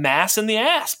he's got mass in the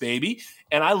ass, baby.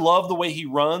 And I love the way he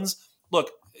runs.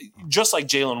 Look, just like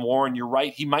Jalen Warren, you're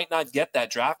right. He might not get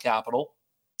that draft capital,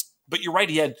 but you're right.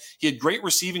 He had great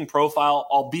receiving profile,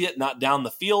 albeit not down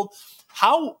the field.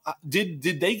 How did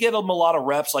they get him a lot of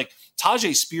reps? Like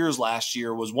Tajay Spears last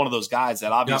year was one of those guys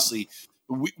that obviously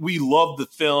we loved the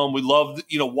film. We loved,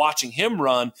 watching him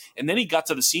run. And then he got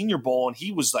to the Senior Bowl and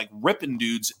he was like ripping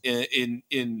dudes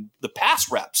in the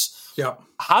pass reps. Yeah.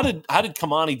 How did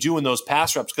Kimani do in those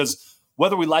pass reps? Because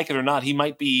whether we like it or not, he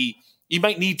might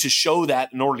need to show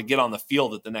that in order to get on the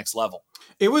field at the next level.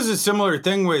 It was a similar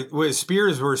thing with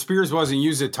Spears, where Spears wasn't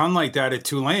used a ton like that at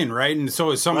Tulane, right? And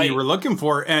so it's something you were looking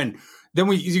for. And then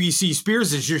you see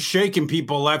Spears is just shaking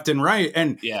people left and right.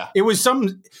 And it was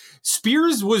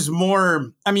Spears was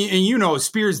more, I mean, and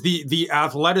Spears, the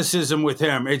athleticism with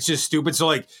him, it's just stupid. So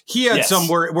like he had some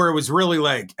where it was really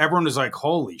like, everyone was like,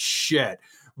 holy shit.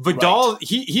 Vidal,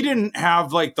 he didn't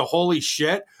have like the holy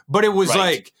shit, but it was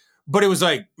like,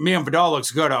 man, Vidal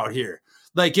looks good out here.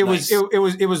 Like it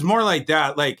was more like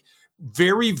that, like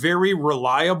very, very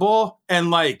reliable.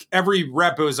 And like every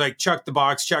rep, it was like, check the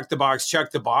box, check the box,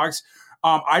 check the box.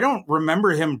 I don't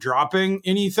remember him dropping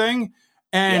anything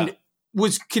and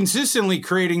was consistently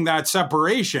creating that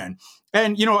separation.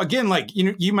 And, again, like,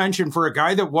 you mentioned, for a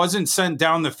guy that wasn't sent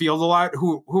down the field a lot,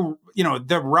 who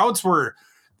the routes were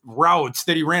routes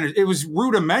that he ran. It was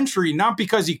rudimentary, not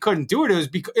because he couldn't do it. It was,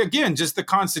 again, just the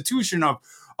constitution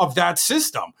of that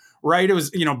system, right? It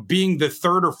was, being the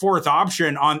third or fourth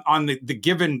option on the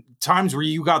given times where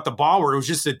you got the ball, where it was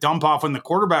just a dump off when the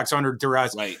quarterback's under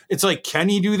duress. Right. It's like, can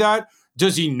he do that?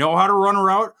 Does he know how to run a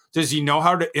route? Does he know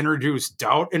how to introduce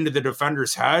doubt into the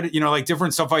defender's head? Like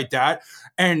different stuff like that.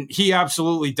 And he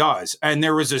absolutely does. And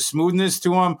there was a smoothness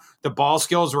to him. The ball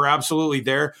skills were absolutely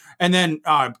there. And then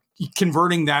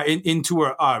converting that into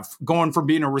going from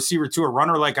being a receiver to a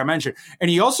runner, like I mentioned. And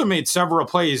he also made several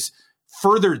plays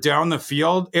further down the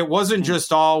field. It wasn't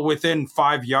just all within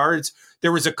 5 yards.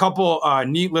 There was a couple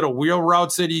neat little wheel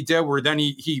routes that he did where then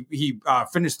he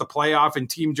finished the playoff and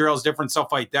team drills, different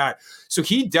stuff like that. So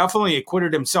he definitely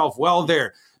acquitted himself well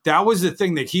there. That was the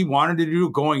thing that he wanted to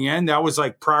do going in. That was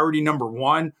like priority number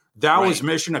one. That was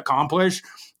mission accomplished.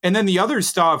 And then the other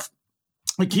stuff,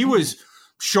 like he was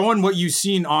showing what you've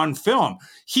seen on film.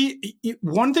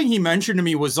 One thing he mentioned to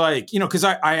me was like, because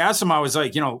I asked him, I was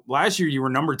like, last year you were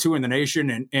number 2 in the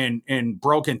nation in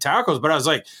broken tackles, but I was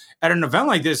like, at an event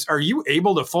like this, are you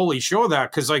able to fully show that?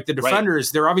 Because like the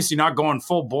defenders, they're obviously not going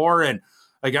full bore, and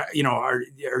like, are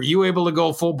you able to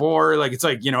go full bore? Like, it's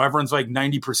like, everyone's like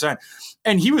 90%.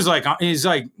 And he's like,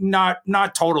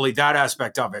 not totally that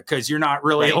aspect of it. Cause you're not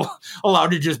really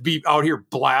allowed to just be out here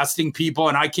blasting people.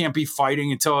 And I can't be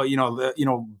fighting until,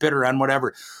 the bitter end,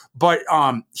 whatever. But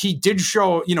he did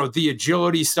show, the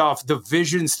agility stuff, the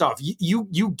vision stuff.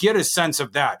 You get a sense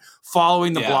of that,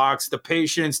 following the blocks, the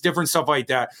patience, different stuff like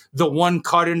that. The one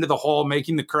cut into the hole,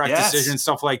 making the correct decision,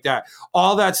 stuff like that.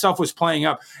 All that stuff was playing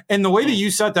up. And the way that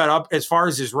you set that up, as far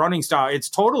as his running style, it's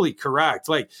totally correct.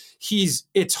 Like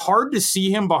it's hard to see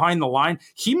him behind the line.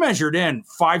 He measured in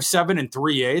 5'7"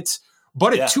 3/8,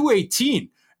 but at 218.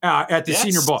 At the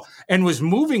Senior Bowl, and was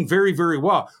moving very, very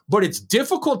well. But it's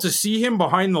difficult to see him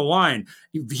behind the line.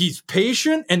 He's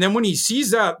patient, and then when he sees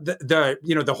that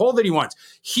the hole that he wants,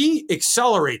 he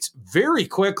accelerates very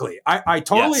quickly. I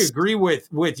totally agree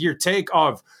with your take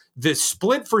of the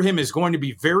split for him is going to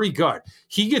be very good.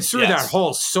 He gets through that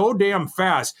hole so damn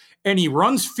fast, and he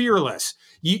runs fearless.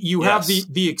 You have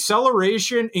the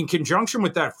acceleration in conjunction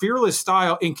with that fearless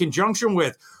style, in conjunction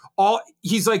with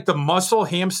he's like the muscle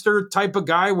hamster type of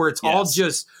guy where it's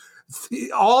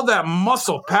all that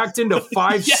muscle packed into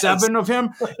 5'7" of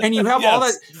him. And you have all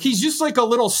that. He's just like a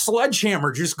little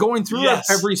sledgehammer just going through it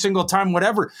every single time,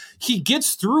 whatever. He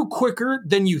gets through quicker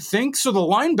than you think. So the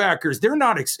linebackers, they're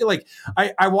not like,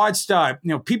 I watched,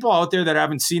 people out there that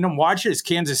haven't seen him watch it. His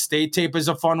Kansas State tape is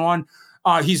a fun one.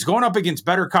 He's going up against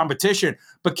better competition,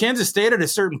 but Kansas State at a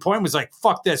certain point was like,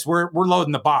 fuck this, we're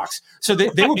loading the box. So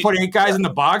they would put 8 guys in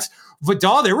the box.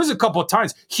 Vidal, there was a couple of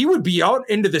times he would be out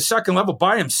into the second level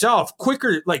by himself,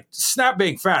 quicker, like snap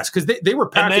bang fast, because they were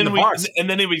packing the box. And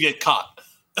then he would get caught.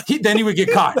 Then he would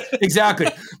get caught. Exactly.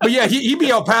 But yeah, he'd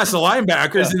be out past the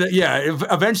linebackers. And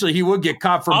eventually he would get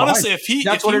caught from honestly, behind. If he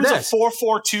was a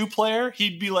 4-4-2 player,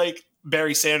 he'd be like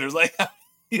Barry Sanders. Like,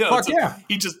 he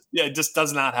just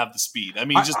does not have the speed. I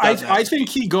mean, he just doesn't. I think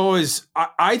he goes.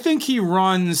 I think he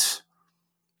runs.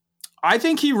 I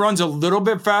think he runs a little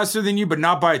bit faster than you, but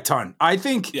not by a ton. I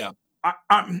think. Yeah.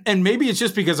 And maybe it's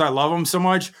just because I love him so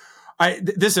much.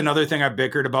 This is another thing I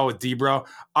bickered about with Debro.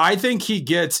 I think he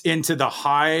gets into the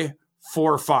high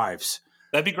 4.5s.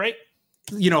 That'd be great.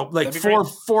 Like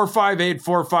 4.58,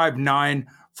 4.59.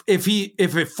 If it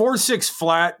 4.6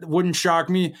 flat wouldn't shock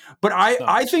me, but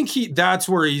I think that's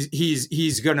where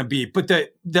he's going to be. But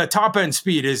the top end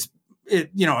speed is,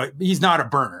 he's not a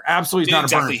burner. Absolutely,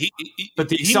 he's not a burner. But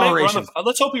the acceleration.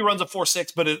 Let's hope he runs a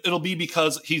 4.6, but it'll be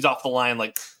because he's off the line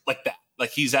like that.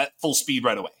 Like he's at full speed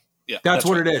right away. Yeah, that's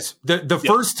what right. It is. The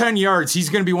first 10 yards, he's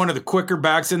going to be one of the quicker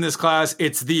backs in this class.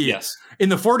 It's in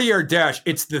the 40-yard dash,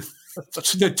 it's the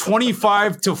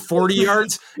 25 to 40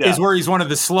 yards is where he's one of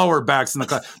the slower backs in the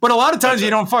class. But a lot of times you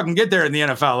don't fucking get there in the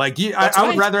NFL. Like I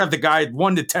would rather have the guy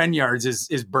 1 to 10 yards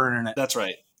is burning it. That's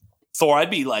right. Thor, I'd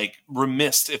be like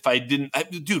remiss if I didn't.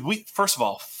 Dude, first of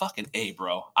all, fucking A,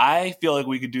 bro. I feel like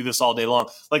we could do this all day long.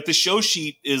 Like the show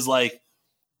sheet is like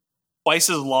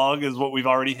twice as long as what we've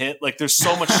already hit. Like there's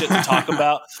so much shit to talk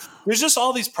about. There's just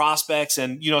all these prospects,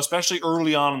 and especially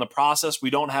early on in the process, we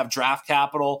don't have draft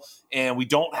capital and we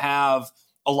don't have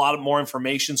a lot of more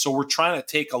information. So we're trying to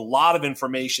take a lot of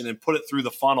information and put it through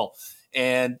the funnel.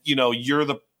 And you're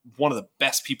one of the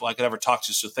best people I could ever talk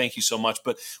to. So thank you so much.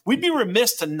 But we'd be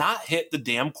remiss to not hit the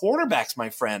damn quarterbacks,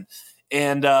 my friend.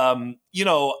 And I'll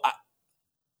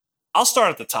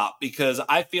start at the top because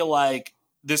I feel like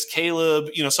this Caleb,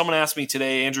 someone asked me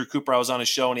today, Andrew Cooper, I was on his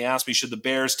show, and he asked me, should the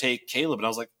Bears take Caleb? And I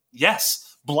was like,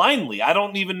 yes, blindly. I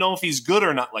don't even know if he's good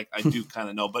or not. Like, I do kind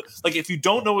of know. But, like, if you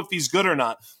don't know if he's good or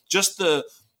not, just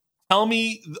tell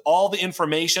me all the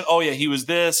information. Oh, yeah, he was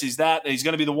this, he's that, he's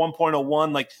going to be the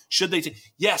 1.01. Like, should they take?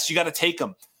 Yes, you got to take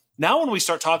him. Now when we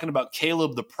start talking about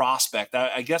Caleb the prospect,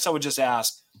 I guess I would just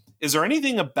ask, is there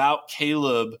anything about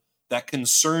Caleb that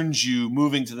concerns you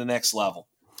moving to the next level?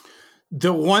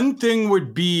 The one thing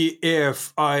would be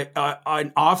if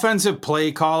an offensive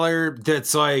play caller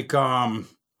that's like, a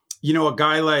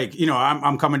guy like,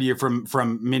 I'm coming to you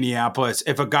from Minneapolis.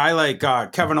 If a guy like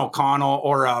Kevin O'Connell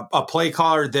or a play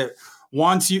caller that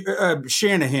wants you,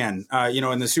 Shanahan,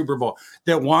 in the Super Bowl,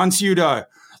 that wants you to,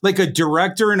 like a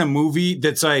director in a movie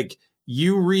that's like,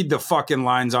 you read the fucking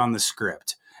lines on the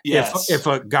script. Yes. If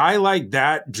a guy like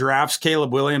that drafts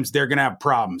Caleb Williams, they're going to have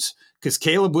problems. Because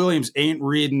Caleb Williams ain't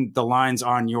reading the lines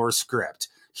on your script.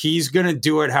 He's going to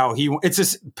do it how he wants. It's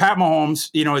just Pat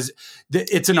Mahomes,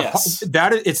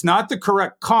 it's not the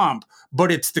correct comp,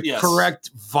 but it's the correct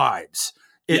vibes.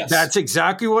 That's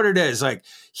exactly what it is. Like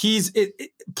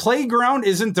playground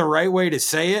isn't the right way to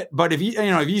say it, but if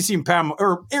you've seen Pat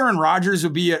or Aaron Rodgers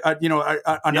would be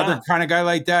another kind of guy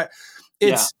like that.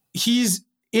 He's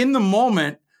in the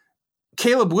moment.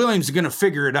 Caleb Williams is going to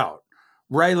figure it out.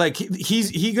 Right, like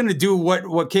he's going to do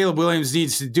what Caleb Williams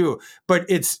needs to do, but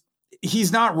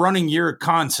he's not running your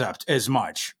concept as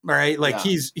much, right? Like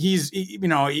he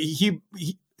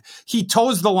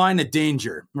toes the line of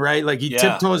danger, right? Like he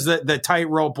tiptoes the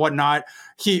tightrope, whatnot.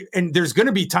 And there's going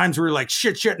to be times where you're like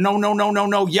shit,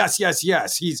 no, yes.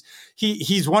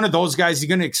 He's one of those guys. He's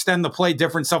going to extend the play,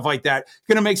 different stuff like that. He's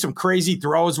going to make some crazy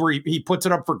throws where he puts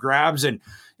it up for grabs, and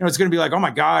it's going to be like, oh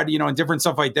my god, and different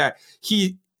stuff like that.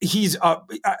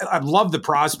 I love the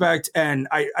prospect, and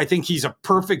I think he's a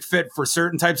perfect fit for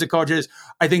certain types of coaches.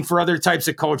 I think for other types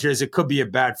of coaches, it could be a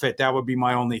bad fit. That would be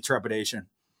my only trepidation.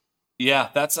 Yeah,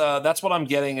 that's what I'm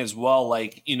getting as well.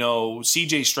 Like,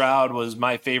 CJ Stroud was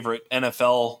my favorite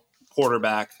NFL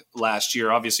quarterback last year.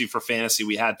 Obviously for fantasy,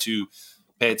 we had to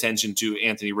pay attention to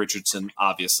Anthony Richardson,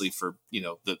 obviously for,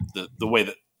 the way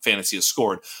that fantasy is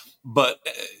scored. But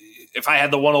if I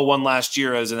had the 101 last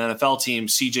year as an NFL team,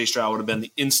 CJ Stroud would have been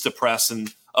the insta-press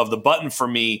of the button for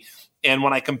me. And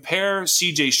when I compare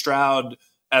CJ Stroud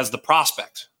as the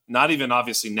prospect, not even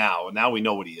obviously now we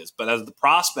know what he is, but as the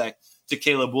prospect to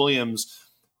Caleb Williams,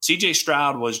 CJ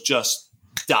Stroud was just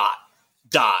dot,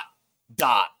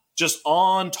 just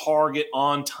on target,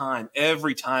 on time,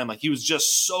 every time. Like he was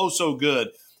just so good.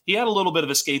 He had a little bit of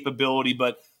escapability,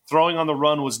 but throwing on the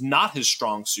run was not his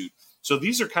strong suit. So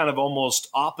these are kind of almost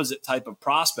opposite type of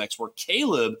prospects where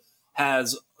Caleb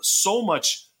has so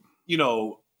much,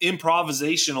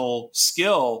 improvisational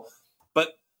skill.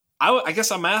 But I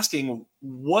guess I'm asking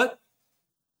what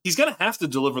he's going to have to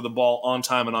deliver the ball on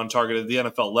time and on target at the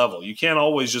NFL level. You can't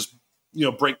always just,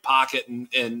 break pocket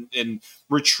and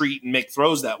retreat and make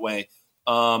throws that way.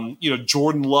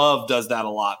 Jordan Love does that a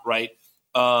lot, right?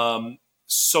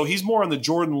 So he's more in the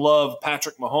Jordan Love,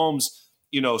 Patrick Mahomes,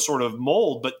 sort of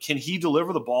mold, but can he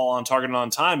deliver the ball on target and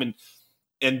on time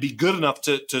and be good enough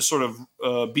to sort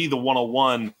of be the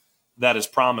 101 that is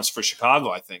promised for Chicago,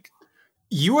 I think.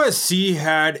 USC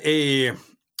had a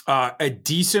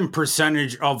decent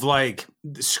percentage of like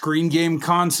screen game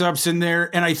concepts in there.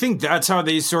 And I think that's how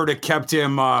they sort of kept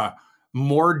him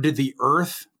more to the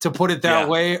earth, to put it that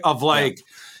way, of like,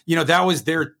 that was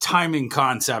their timing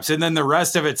concepts. And then the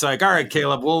rest of it's like, all right,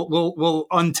 Caleb, we'll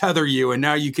untether you. And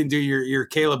now you can do your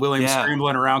Caleb Williams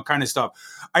scrambling around kind of stuff.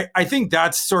 I think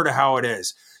that's sort of how it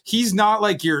is. He's not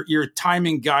like your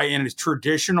timing guy in a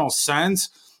traditional sense,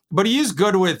 but he is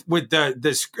good with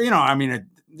the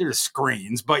there's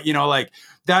screens, but like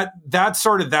that's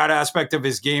sort of that aspect of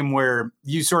his game where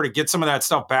you sort of get some of that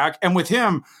stuff back. And with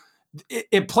him,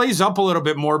 it plays up a little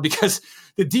bit more because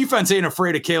the defense ain't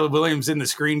afraid of Caleb Williams in the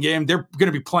screen game. They're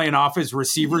going to be playing off his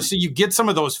receivers. So you get some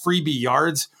of those freebie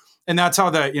yards, and that's how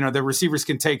the receivers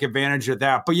can take advantage of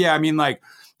that. But yeah, I mean, like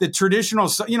the traditional,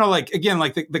 like again,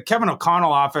 like the Kevin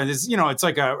O'Connell offense is, it's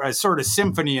like a sort of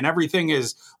symphony, and everything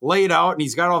is laid out, and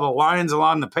he's got all the lines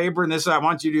along the paper, and this, I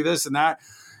want you to do this and that.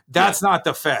 That's not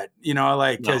the Fed,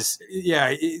 because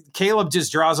Caleb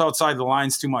just draws outside the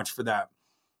lines too much for that.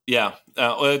 Yeah,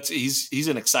 he's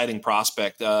an exciting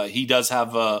prospect. He does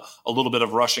have a little bit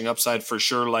of rushing upside for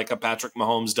sure, like a Patrick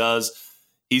Mahomes does.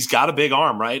 He's got a big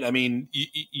arm, right? I mean,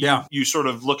 you sort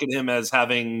of look at him as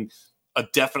having a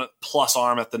definite plus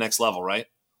arm at the next level, right?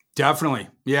 Definitely.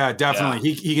 Yeah, definitely.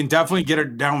 Yeah. He can definitely get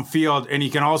it downfield, and he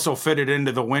can also fit it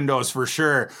into the windows for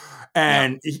sure.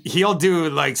 And he'll do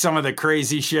like some of the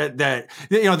crazy shit that,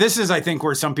 this is, I think,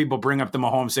 where some people bring up the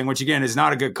Mahomes thing, which again is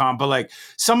not a good comp, but like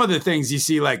some of the things you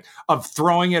see, like of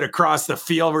throwing it across the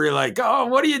field where you're like, oh,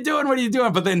 what are you doing? What are you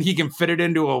doing? But then he can fit it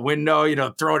into a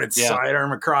window, throw it at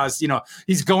sidearm across,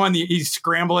 he's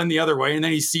scrambling the other way. And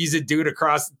then he sees a dude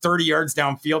across 30 yards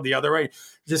downfield the other way,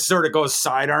 just sort of goes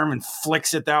sidearm and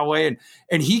flicks it that way.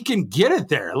 And he can get it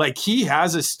there. Like he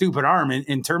has a stupid arm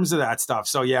in terms of that stuff.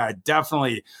 So yeah,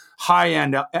 definitely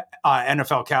high-end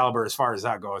NFL caliber as far as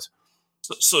that goes.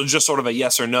 So just sort of a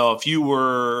yes or no. If you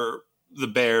were the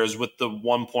Bears with the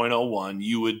 1.01,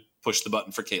 you would push the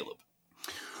button for Caleb.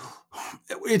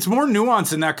 It's more nuanced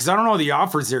than that because I don't know the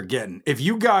offers they're getting. If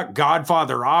you got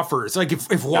Godfather offers, like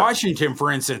if Washington,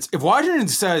 for instance, if Washington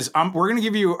says, we're going to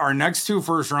give you our next 2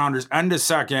 first-rounders and a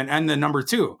second and the number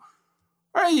 2,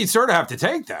 all right, you sort of have to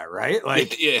take that, right?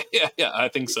 Like, yeah, I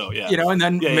think so. Yeah, and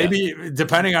then maybe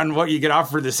depending on what you get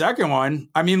off for the second one.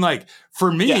 I mean, like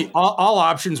for me, all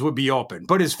options would be open.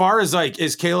 But as far as like,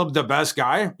 is Caleb the best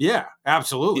guy? Yeah,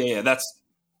 absolutely. Yeah, that's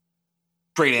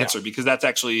great answer because that's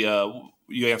actually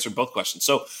you answered both questions.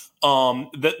 So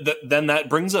then that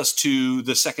brings us to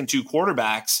the second 2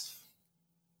 quarterbacks.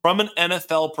 From an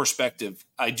NFL perspective,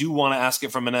 I do want to ask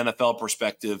it from an NFL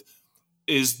perspective.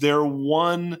 Is there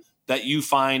one that you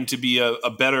find to be a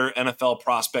better NFL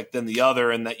prospect than the other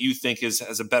and that you think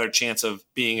has a better chance of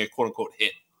being a quote-unquote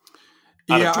hit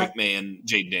out of Drake May and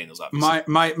Jaden Daniels, obviously?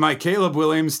 My Caleb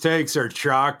Williams takes are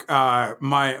chalk.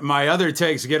 My other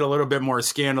takes get a little bit more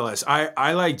scandalous.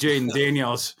 I like Jaden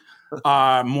Daniels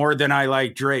more than I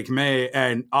like Drake May,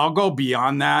 and I'll go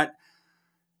beyond that.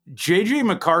 J.J.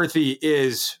 McCarthy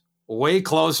is way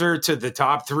closer to the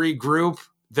top 3 group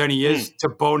than he is to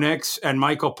Bo Nix and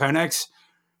Michael Penix.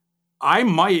 I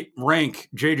might rank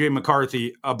J.J.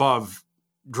 McCarthy above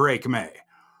Drake May.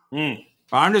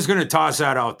 I'm just going to toss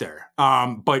that out there.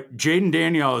 But Jaden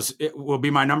Daniels will be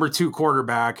my number 2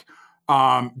 quarterback.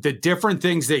 The different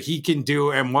things that he can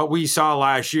do and what we saw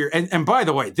last year. And by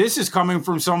the way, this is coming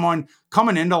from someone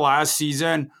coming into last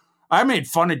season. I made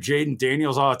fun of Jaden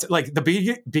Daniels all the time. Like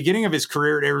the beginning of his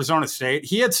career at Arizona State,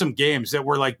 he had some games that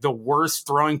were like the worst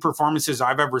throwing performances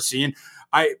I've ever seen.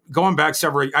 Going back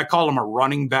I call him a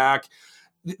running back.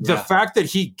 The fact that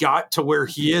he got to where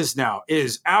he is now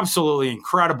is absolutely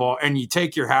incredible. And you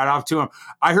take your hat off to him.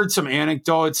 I heard some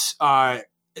anecdotes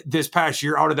this past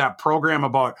year out of that program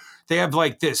about they have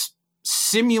like this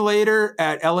simulator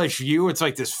at LSU. It's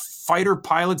like this fighter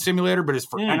pilot simulator, but it's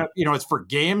for, it's for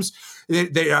games.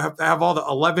 They have all the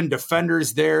 11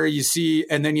 defenders there, you see,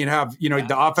 and then you'd have,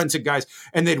 the offensive guys,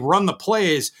 and they'd run the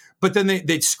plays, but then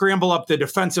they'd scramble up the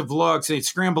defensive looks, they'd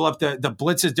scramble up the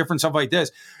blitzes, different stuff like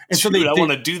this. And so I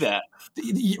want to do that.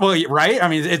 Well, right? I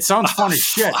mean, it sounds fun as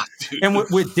shit. And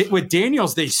with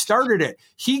Daniels, they started it.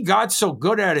 He got so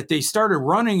good at it, they started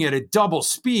running it at double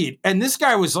speed. And this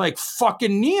guy was like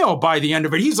fucking Neo by the end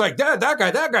of it. He's like, that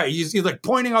guy. He's like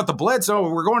pointing out the blitz.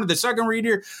 Oh, we're going to the second read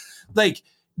here. Like,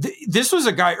 this was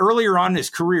a guy earlier on in his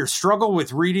career struggled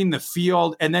with reading the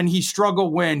field, and then he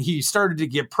struggled when he started to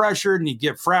get pressured and he'd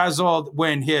get frazzled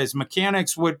when his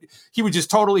mechanics he would just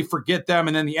totally forget them,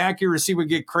 and then the accuracy would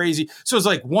get crazy. So it's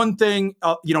like one thing,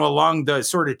 along the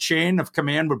sort of chain of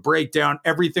command would break down,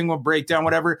 everything would break down,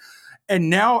 whatever.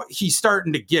 And now he's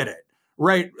starting to get it.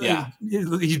 Right. Yeah.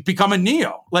 He's become a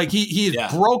Neo. Like he's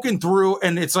broken through,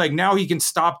 and it's like now he can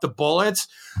stop the bullets.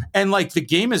 And like the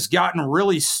game has gotten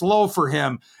really slow for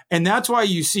him. And that's why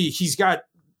you see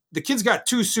the kid's got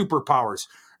 2 superpowers.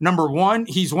 Number 1,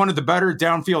 he's one of the better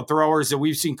downfield throwers that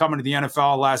we've seen coming to the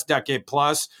NFL last decade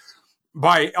plus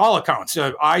by all accounts,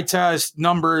 eye test,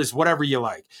 numbers, whatever you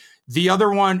like. The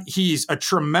other one, he's a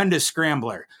tremendous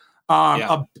scrambler.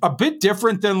 A bit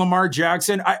different than Lamar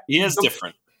Jackson. He is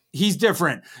different. He's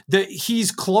different.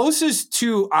 He's closest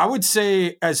to, I would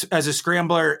say, as a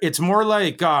scrambler, it's more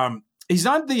like he's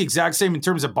not the exact same in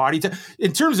terms of body type.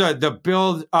 In terms of the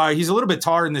build, he's a little bit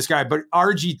taller than this guy, but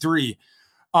RG3,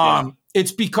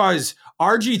 it's because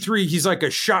RG3, he's like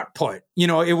a shot put.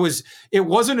 It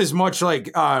wasn't as much like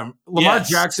Lamar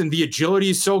Jackson. The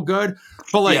agility is so good,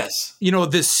 but like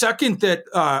the second that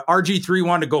RG3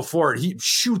 wanted to go forward, he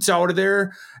shoots out of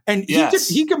there. And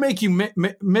he can make you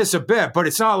miss a bit, but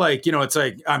it's not like, it's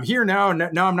like, I'm here now, and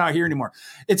now I'm not here anymore.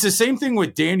 It's the same thing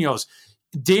with Daniels.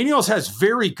 Daniels has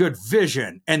very good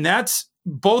vision, and that's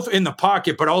both in the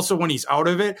pocket, but also when he's out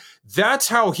of it. That's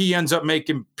how he ends up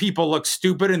making people look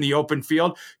stupid in the open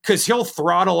field, because he'll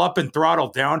throttle up and throttle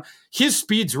down. His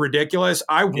speed's ridiculous.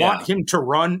 I want him to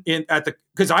run in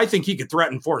because I think he could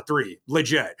threaten 4-3,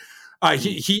 legit.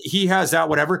 He has that,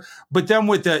 whatever. But then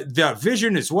with the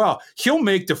vision as well, he'll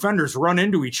make defenders run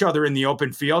into each other in the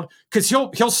open field, because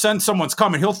he'll sense someone's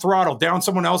coming. He'll throttle down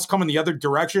someone else coming the other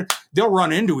direction. They'll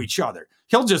run into each other.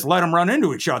 He'll just let them run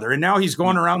into each other. And now he's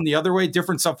going around the other way,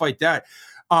 different stuff like that.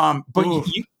 But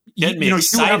get me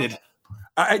excited.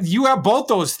 You have both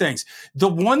those things. The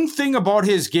one thing about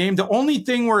his game, the only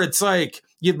thing where it's like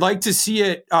you'd like to see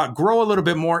it grow a little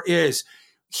bit more, is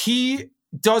he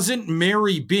doesn't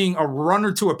marry being a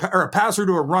runner to a passer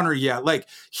to a runner yet. Like,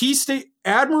 he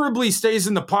admirably stays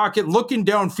in the pocket, looking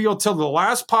downfield till the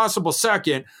last possible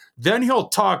second. Then he'll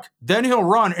tuck, then he'll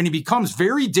run, and he becomes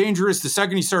very dangerous the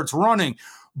second he starts running.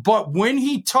 But when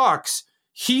he tucks,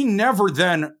 he never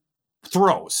then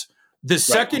throws. The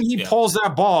second he pulls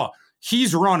that ball,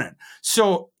 he's running.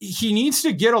 So he needs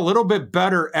to get a little bit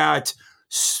better at,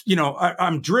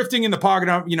 I'm drifting in the pocket.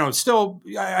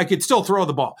 I could still throw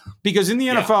the ball, because in the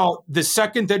NFL, the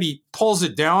second that he pulls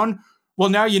it down, well,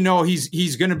 now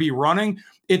he's going to be running.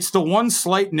 It's the one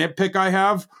slight nitpick I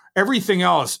have. Everything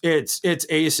else, it's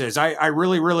aces. I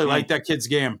really, really like that kid's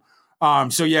game.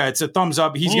 So yeah, it's a thumbs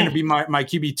up. He's going to be my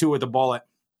QB2 with a bullet.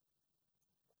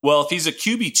 Well, if he's a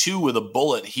QB2 with a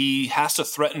bullet, he has to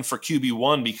threaten for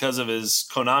QB1 because of his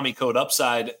Konami code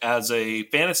upside as a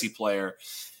fantasy player.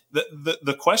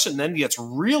 The question then gets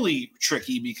really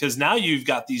tricky, because now you've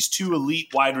got these two elite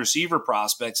wide receiver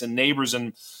prospects and Neighbors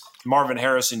and Marvin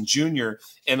Harrison Jr.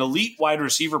 And elite wide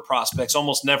receiver prospects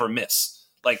almost never miss.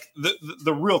 Like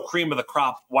the real cream of the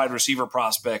crop wide receiver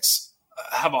prospects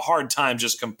have a hard time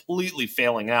just completely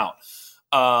failing out.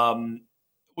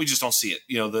 We just don't see it.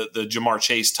 The Jamar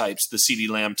Chase types, the CeeDee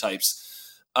Lamb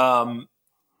types. And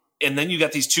then you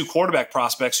got these two quarterback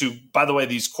prospects who, by the way,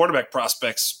 these quarterback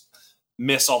prospects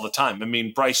miss all the time. I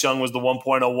mean, Bryce Young was the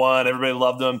 1.01. Everybody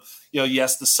loved him.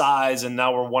 Yes, the size. And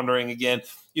now we're wondering again,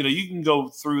 you can go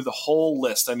through the whole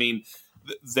list. I mean,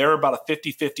 they're about a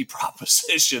 50-50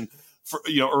 proposition for,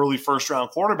 early first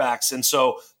round quarterbacks. And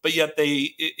so, but yet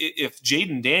if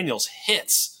Jaden Daniels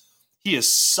hits, he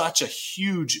is such a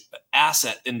huge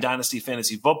asset in dynasty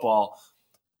fantasy football.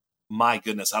 My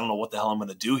goodness, I don't know what the hell I'm going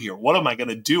to do here. What am I going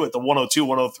to do at the 102,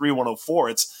 103, 104?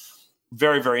 It's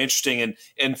very, very interesting.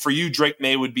 And for you, Drake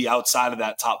May would be outside of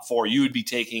that top four. You would be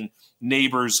taking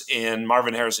Neighbors and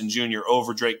Marvin Harrison Jr.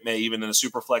 over Drake May, even in a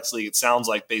super flex league. It sounds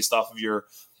like, based off of your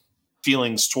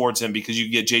feelings towards him, because you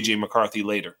get JJ McCarthy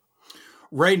later.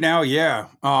 Right now, yeah.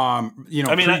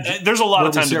 There's a lot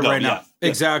of time to go. Right now.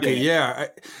 Exactly. Yeah.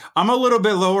 I'm a little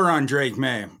bit lower on Drake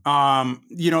May.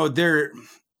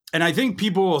 And I think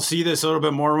people will see this a little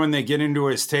bit more when they get into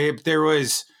his tape.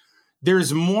 There's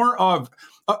more of,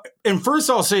 and first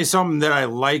I'll say something that I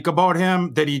like about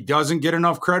him that he doesn't get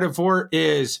enough credit for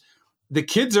is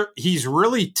he's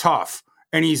really tough,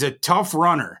 and he's a tough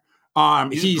runner.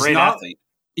 He's a great athlete.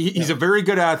 He's a very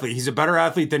good athlete. He's a better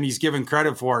athlete than he's given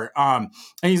credit for. And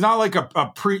he's not like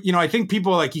I think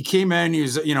people, like, he came in, he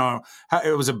was,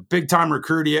 it was a big time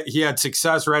recruit. He had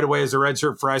success right away as a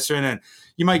redshirt freshman, and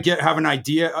you might have an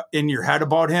idea in your head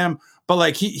about him, but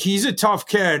like he's a tough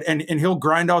kid, and he'll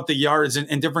grind out the yards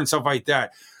and different stuff like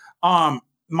that.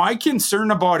 My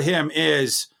concern about him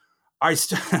is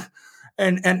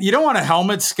and you don't want a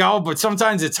helmet scout, but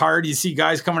sometimes it's hard. You see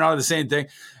guys coming out of the same thing.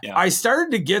 Yeah. I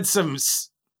started to get some,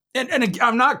 and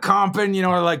I'm not comping,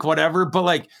 or like whatever, but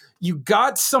like you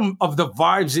got some of the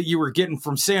vibes that you were getting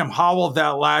from Sam Howell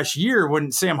that last year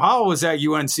when Sam Howell was at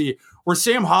UNC, where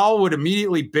Sam Howell would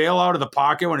immediately bail out of the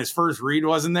pocket when his first read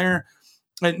wasn't there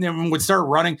and then would start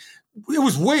running. It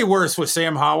was way worse with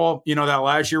Sam Howell, that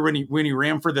last year when he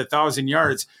ran for the 1,000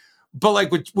 yards. But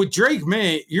like with Drake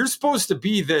May, you're supposed to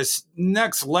be this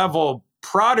next level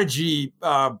prodigy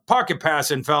pocket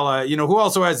passing fella, who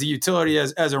also has the utility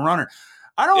as a runner.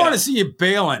 I don't want to see you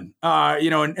bailing,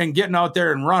 and getting out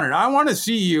there and running. I want to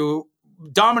see you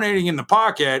dominating in the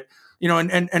pocket,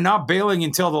 and not bailing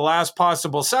until the last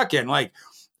possible second. Like,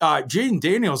 Jaden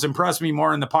Daniels impressed me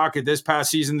more in the pocket this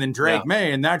past season than Drake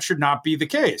May, and that should not be the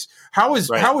case. How is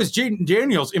Jaden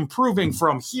Daniels improving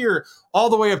from here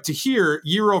all the way up to here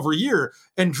year over year,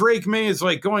 and Drake May is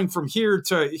like going from here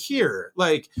to here?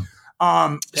 Like,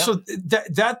 so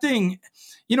that thing,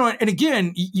 and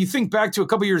again, you think back to a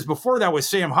couple years before that with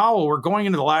Sam Howell, where going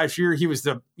into the last year, he was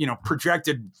the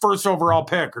projected first overall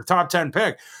pick or top 10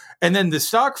 pick, and then the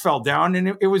stock fell down,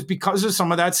 and it was because of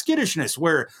some of that skittishness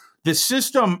where the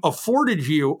system afforded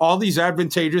you all these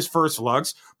advantageous first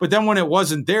looks, but then when it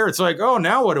wasn't there, it's like, oh,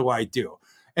 now what do I do?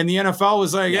 And the NFL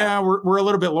was like, we're a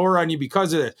little bit lower on you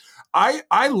because of this.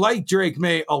 I like Drake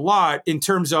May a lot in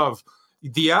terms of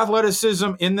the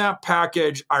athleticism in that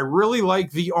package. I really like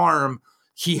the arm.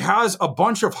 He has a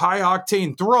bunch of high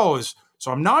octane throws,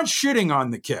 so I'm not shitting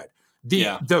on the kid.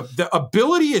 The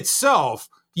ability itself,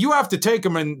 you have to take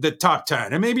him in the top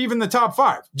 10 and maybe even the top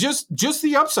 5. Just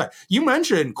the upside. You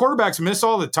mentioned quarterbacks miss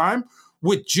all the time.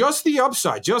 With just the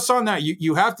upside, just on that,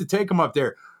 you have to take him up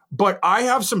there. But I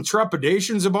have some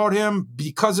trepidations about him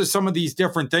because of some of these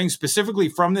different things, specifically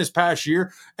from this past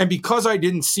year, and because I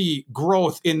didn't see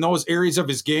growth in those areas of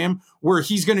his game where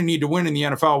he's going to need to win in the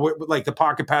NFL, like the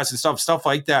pocket pass and stuff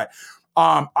like that.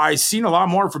 I've seen a lot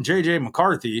more from J.J.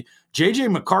 McCarthy. J.J.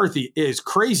 McCarthy is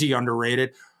crazy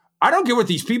underrated. I don't get what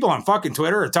these people on fucking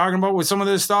Twitter are talking about with some of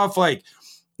this stuff. Like,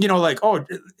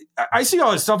 I see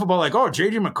all this stuff about like, oh,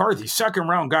 J.J. McCarthy, second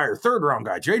round guy or third round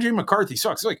guy. J.J. McCarthy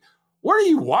sucks. Like, what are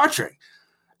you watching?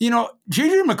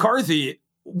 J.J. McCarthy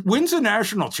wins a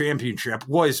national championship,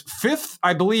 was 5th,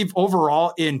 I believe,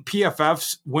 overall in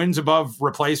PFF's wins above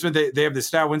replacement. They have the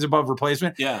stat wins above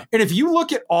replacement. Yeah. And if you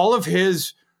look at all of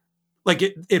his like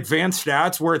advanced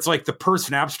stats where it's like the per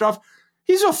snap stuff,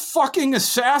 he's a fucking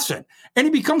assassin. And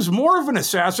he becomes more of an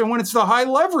assassin when it's the high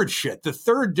leverage shit, the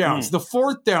third downs, the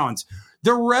fourth downs,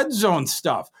 the red zone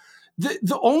stuff.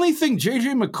 The only thing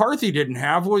J.J. McCarthy didn't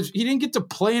have was he didn't get to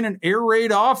play in an air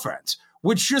raid offense,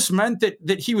 which just meant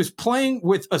that he was playing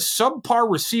with a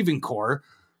subpar receiving core.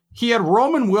 He had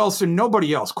Roman Wilson,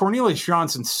 nobody else. Cornelius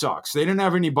Johnson sucks. They didn't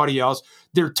have anybody else.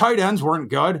 Their tight ends weren't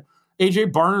good. A.J.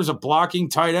 Barner's a blocking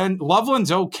tight end.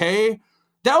 Loveland's okay.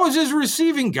 That was his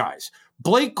receiving guys.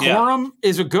 Blake Corum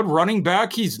is a good running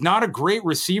back. He's not a great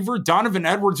receiver. Donovan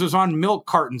Edwards was on milk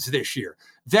cartons this year.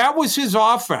 That was his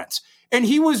offense. And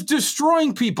he was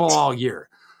destroying people all year.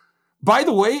 By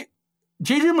the way,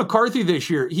 J.J. McCarthy this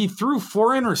year, he threw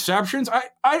 4 interceptions.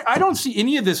 I don't see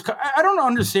any of this. I don't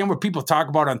understand what people talk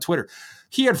about on Twitter.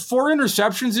 He had 4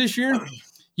 interceptions this year.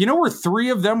 You know where 3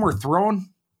 of them were thrown?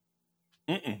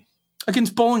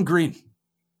 Against Bowling Green.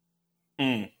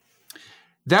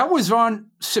 That was on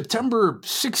September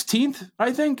 16th,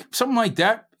 I think, something like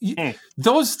that.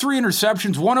 Those 3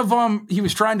 interceptions, one of them, he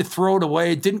was trying to throw it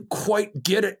away, didn't quite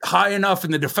get it high enough,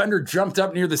 and the defender jumped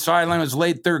up near the sideline. It was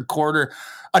late third quarter.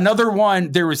 Another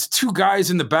one, there was 2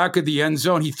 guys in the back of the end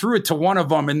zone. He threw it to one of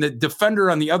them, and the defender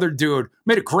on the other dude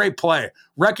made a great play,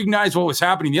 recognized what was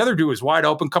happening. The other dude was wide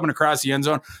open coming across the end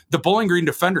zone. The Bowling Green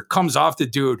defender comes off the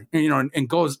dude, and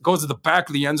goes to the back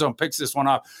of the end zone, picks this one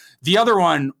up. The other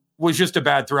one was just a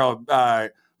bad throw.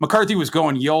 McCarthy was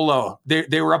going YOLO.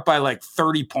 They were up by like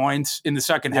 30 points in the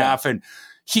second half, and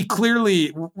he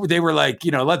clearly, they were like,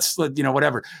 let's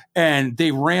whatever. And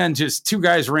they ran, just 2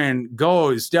 guys ran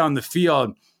goes down the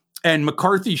field, and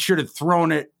McCarthy should have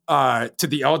thrown it to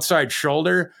the outside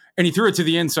shoulder, and he threw it to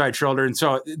the inside shoulder. And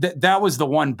so that was the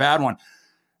one bad one.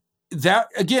 That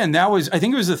was, I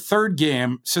think it was the 3rd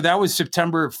game. So that was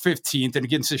September 15th, and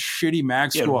against a shitty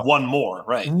MAC school. One more,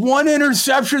 right? 1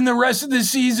 interception the rest of the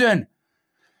season.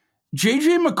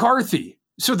 J.J. McCarthy.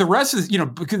 So the rest of,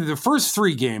 because the first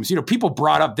 3 games, people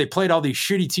brought up, they played all these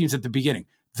shitty teams at the beginning.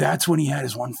 That's when he had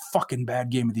his one fucking bad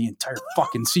game of the entire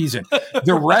fucking season.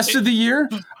 The rest of the year,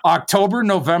 October,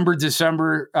 November,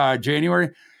 December, January,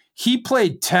 he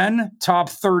played 10 top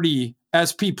 30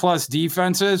 SP plus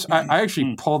defenses. I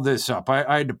actually pulled this up.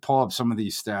 I had to pull up some of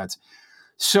these stats.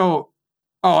 So,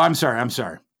 I'm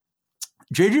sorry.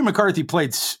 J.J. McCarthy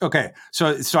played, okay,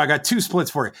 so I got 2 splits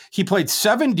for you. He played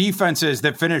 7 defenses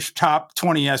that finished top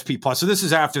 20 SP plus. So this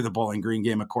is after the Bowling Green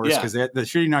game, of course, because the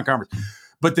shitty non-conference.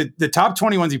 But the top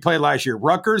 20 ones he played last year: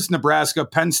 Rutgers, Nebraska,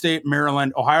 Penn State,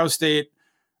 Maryland, Ohio State,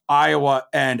 Iowa,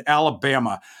 and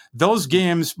Alabama. Those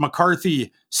games,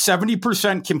 McCarthy,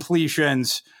 70%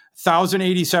 completions,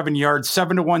 1,087 yards,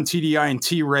 7-1 TDI and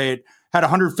T rate, had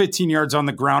 115 yards on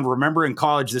the ground. Remember, in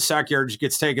college, the sack yardage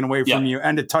gets taken away from you,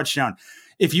 and a touchdown.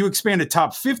 If you expand to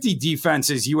top 50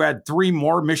 defenses, you add 3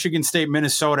 more: Michigan State,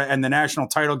 Minnesota, and the national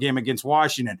title game against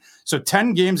Washington. So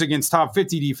 10 games against top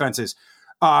 50 defenses.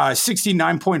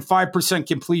 69.5%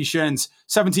 completions,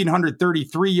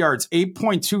 1,733 yards,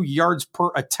 8.2 yards per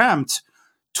attempt,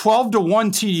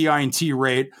 12-1 TDI&T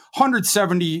rate,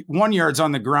 171 yards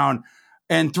on the ground,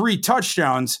 and 3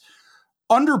 touchdowns.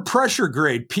 Under pressure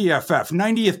grade, PFF,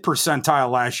 90th percentile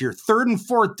last year. Third and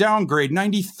fourth down grade,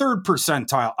 93rd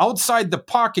percentile. Outside the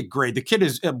pocket grade, the kid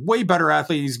is a way better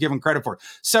athlete than he's given credit for.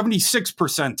 76th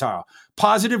percentile.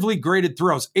 Positively graded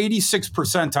throws, 86th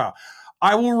percentile.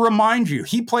 I will remind you,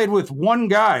 he played with one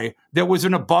guy that was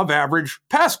an above average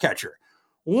pass catcher.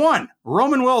 One,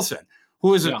 Roman Wilson,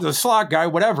 who is the slot guy,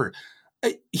 whatever.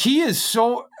 He is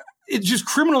it's just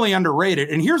criminally underrated.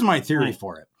 And here's my theory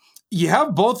for it. You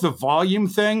have both the volume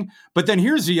thing, but then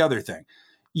here's the other thing.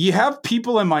 You have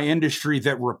people in my industry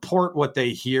that report what they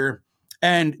hear,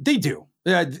 and they do.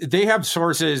 They have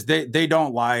sources. They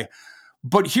don't lie.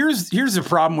 But here's the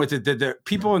problem with it, that the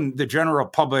people in the general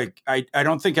public, I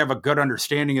don't think have a good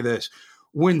understanding of this.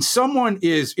 When someone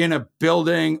is in a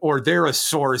building or they're a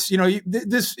source,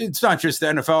 it's not just the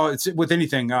NFL, it's with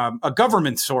anything, a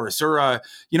government source or,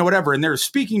 whatever, and they're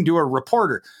speaking to a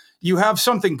reporter. You have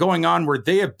something going on where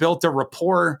they have built a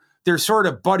rapport. They're sort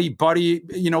of buddy,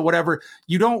 whatever.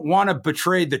 You don't want to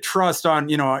betray the trust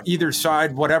on, either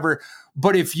side, whatever.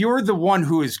 But if you're the one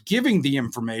who is giving the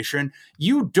information,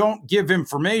 you don't give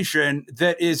information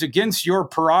that is against your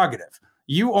prerogative.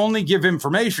 You only give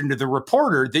information to the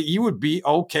reporter that you would be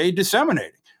okay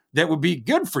disseminating, that would be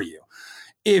good for you.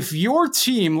 If your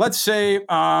team, let's say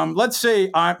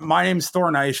my name's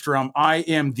Thor Nystrom, I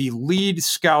am the lead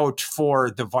scout for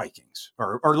the Vikings,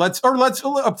 I'm going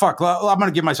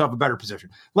to give myself a better position.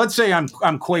 Let's say I'm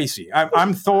Kwesi.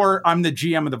 I'm Thor. I'm the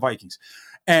GM of the Vikings.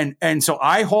 And so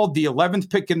I hold the 11th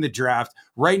pick in the draft.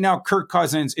 Right now, Kirk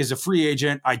Cousins is a free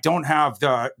agent. I don't have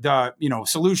the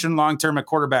solution long-term at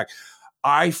quarterback.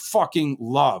 I fucking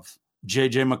love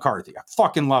JJ McCarthy. I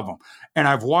fucking love him. And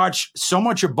I've watched so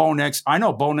much of Bo Nix. I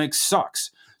know Bo Nix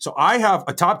sucks. So I have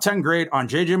a top 10 grade on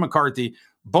JJ McCarthy.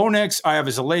 Bo Nix, I have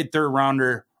as a late third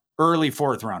rounder, early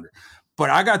fourth rounder. But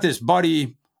I got this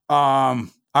buddy. I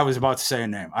was about to say a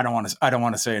name. I don't want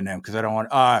to say a name because I don't want.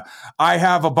 I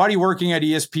have a buddy working at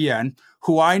ESPN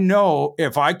who I know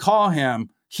if I call him,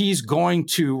 he's going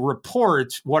to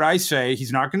report what I say.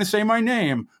 He's not going to say my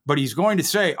name, but he's going to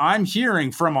say, I'm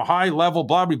hearing from a high level,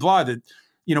 blah, blah, blah, that,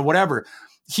 whatever.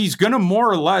 He's going to more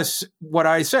or less what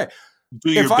I say.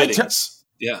 Do your biddings.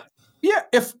 Yeah.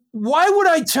 Why would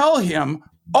I tell him,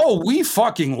 oh, we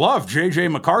fucking love JJ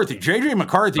McCarthy. JJ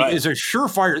McCarthy is a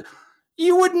surefire.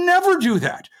 You would never do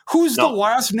that. Who's the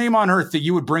last name on earth that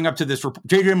you would bring up to this report?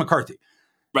 JJ McCarthy.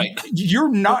 Right.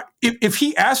 You're not, if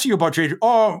he asks you about JJ,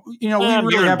 we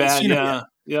really haven't seen it yet.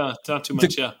 Yeah, not too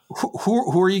much,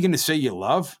 Who are you going to say you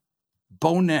love?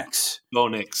 Bo Nix. Bo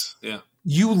Nix, yeah.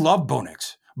 You love Bo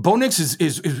Nix. Bo Nix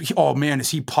is oh man, is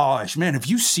he polished? Man, have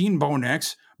you seen Bo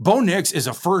Nix? Bo Nix is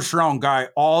a first-round guy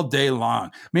all day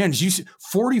long. Man, did you see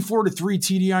 44-3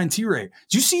 TDI&T rate?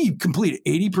 Did you see he completed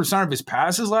 80% of his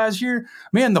passes last year?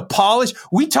 Man, the polish.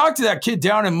 We talked to that kid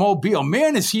down in Mobile.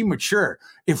 Man, is he mature.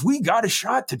 If we got a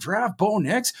shot to draft Bo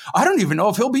Nix, I don't even know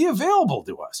if he'll be available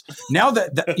to us. Now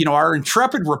that our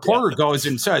intrepid reporter goes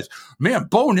and says, man,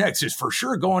 Bo Nix is for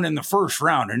sure going in the first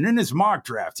round. And in his mock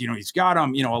draft, he's got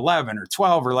him, 11 or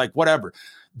 12 or like whatever.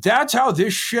 That's how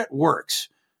this shit works.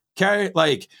 Okay,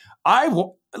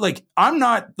 I'm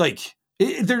not like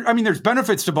there's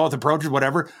benefits to both approaches,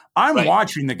 whatever. I'm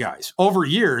watching the guys over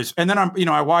years, and then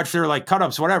I watch their like cut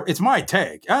ups, whatever. It's my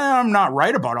take. I'm not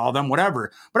right about all of them,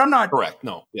 whatever, but I'm not correct.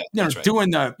 No, yeah,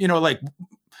 doing the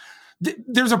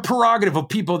there's a prerogative of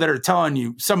people that are telling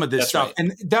you some of this stuff,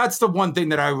 and that's the one thing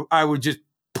that I would just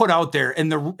put out there, and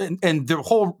the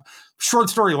whole short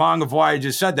story long of why I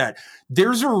just said that.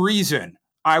 There's a reason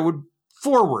I would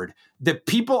forward that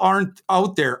people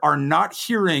are not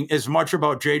hearing as much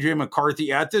about JJ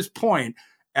McCarthy at this point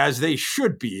as they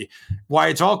should be, why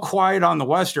it's all quiet on the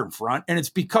Western Front. And it's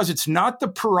because it's not the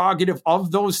prerogative of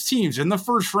those teams in the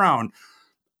first round.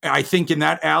 I think in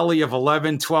that alley of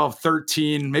 11, 12,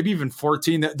 13, maybe even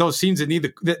 14, those teams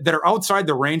that are outside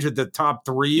the range of the top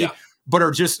three, but are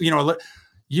just,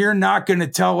 you're not going to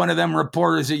tell one of them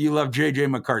reporters that you love JJ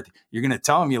McCarthy. You're going to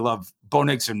tell them you love Bo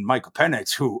Nix and Michael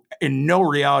Penix, who in no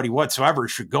reality whatsoever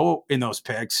should go in those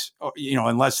picks,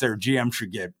 unless their GM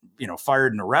should get,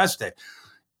 fired and arrested.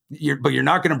 But you're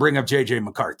not going to bring up JJ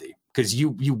McCarthy because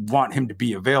you want him to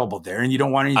be available there, and you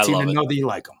don't want any team to know that you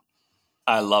like him.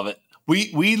 I love it.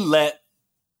 We let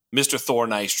Mr. Thor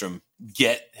Nystrom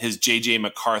get his JJ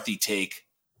McCarthy take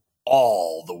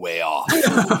all the way off.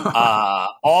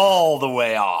 All the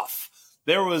way off.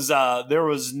 There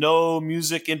was no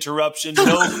music interruption,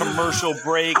 no commercial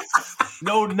break,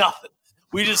 no nothing.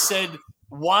 We just said,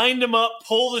 wind him up,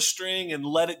 pull the string, and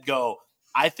let it go.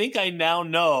 I think I now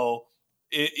know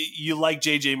you like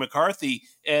JJ McCarthy,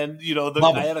 and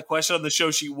I had a question on the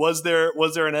show sheet. Was there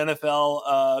an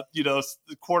NFL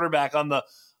quarterback on the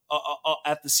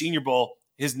at the Senior Bowl?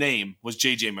 His name was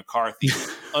JJ McCarthy.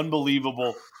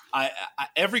 Unbelievable. I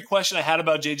every question I had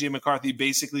about JJ McCarthy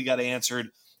basically got answered.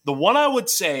 The one I would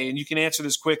say, and you can answer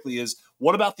this quickly, is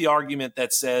what about the argument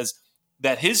that says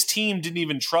that his team didn't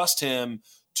even trust him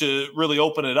to really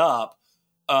open it up?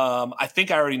 I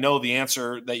think I already know the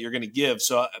answer that you're going to give.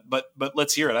 So, but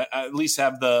let's hear it. I at least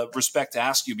have the respect to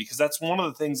ask you, because that's one of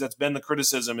the things that's been the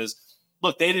criticism is,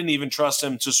 look, they didn't even trust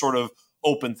him to sort of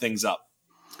open things up.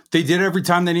 They did every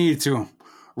time they needed to.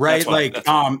 Right.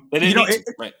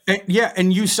 Yeah.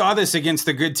 And you saw this against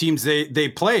the good teams they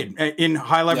played in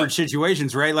high leverage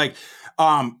situations, right? Like,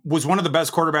 was one of the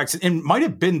best quarterbacks and might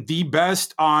have been the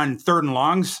best on third and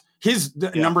longs. His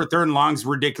number of third and longs,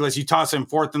 ridiculous. You toss him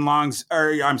fourth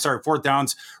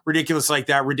downs, ridiculous like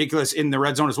that, ridiculous in the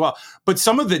red zone as well. But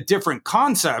some of the different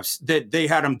concepts that they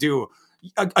had him do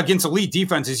against elite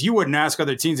defenses, you wouldn't ask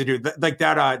other teams to do, like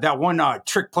that one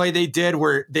trick play they did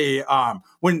where they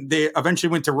when they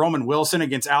eventually went to Roman Wilson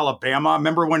against Alabama.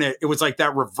 Remember when it was like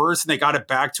that reverse and they got it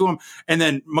back to him, and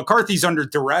then McCarthy's under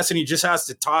duress and he just has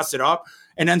to toss it up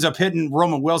and ends up hitting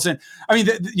Roman Wilson. I mean,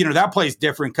 that play is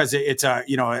different because it's a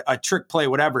trick play,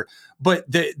 whatever.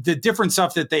 But the different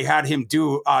stuff that they had him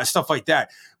do, stuff like that.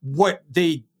 What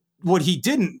he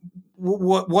didn't.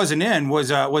 What wasn't in was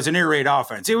an air raid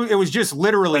offense. It was just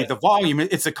literally the volume.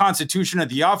 It's the constitution of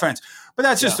the offense, but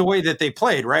that's just the way that they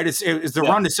played, right? It's the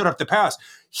run to set up the pass.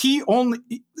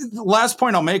 Last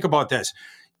point I'll make about this,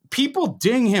 people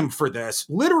ding him for this,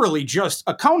 literally just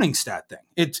a counting stat thing.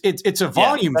 It's a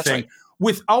volume thing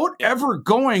without ever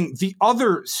going the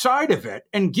other side of it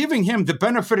and giving him the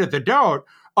benefit of the doubt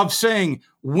of saying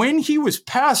when he was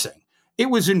passing,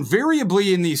 it was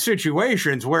invariably in these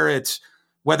situations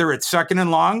whether it's second and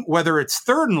long, whether it's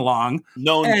third and long.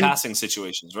 Known passing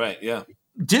situations, right, yeah.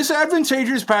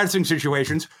 Disadvantageous passing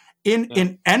situations in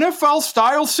an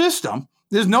NFL-style system.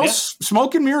 There's no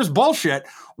smoke and mirrors bullshit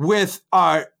with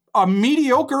a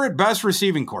mediocre at best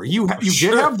receiving core. You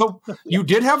did have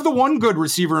the one good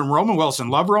receiver in Roman Wilson.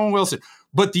 Love Roman Wilson.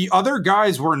 But the other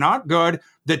guys were not good.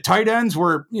 The tight ends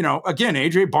were, again,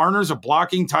 AJ Barner's a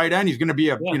blocking tight end. He's going to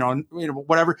be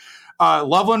whatever.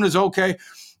 Loveland is okay.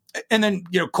 And then,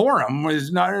 Corum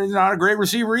was not a great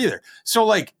receiver either. So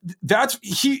like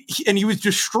he was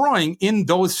destroying in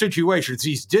those situations,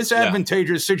 these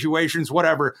disadvantageous situations,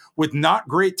 whatever, with not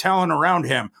great talent around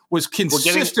him, was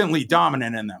consistently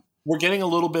dominant in them. We're getting a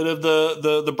little bit of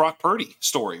the Brock Purdy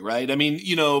story, right? I mean,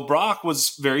 Brock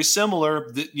was very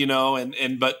similar,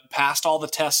 but passed all the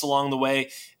tests along the way.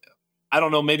 I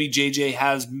don't know, maybe JJ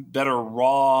has better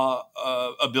raw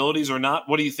abilities or not.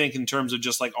 What do you think in terms of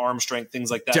just like arm strength, things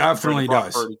like that? Definitely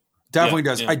does. Definitely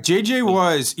does. Yeah. JJ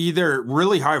was either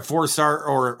really high 4-star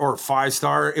or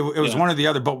 5-star. It was one or the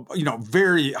other, but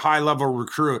very high level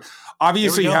recruit.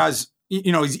 Obviously has,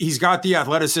 he's got the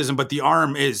athleticism, but the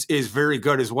arm is very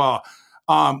good as well.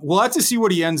 We'll have to see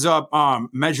what he ends up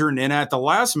measuring in at. The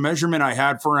last measurement I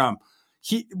had for him,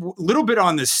 he a little bit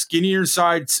on the skinnier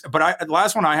side, but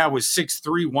last one I had was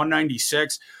 6'3",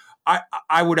 196.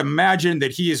 I would imagine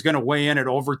that he is going to weigh in at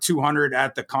over 200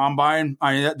 at the combine.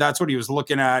 I mean, that's what he was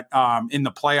looking at in the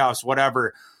playoffs,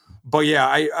 whatever. But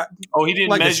yeah, he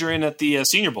didn't measure in at the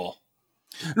Senior Bowl.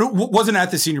 No, wasn't at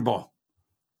the Senior Bowl.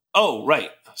 Oh, right.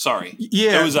 Sorry.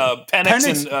 Yeah. It was Penix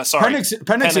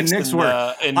and Nix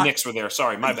were Nix were there.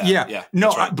 Sorry, my bad. Yeah.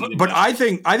 No, right. but I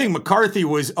think McCarthy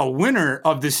was a winner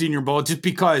of the Senior Bowl just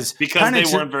because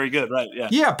Penix they weren't very good, right? Yeah.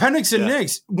 Yeah, Penix and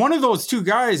Nix, one of those two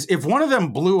guys, if one of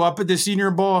them blew up at the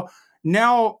Senior Bowl,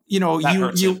 now,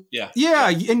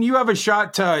 and you have a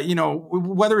shot to,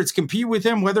 whether it's compete with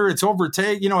him, whether it's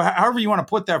overtake, however you want to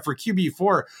put that for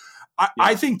QB4.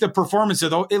 I think the performance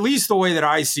of at least the way that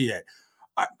I see it,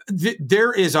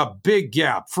 there is a big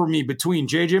gap for me between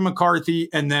JJ McCarthy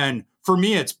and then for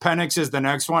me it's Penix is the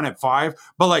next one at 5.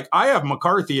 But like I have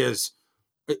McCarthy as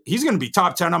he's going to be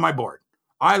top 10 on my board.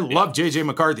 I love JJ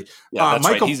McCarthy. Yeah, that's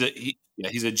Michael, right.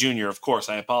 He's a junior, of course.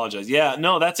 I apologize. Yeah,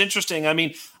 no, that's interesting. I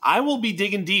mean, I will be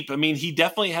digging deep. I mean, he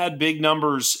definitely had big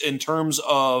numbers in terms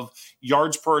of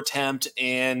yards per attempt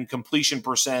and completion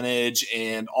percentage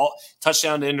and all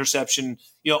touchdown to interception.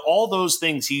 All those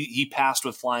things he passed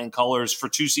with flying colors for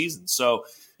 2 seasons. So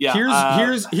yeah,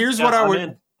 here's what I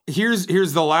would. Here's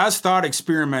the last thought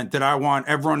experiment that I want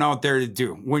everyone out there to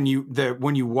do when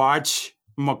you watch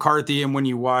McCarthy and when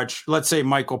you watch, let's say,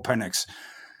 Michael Penix,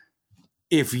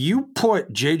 if you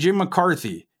put J.J.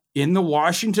 McCarthy in the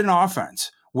Washington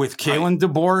offense with Kalen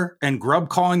DeBoer and Grubb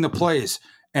calling the plays,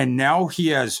 and now he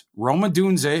has Rome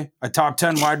Odunze, a top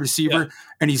 10 wide receiver,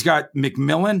 and he's got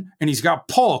McMillan and he's got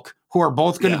Polk, who are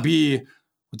both going to be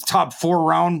top 4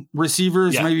 round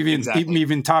receivers, maybe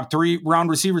even top 3 round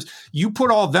receivers. You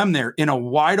put all them there in a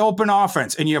wide open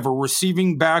offense, and you have a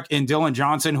receiving back in Dylan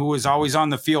Johnson, who is always on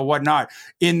the field, whatnot,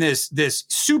 in this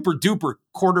super duper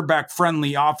quarterback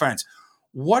friendly offense.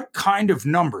 What kind of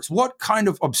numbers, what kind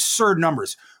of absurd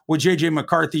numbers would JJ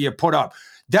McCarthy have put up?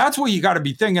 That's what you got to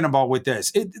be thinking about with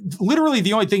this. Literally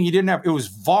the only thing he didn't have, it was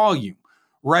volume.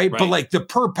 Right. But like the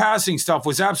per passing stuff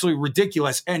was absolutely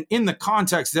ridiculous. And in the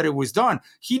context that it was done,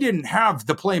 he didn't have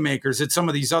the playmakers that some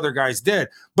of these other guys did,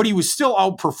 but he was still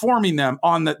outperforming them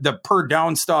on the per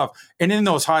down stuff and in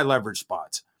those high leverage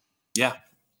spots. Yeah.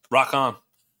 Rock on.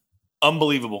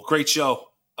 Unbelievable. Great show.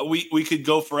 We could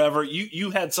go forever. You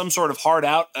had some sort of hard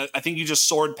out. I think you just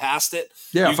soared past it.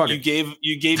 Yeah, you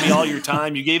gave me all your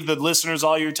time. You gave the listeners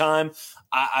all your time.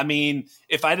 I mean,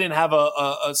 if I didn't have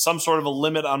a some sort of a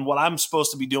limit on what I'm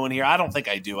supposed to be doing here, I don't think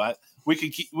I do.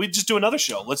 We just do another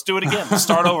show. Let's do it again. Let's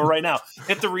start over right now.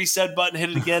 Hit the reset button.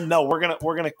 Hit it again. No, we're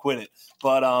gonna quit it.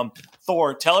 But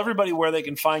Thor, tell everybody where they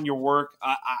can find your work.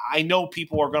 I know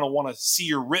people are gonna want to see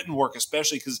your written work,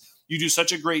 especially because you do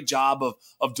such a great job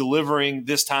of delivering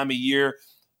this time of year.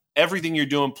 Everything you're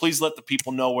doing, please let the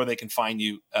people know where they can find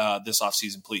you this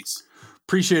offseason, please.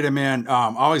 Appreciate it, man.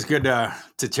 Always good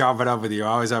to chop it up with you. I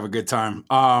always have a good time.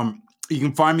 You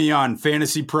can find me on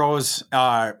Fantasy Pros.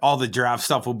 All the draft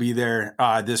stuff will be there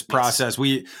this process.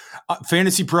 We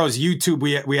Fantasy Pros YouTube,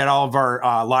 we had all of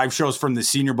our live shows from the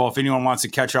Senior Bowl. If anyone wants to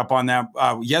catch up on that.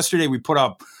 Yesterday we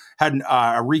had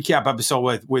a recap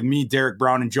episode with me, Derek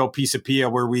Brown, and Joe Pisapia,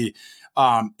 where we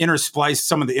interspliced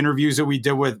some of the interviews that we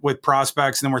did with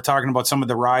prospects. And then we're talking about some of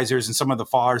the risers and some of the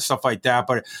fallers, stuff like that.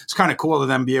 But it's kind of cool to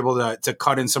then be able to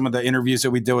cut in some of the interviews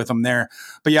that we did with them there.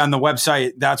 But yeah, on the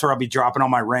website, that's where I'll be dropping all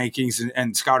my rankings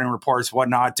and scouting reports,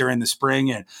 whatnot, during the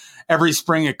spring. And every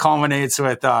spring it culminates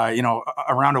with,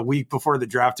 around a week before the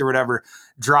draft or whatever,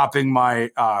 dropping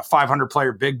my 500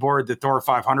 player big board, the Thor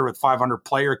 500 with 500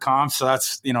 player comps. So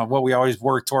that's, what we always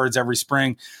work towards every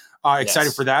spring.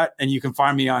 Excited for that. And you can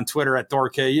find me on Twitter at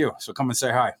ThorKU. So come and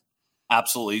say hi.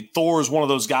 Absolutely. Thor is one of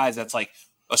those guys that's like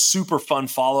a super fun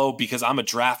follow because I'm a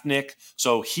draft Nick.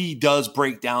 So he does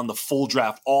break down the full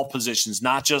draft, all positions,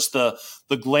 not just the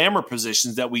glamour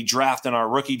positions that we draft in our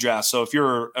rookie draft. So if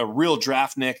you're a real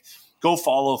draft Nick, go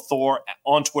follow Thor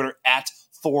on Twitter at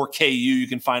ThorKU. You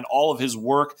can find all of his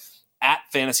work at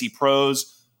Fantasy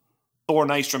Pros,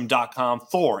 ThorNystrom.com.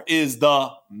 Thor is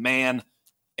the man.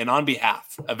 And on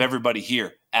behalf of everybody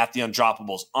here at the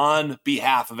Undroppables, on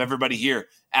behalf of everybody here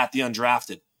at the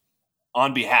Undrafted,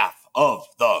 on behalf of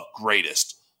the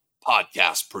greatest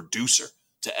podcast producer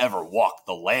to ever walk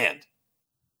the land,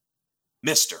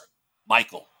 Mr.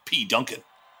 Michael P. Duncan,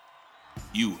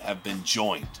 you have been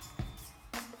joined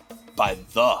by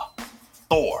the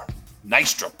Thor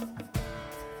Nystrom.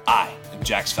 I am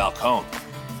Jax Falcone,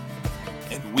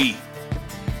 and we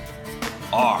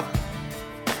are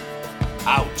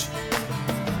out.